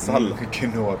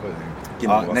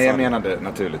 Quinoa-pudding. Nej, jag menade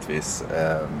naturligtvis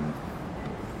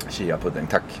chia-pudding.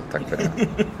 Tack för det.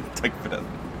 Tack för den.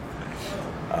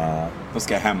 Då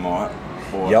ska jag hem och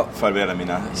förbereda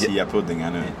mina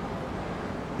chia-puddingar nu.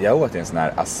 Jag åt en sån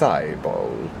här acai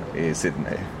bowl i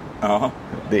Sydney. Ja.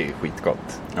 Det är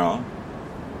skitgott. Ja.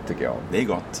 Tycker jag. Det är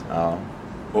gott. Ja.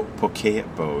 Och poké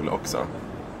bowl också.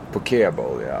 Poké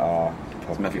bowl, ja.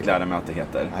 Som jag fick lära mig att det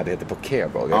heter. Ja, det heter poké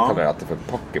bowl. Jag kallar det alltid för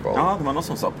pokeball. Ja, det var någon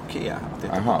som sa poké. Att det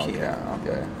heter poké.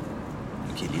 Okay.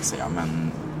 Okej, gissar jag,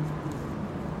 men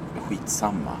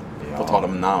skitsamma. Ja. På tal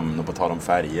om namn och på tal om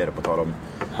färger och på tal om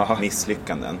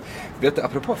misslyckanden. Vet du,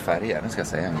 apropå färger, nu ska jag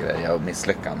säga en grej och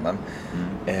misslyckanden.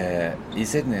 I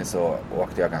Sydney så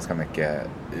åkte jag ganska mycket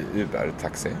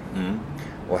Uber-taxi.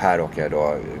 Och här åker jag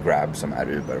då Grab som är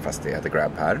Uber, fast det heter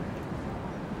Grab här.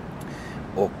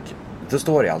 Och då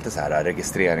står det alltid så här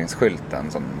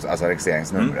registreringsskylten, alltså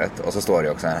registreringsnumret. Och så står det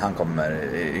också han kommer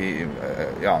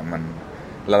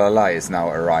Lalala is now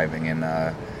arriving in a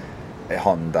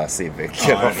Honda Civic,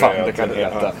 eller vad fan det kan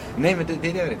heta. Nej, men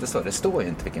det är inte så. Det står ju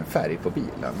inte vilken färg på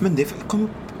bilen. Men det kom upp,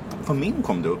 på min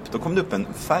kom det upp. Då kom det upp en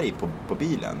färg på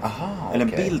bilen. Aha, eller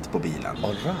en bild på bilen.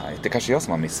 All right. Det kanske jag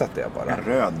som har missat det bara. En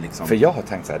röd liksom. För jag har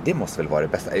tänkt så här, det måste väl vara det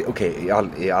bästa. Okej,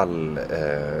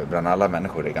 bland alla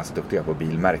människor är ganska duktiga på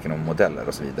bilmärken och modeller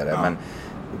och så vidare. Ja. Men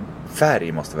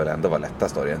färg måste väl ändå vara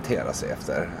lättast att orientera sig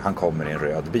efter. Han kommer i en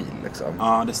röd bil liksom.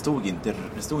 Ja, det stod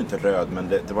inte röd, men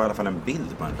det var i alla fall en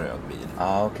bild på en röd bil.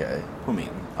 Ja, okej. På min.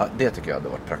 Ja, det tycker jag hade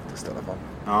varit praktiskt i alla fall.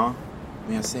 Ja,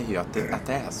 men jag säger ju att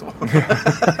det är så.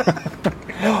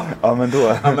 Ja, men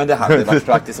då... Ja, men det hade varit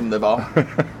praktiskt som det var.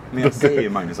 Men jag säger ju,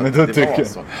 Magnus, att det var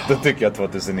så. Då tycker jag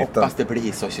 2019... Hoppas det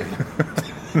blir så, kul.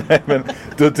 Nej, men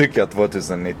då tycker jag att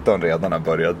 2019 redan har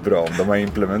börjat bra. Om de har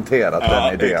implementerat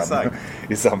den idén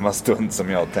i samma stund som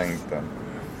jag tänkte.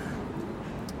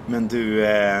 Men du,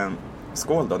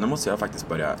 skål då. Nu måste jag faktiskt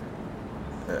börja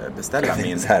beställa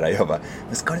min... Så här, jag bara,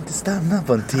 men ska du inte stanna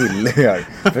på en till?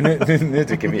 För nu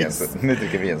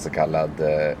dricker vi en så kallad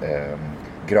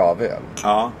gravöl.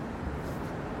 Ja.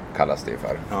 kallas det ju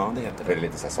för. Ja, det heter det. För det är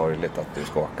lite så här sorgligt att du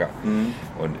ska åka.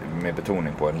 Och med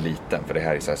betoning på en liten, för det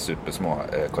här är så här supersmå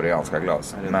koreanska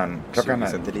glas. Men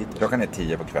klockan är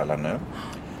 10 på kvällen nu.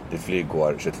 Det flyg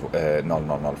går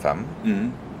 00:05.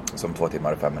 Som 2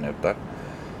 timmar och 5 minuter.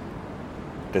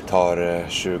 Det tar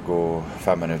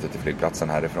 25 minuter till flygplatsen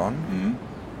härifrån.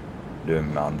 Du är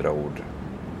med andra ord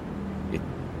i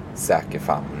säker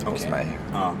famn hos mig.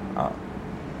 Ja.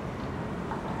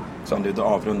 Så. Men då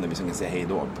avrundar vi så kan säga hej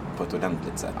då på ett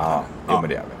ordentligt sätt. Ja, men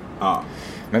det gör vi. Ja.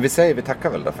 Men vi tackar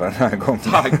väl då för den här gången.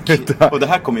 Tack! Och det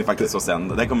här kommer ju faktiskt att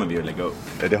sända. Det kommer vi att lägga upp.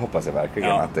 Det hoppas jag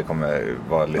verkligen att det kommer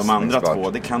vara lyssningsbart. De andra 2,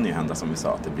 det kan ju hända som vi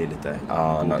sa att det blir lite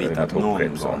obitat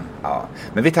någon gång. Ja.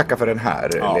 Men vi tackar för den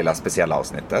här lilla speciella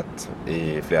avsnittet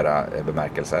i flera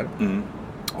bemärkelser.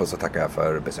 Och så tackar jag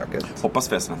för besöket. Hoppas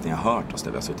förresten att ni har hört oss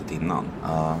där vi har suttit innan.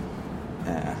 Ja.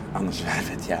 Annars är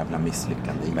det ett jävla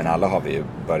misslyckande. Men alla har vi ju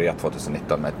börjat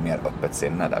 2019 med ett mer öppet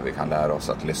sinne där vi kan lära oss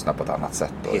att lyssna på ett annat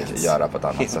sätt och göra på ett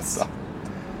annat sätt.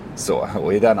 Så,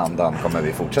 och i den andan kommer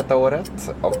vi fortsätta året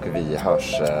och vi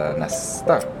hörs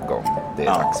nästa gång. Det är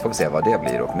dags, får vi se vad det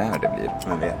blir och när det blir.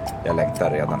 Jag vet. Jag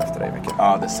längtar redan efter dig mycket.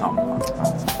 Ja, detsamma.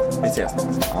 Vi ses nu.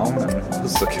 Ja, men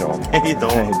puss och kram. Hej då.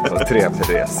 Trevlig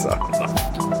resa.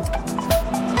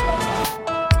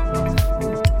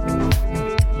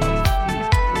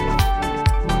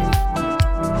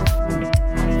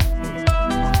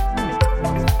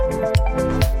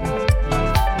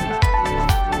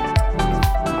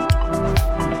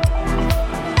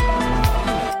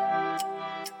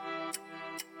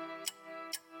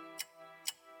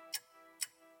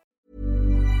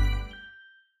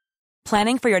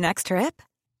 Planning for your next trip?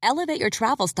 Elevate your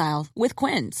travel style with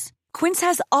Quince. Quince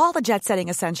has all the jet-setting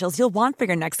essentials you'll want for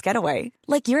your next getaway,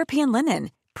 like European linen,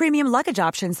 premium luggage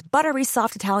options, buttery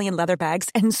soft Italian leather bags,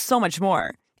 and so much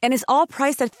more. And is all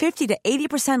priced at 50 to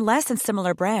 80% less than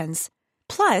similar brands.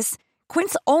 Plus,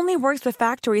 Quince only works with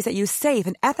factories that use safe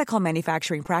and ethical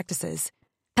manufacturing practices.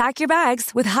 Pack your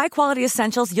bags with high-quality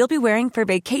essentials you'll be wearing for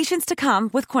vacations to come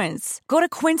with Quince. Go to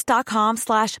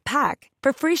quince.com/pack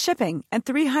for free shipping and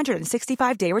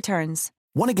 365-day returns.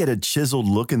 Want to get a chiseled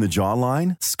look in the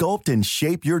jawline? Sculpt and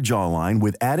shape your jawline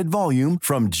with added volume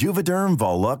from Juvederm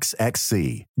Volux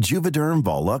XC. Juvederm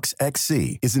Volux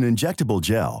XC is an injectable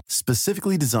gel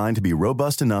specifically designed to be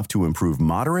robust enough to improve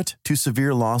moderate to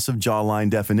severe loss of jawline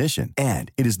definition.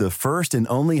 And it is the first and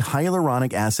only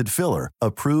hyaluronic acid filler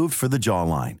approved for the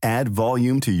jawline. Add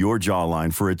volume to your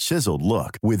jawline for a chiseled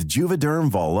look with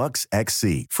Juvederm Volux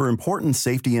XC. For important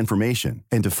safety information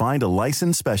and to find a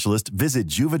licensed specialist, visit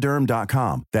juvederm.com.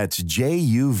 That's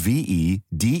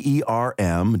JUVEDERM.com.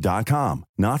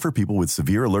 Not for people with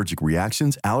severe allergic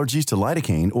reactions, allergies to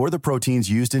lidocaine, or the proteins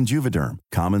used in Juvederm.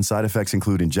 Common side effects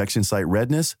include injection site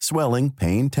redness, swelling,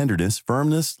 pain, tenderness,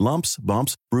 firmness, lumps,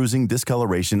 bumps, bruising,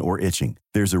 discoloration, or itching.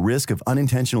 There's a risk of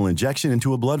unintentional injection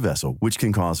into a blood vessel, which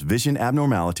can cause vision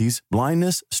abnormalities,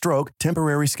 blindness, stroke,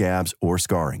 temporary scabs, or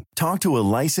scarring. Talk to a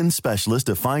licensed specialist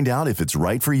to find out if it's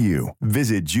right for you.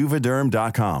 Visit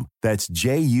Juvederm.com. That's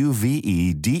JUVEDERM.com.